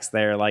sacks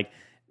there. Like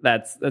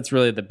that's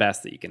really the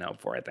best that you can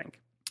hope for, I think.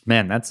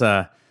 Man, that's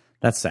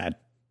sad.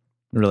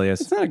 It really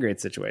is. It's not a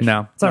great situation.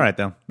 No, it's all right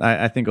though.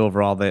 I think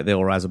overall they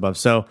will rise above.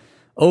 So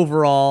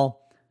overall,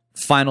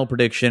 final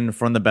prediction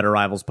from the Better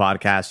Rivals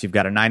podcast. You've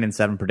got a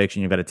 9-7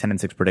 prediction. You've got a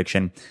 10-6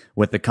 prediction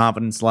with the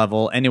confidence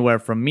level anywhere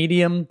from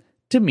medium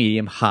to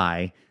medium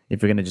high.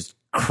 If you're going to just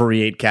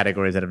create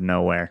categories out of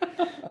nowhere.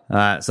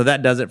 So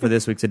that does it for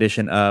this week's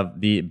edition of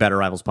the Better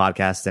Rivals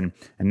podcast. And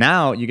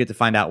now you get to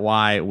find out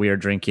why we are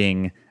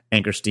drinking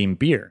Anchor Steam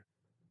beer.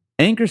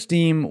 Anchor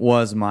Steam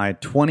was my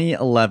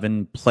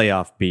 2011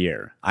 playoff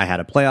beer. I had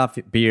a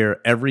playoff beer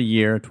every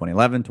year,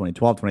 2011,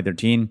 2012,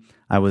 2013.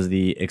 I was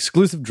the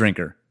exclusive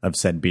drinker of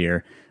said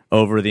beer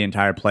over the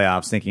entire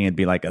playoffs, thinking it'd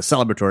be like a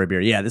celebratory beer.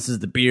 Yeah, this is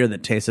the beer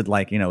that tasted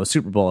like, a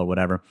Super Bowl or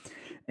whatever.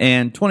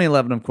 And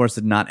 2011, of course,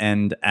 did not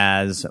end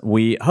as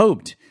we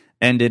hoped.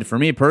 Ended for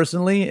me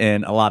personally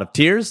in a lot of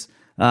tears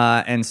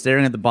and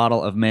staring at the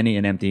bottle of many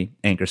an empty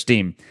Anchor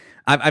Steam.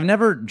 I've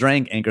never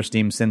drank Anchor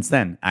Steam since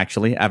then,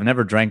 actually. I've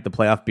never drank the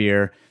playoff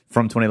beer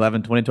from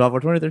 2011, 2012, or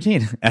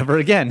 2013 ever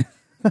again.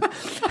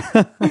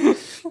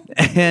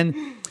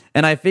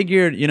 And I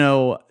figured,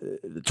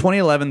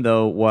 2011,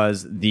 though,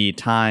 was the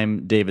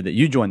time, David, that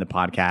you joined the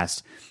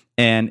podcast,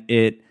 and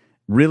it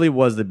really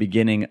was the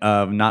beginning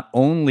of not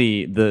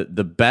only the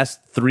best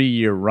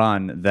 3-year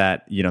run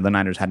that, the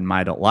Niners had in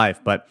my adult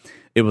life, but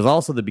it was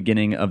also the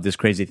beginning of this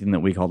crazy thing that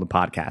we call the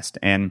podcast.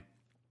 And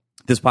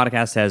this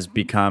podcast has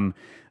become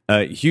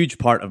a huge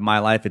part of my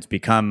life. It's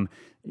become,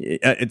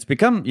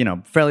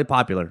 fairly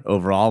popular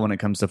overall when it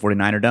comes to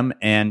 49erdom.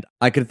 And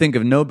I could think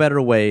of no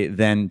better way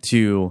than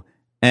to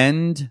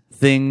end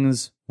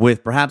things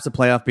with perhaps a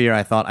playoff beer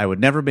I thought I would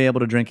never be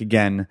able to drink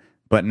again,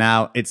 but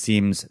now it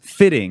seems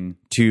fitting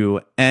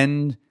to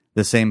end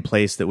the same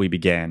place that we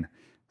began.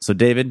 So,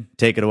 David,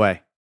 take it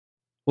away.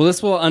 Well,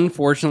 this will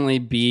unfortunately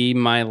be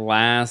my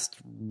last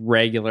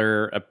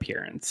regular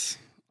appearance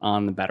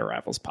on the Better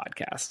Rivals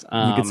podcast.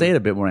 You could say it a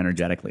bit more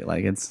energetically,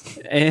 like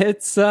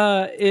it's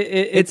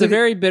a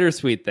very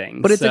bittersweet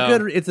thing, but it's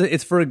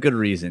for a good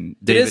reason.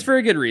 David. It is for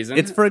a good reason.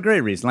 It's for a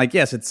great reason. Like,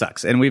 yes, it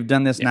sucks, and we've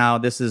done this now.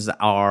 This is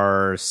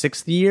our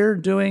 6th year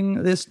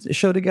doing this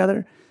show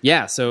together.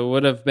 Yeah, so it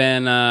would have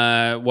been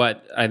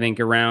I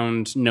think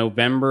around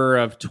November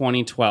of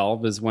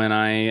 2012 is when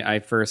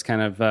I first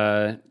kind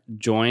of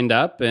joined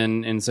up,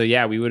 and so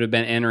yeah, we would have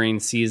been entering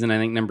season, I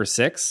think number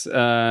 6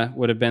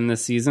 would have been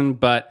this season,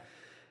 but.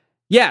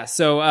 Yeah,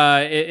 so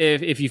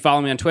if you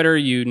follow me on Twitter,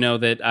 you know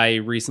that I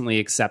recently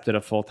accepted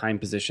a full-time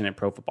position at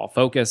Pro Football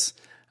Focus,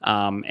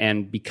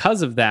 and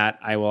because of that,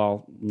 I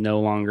will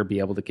no longer be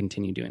able to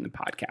continue doing the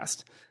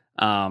podcast.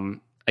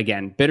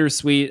 Again,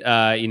 bittersweet.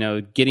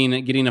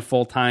 Getting a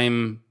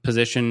full-time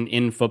position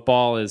in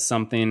football is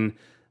something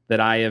that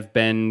I have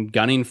been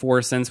gunning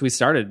for since we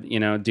started,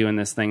 doing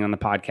this thing on the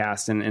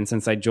podcast, and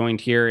since I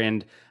joined here.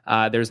 And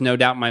there's no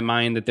doubt in my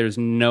mind that there's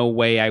no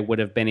way I would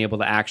have been able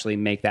to actually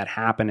make that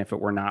happen if it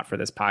were not for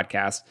this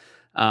podcast.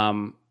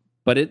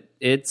 But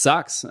it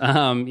sucks.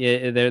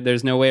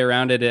 There's no way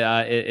around it.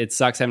 It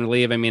sucks having to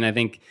leave. I mean, I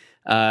think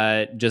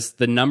just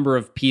the number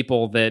of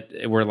people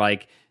that were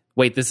like,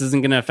 wait, this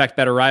isn't going to affect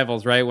Better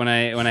Rivals, right? When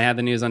I had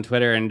the news on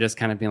Twitter, and just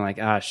kind of being like,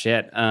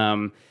 shit.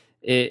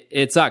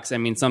 It sucks. I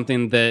mean,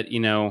 something that,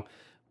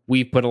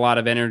 we've put a lot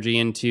of energy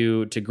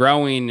into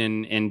growing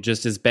and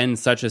just has been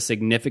such a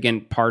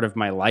significant part of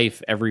my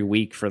life every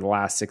week for the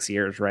last 6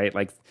 years, right?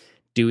 Like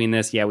doing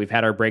this, yeah, we've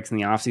had our breaks in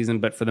the off season,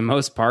 but for the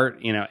most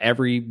part,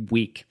 every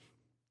week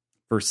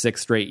for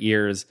 6 straight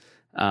years,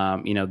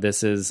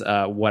 this is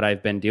what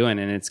I've been doing,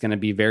 and it's going to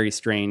be very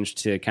strange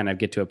to kind of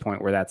get to a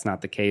point where that's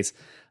not the case.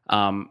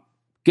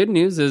 Good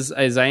news is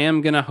I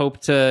am going to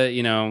hope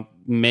to,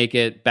 make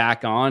it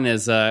back on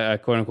as a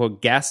quote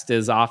unquote guest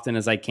as often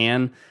as I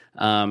can.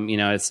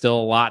 It's still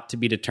a lot to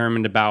be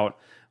determined about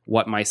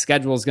what my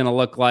schedule is going to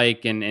look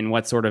like and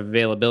what sort of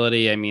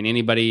availability. I mean,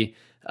 anybody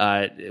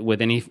with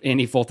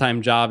any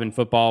full-time job in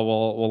football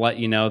will let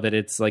you know that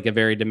it's like a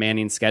very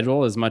demanding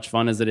schedule, as much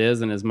fun as it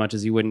is. And as much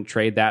as you wouldn't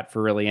trade that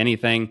for really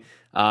anything,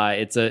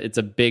 it's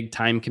a big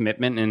time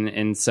commitment.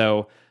 And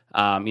so,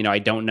 I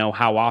don't know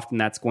how often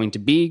that's going to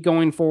be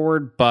going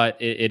forward,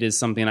 but it is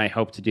something I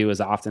hope to do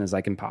as often as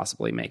I can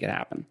possibly make it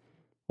happen.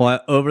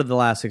 Well, over the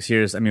last 6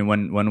 years, I mean,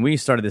 when we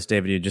started this,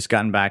 David, you'd just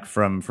gotten back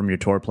from your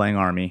tour playing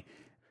Army,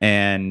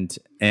 and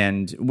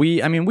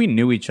we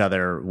knew each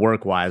other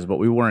work-wise, but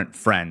we weren't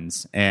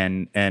friends,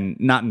 and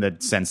not in the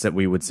sense that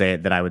I would say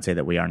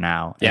that we are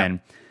now. Yeah. And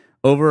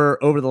over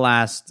the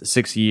last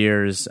 6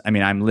 years, I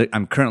mean,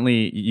 I'm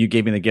currently, you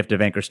gave me the gift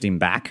of Anchor Steam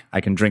back.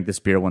 I can drink this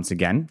beer once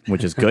again,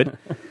 which is good.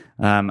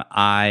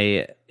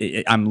 I'm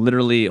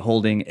literally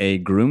holding a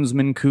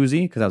groomsman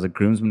koozie because I was a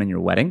groomsman in your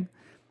wedding.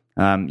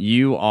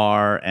 You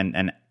are,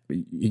 and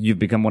you've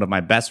become one of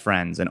my best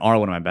friends and are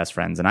one of my best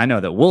friends. And I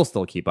know that we'll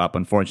still keep up.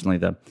 Unfortunately,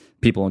 the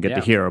people won't get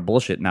to hear our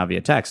bullshit now via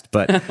text,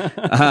 but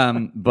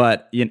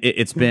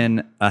it's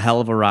been a hell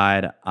of a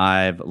ride.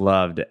 I've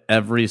loved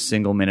every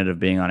single minute of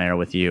being on air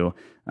with you.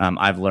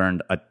 I've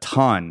learned a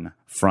ton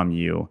from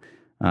you.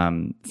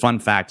 Fun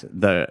fact,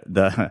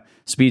 the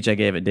speech I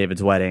gave at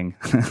David's wedding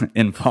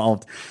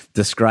involved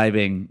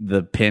describing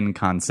the pin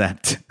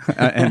concept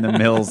and the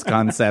Mills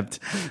concept,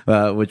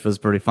 which was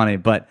pretty funny.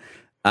 But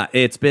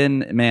it's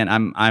been, man,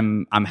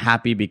 I'm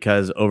happy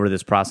because over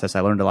this process I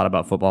learned a lot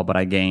about football, but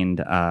I gained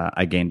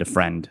a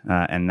friend,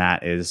 and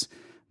that is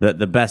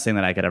the best thing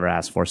that I could ever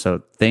ask for.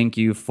 So thank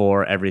you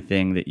for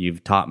everything that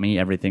you've taught me,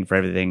 everything.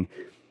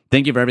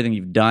 Thank you for everything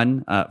you've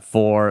done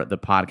for the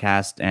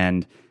podcast,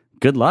 and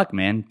good luck,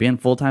 man, being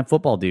full-time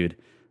football dude.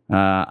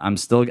 I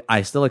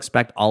still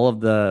expect all of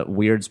the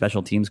weird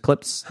special teams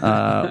clips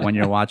when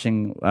you're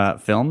watching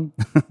film,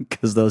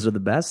 because those are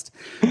the best.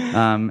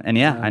 And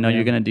yeah, I know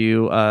you're going to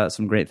do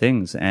some great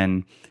things,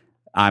 and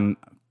I'm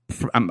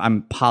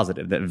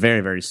positive that very,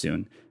 very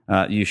soon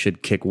you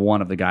should kick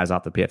one of the guys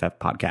off the PFF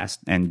podcast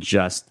and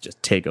just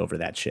take over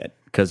that shit,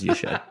 because you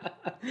should.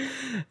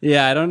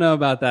 Yeah, I don't know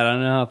about that. I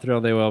don't know how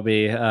thrilled they will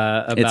be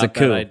about it's a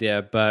coup. That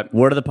idea. But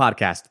word of the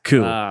podcast,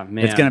 coup. Man.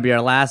 It's going to be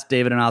our last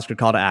David and Oscar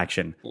call to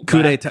action.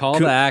 Call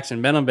to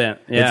action, Ben on Ben.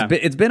 Yeah,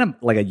 it's been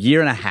like a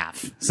year and a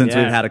half since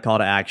we've had a call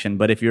to action.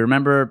 But if you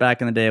remember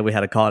back in the day, we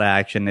had a call to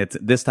action.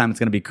 This time it's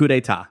going to be coup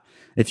d'etat.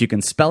 If you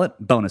can spell it,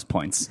 bonus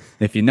points.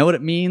 If you know what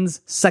it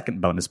means,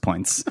 second bonus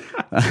points.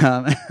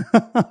 But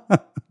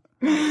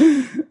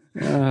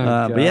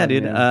yeah,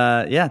 dude.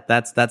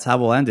 That's how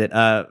we'll end it.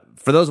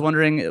 For those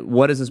wondering,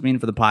 what does this mean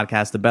for the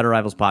podcast? The Better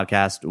Rivals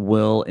podcast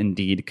will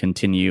indeed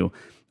continue.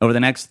 Over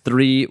the next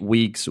 3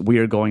 weeks, we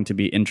are going to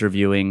be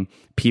interviewing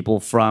people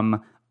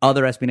from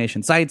other SB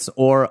Nation sites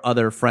or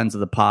other friends of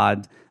the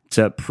pod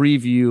to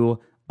preview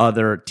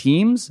other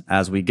teams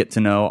as we get to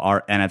know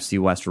our NFC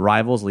West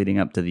rivals leading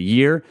up to the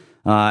year.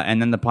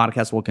 And then the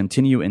podcast will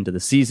continue into the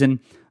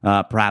season,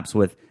 perhaps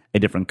with a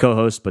different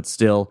co-host, but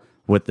still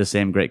with the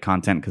same great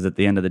content, because at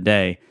the end of the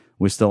day,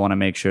 we still want to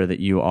make sure that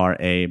you are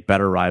a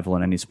better rival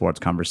in any sports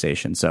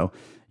conversation. So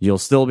you'll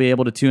still be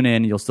able to tune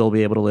in, you'll still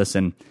be able to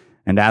listen,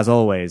 and as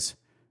always,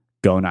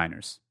 Go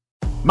Niners.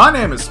 My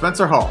name is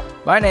Spencer Hall.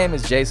 My name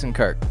is Jason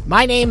Kirk.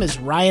 My name is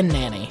Ryan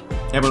Nanny.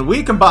 And when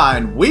we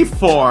combine, we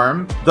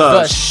form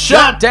the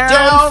Shutdown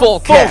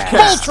Fullcast.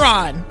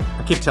 Voltron!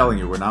 I keep telling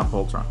you, we're not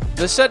Voltron.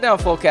 The Shutdown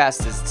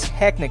Fullcast is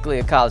technically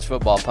a college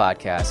football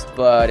podcast,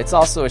 but it's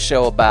also a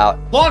show about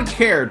lawn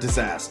care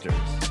disasters,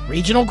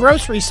 regional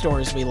grocery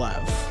stores we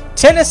love,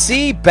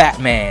 Tennessee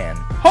Batman,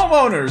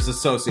 homeowners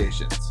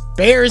associations,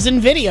 bears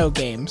and video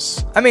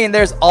games. I mean,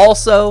 there's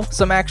also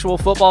some actual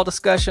football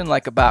discussion,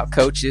 like about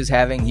coaches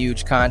having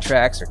huge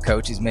contracts, or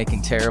coaches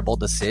making terrible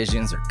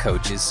decisions, or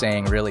coaches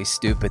saying really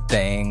stupid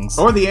things.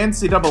 Or the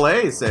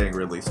NCAA saying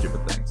really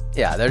stupid things.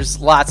 Yeah, there's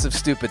lots of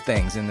stupid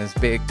things in this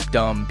big,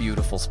 dumb,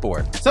 beautiful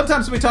sport.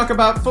 Sometimes we talk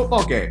about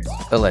football games.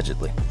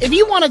 Allegedly. If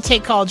you want to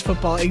take college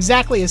football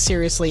exactly as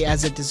seriously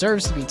as it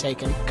deserves to be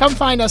taken, come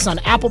find us on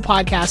Apple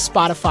Podcasts,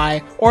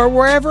 Spotify, or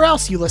wherever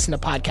else you listen to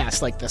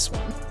podcasts like this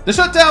one. The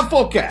Shutdown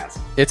Fullcast.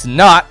 It's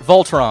not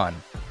Voltron.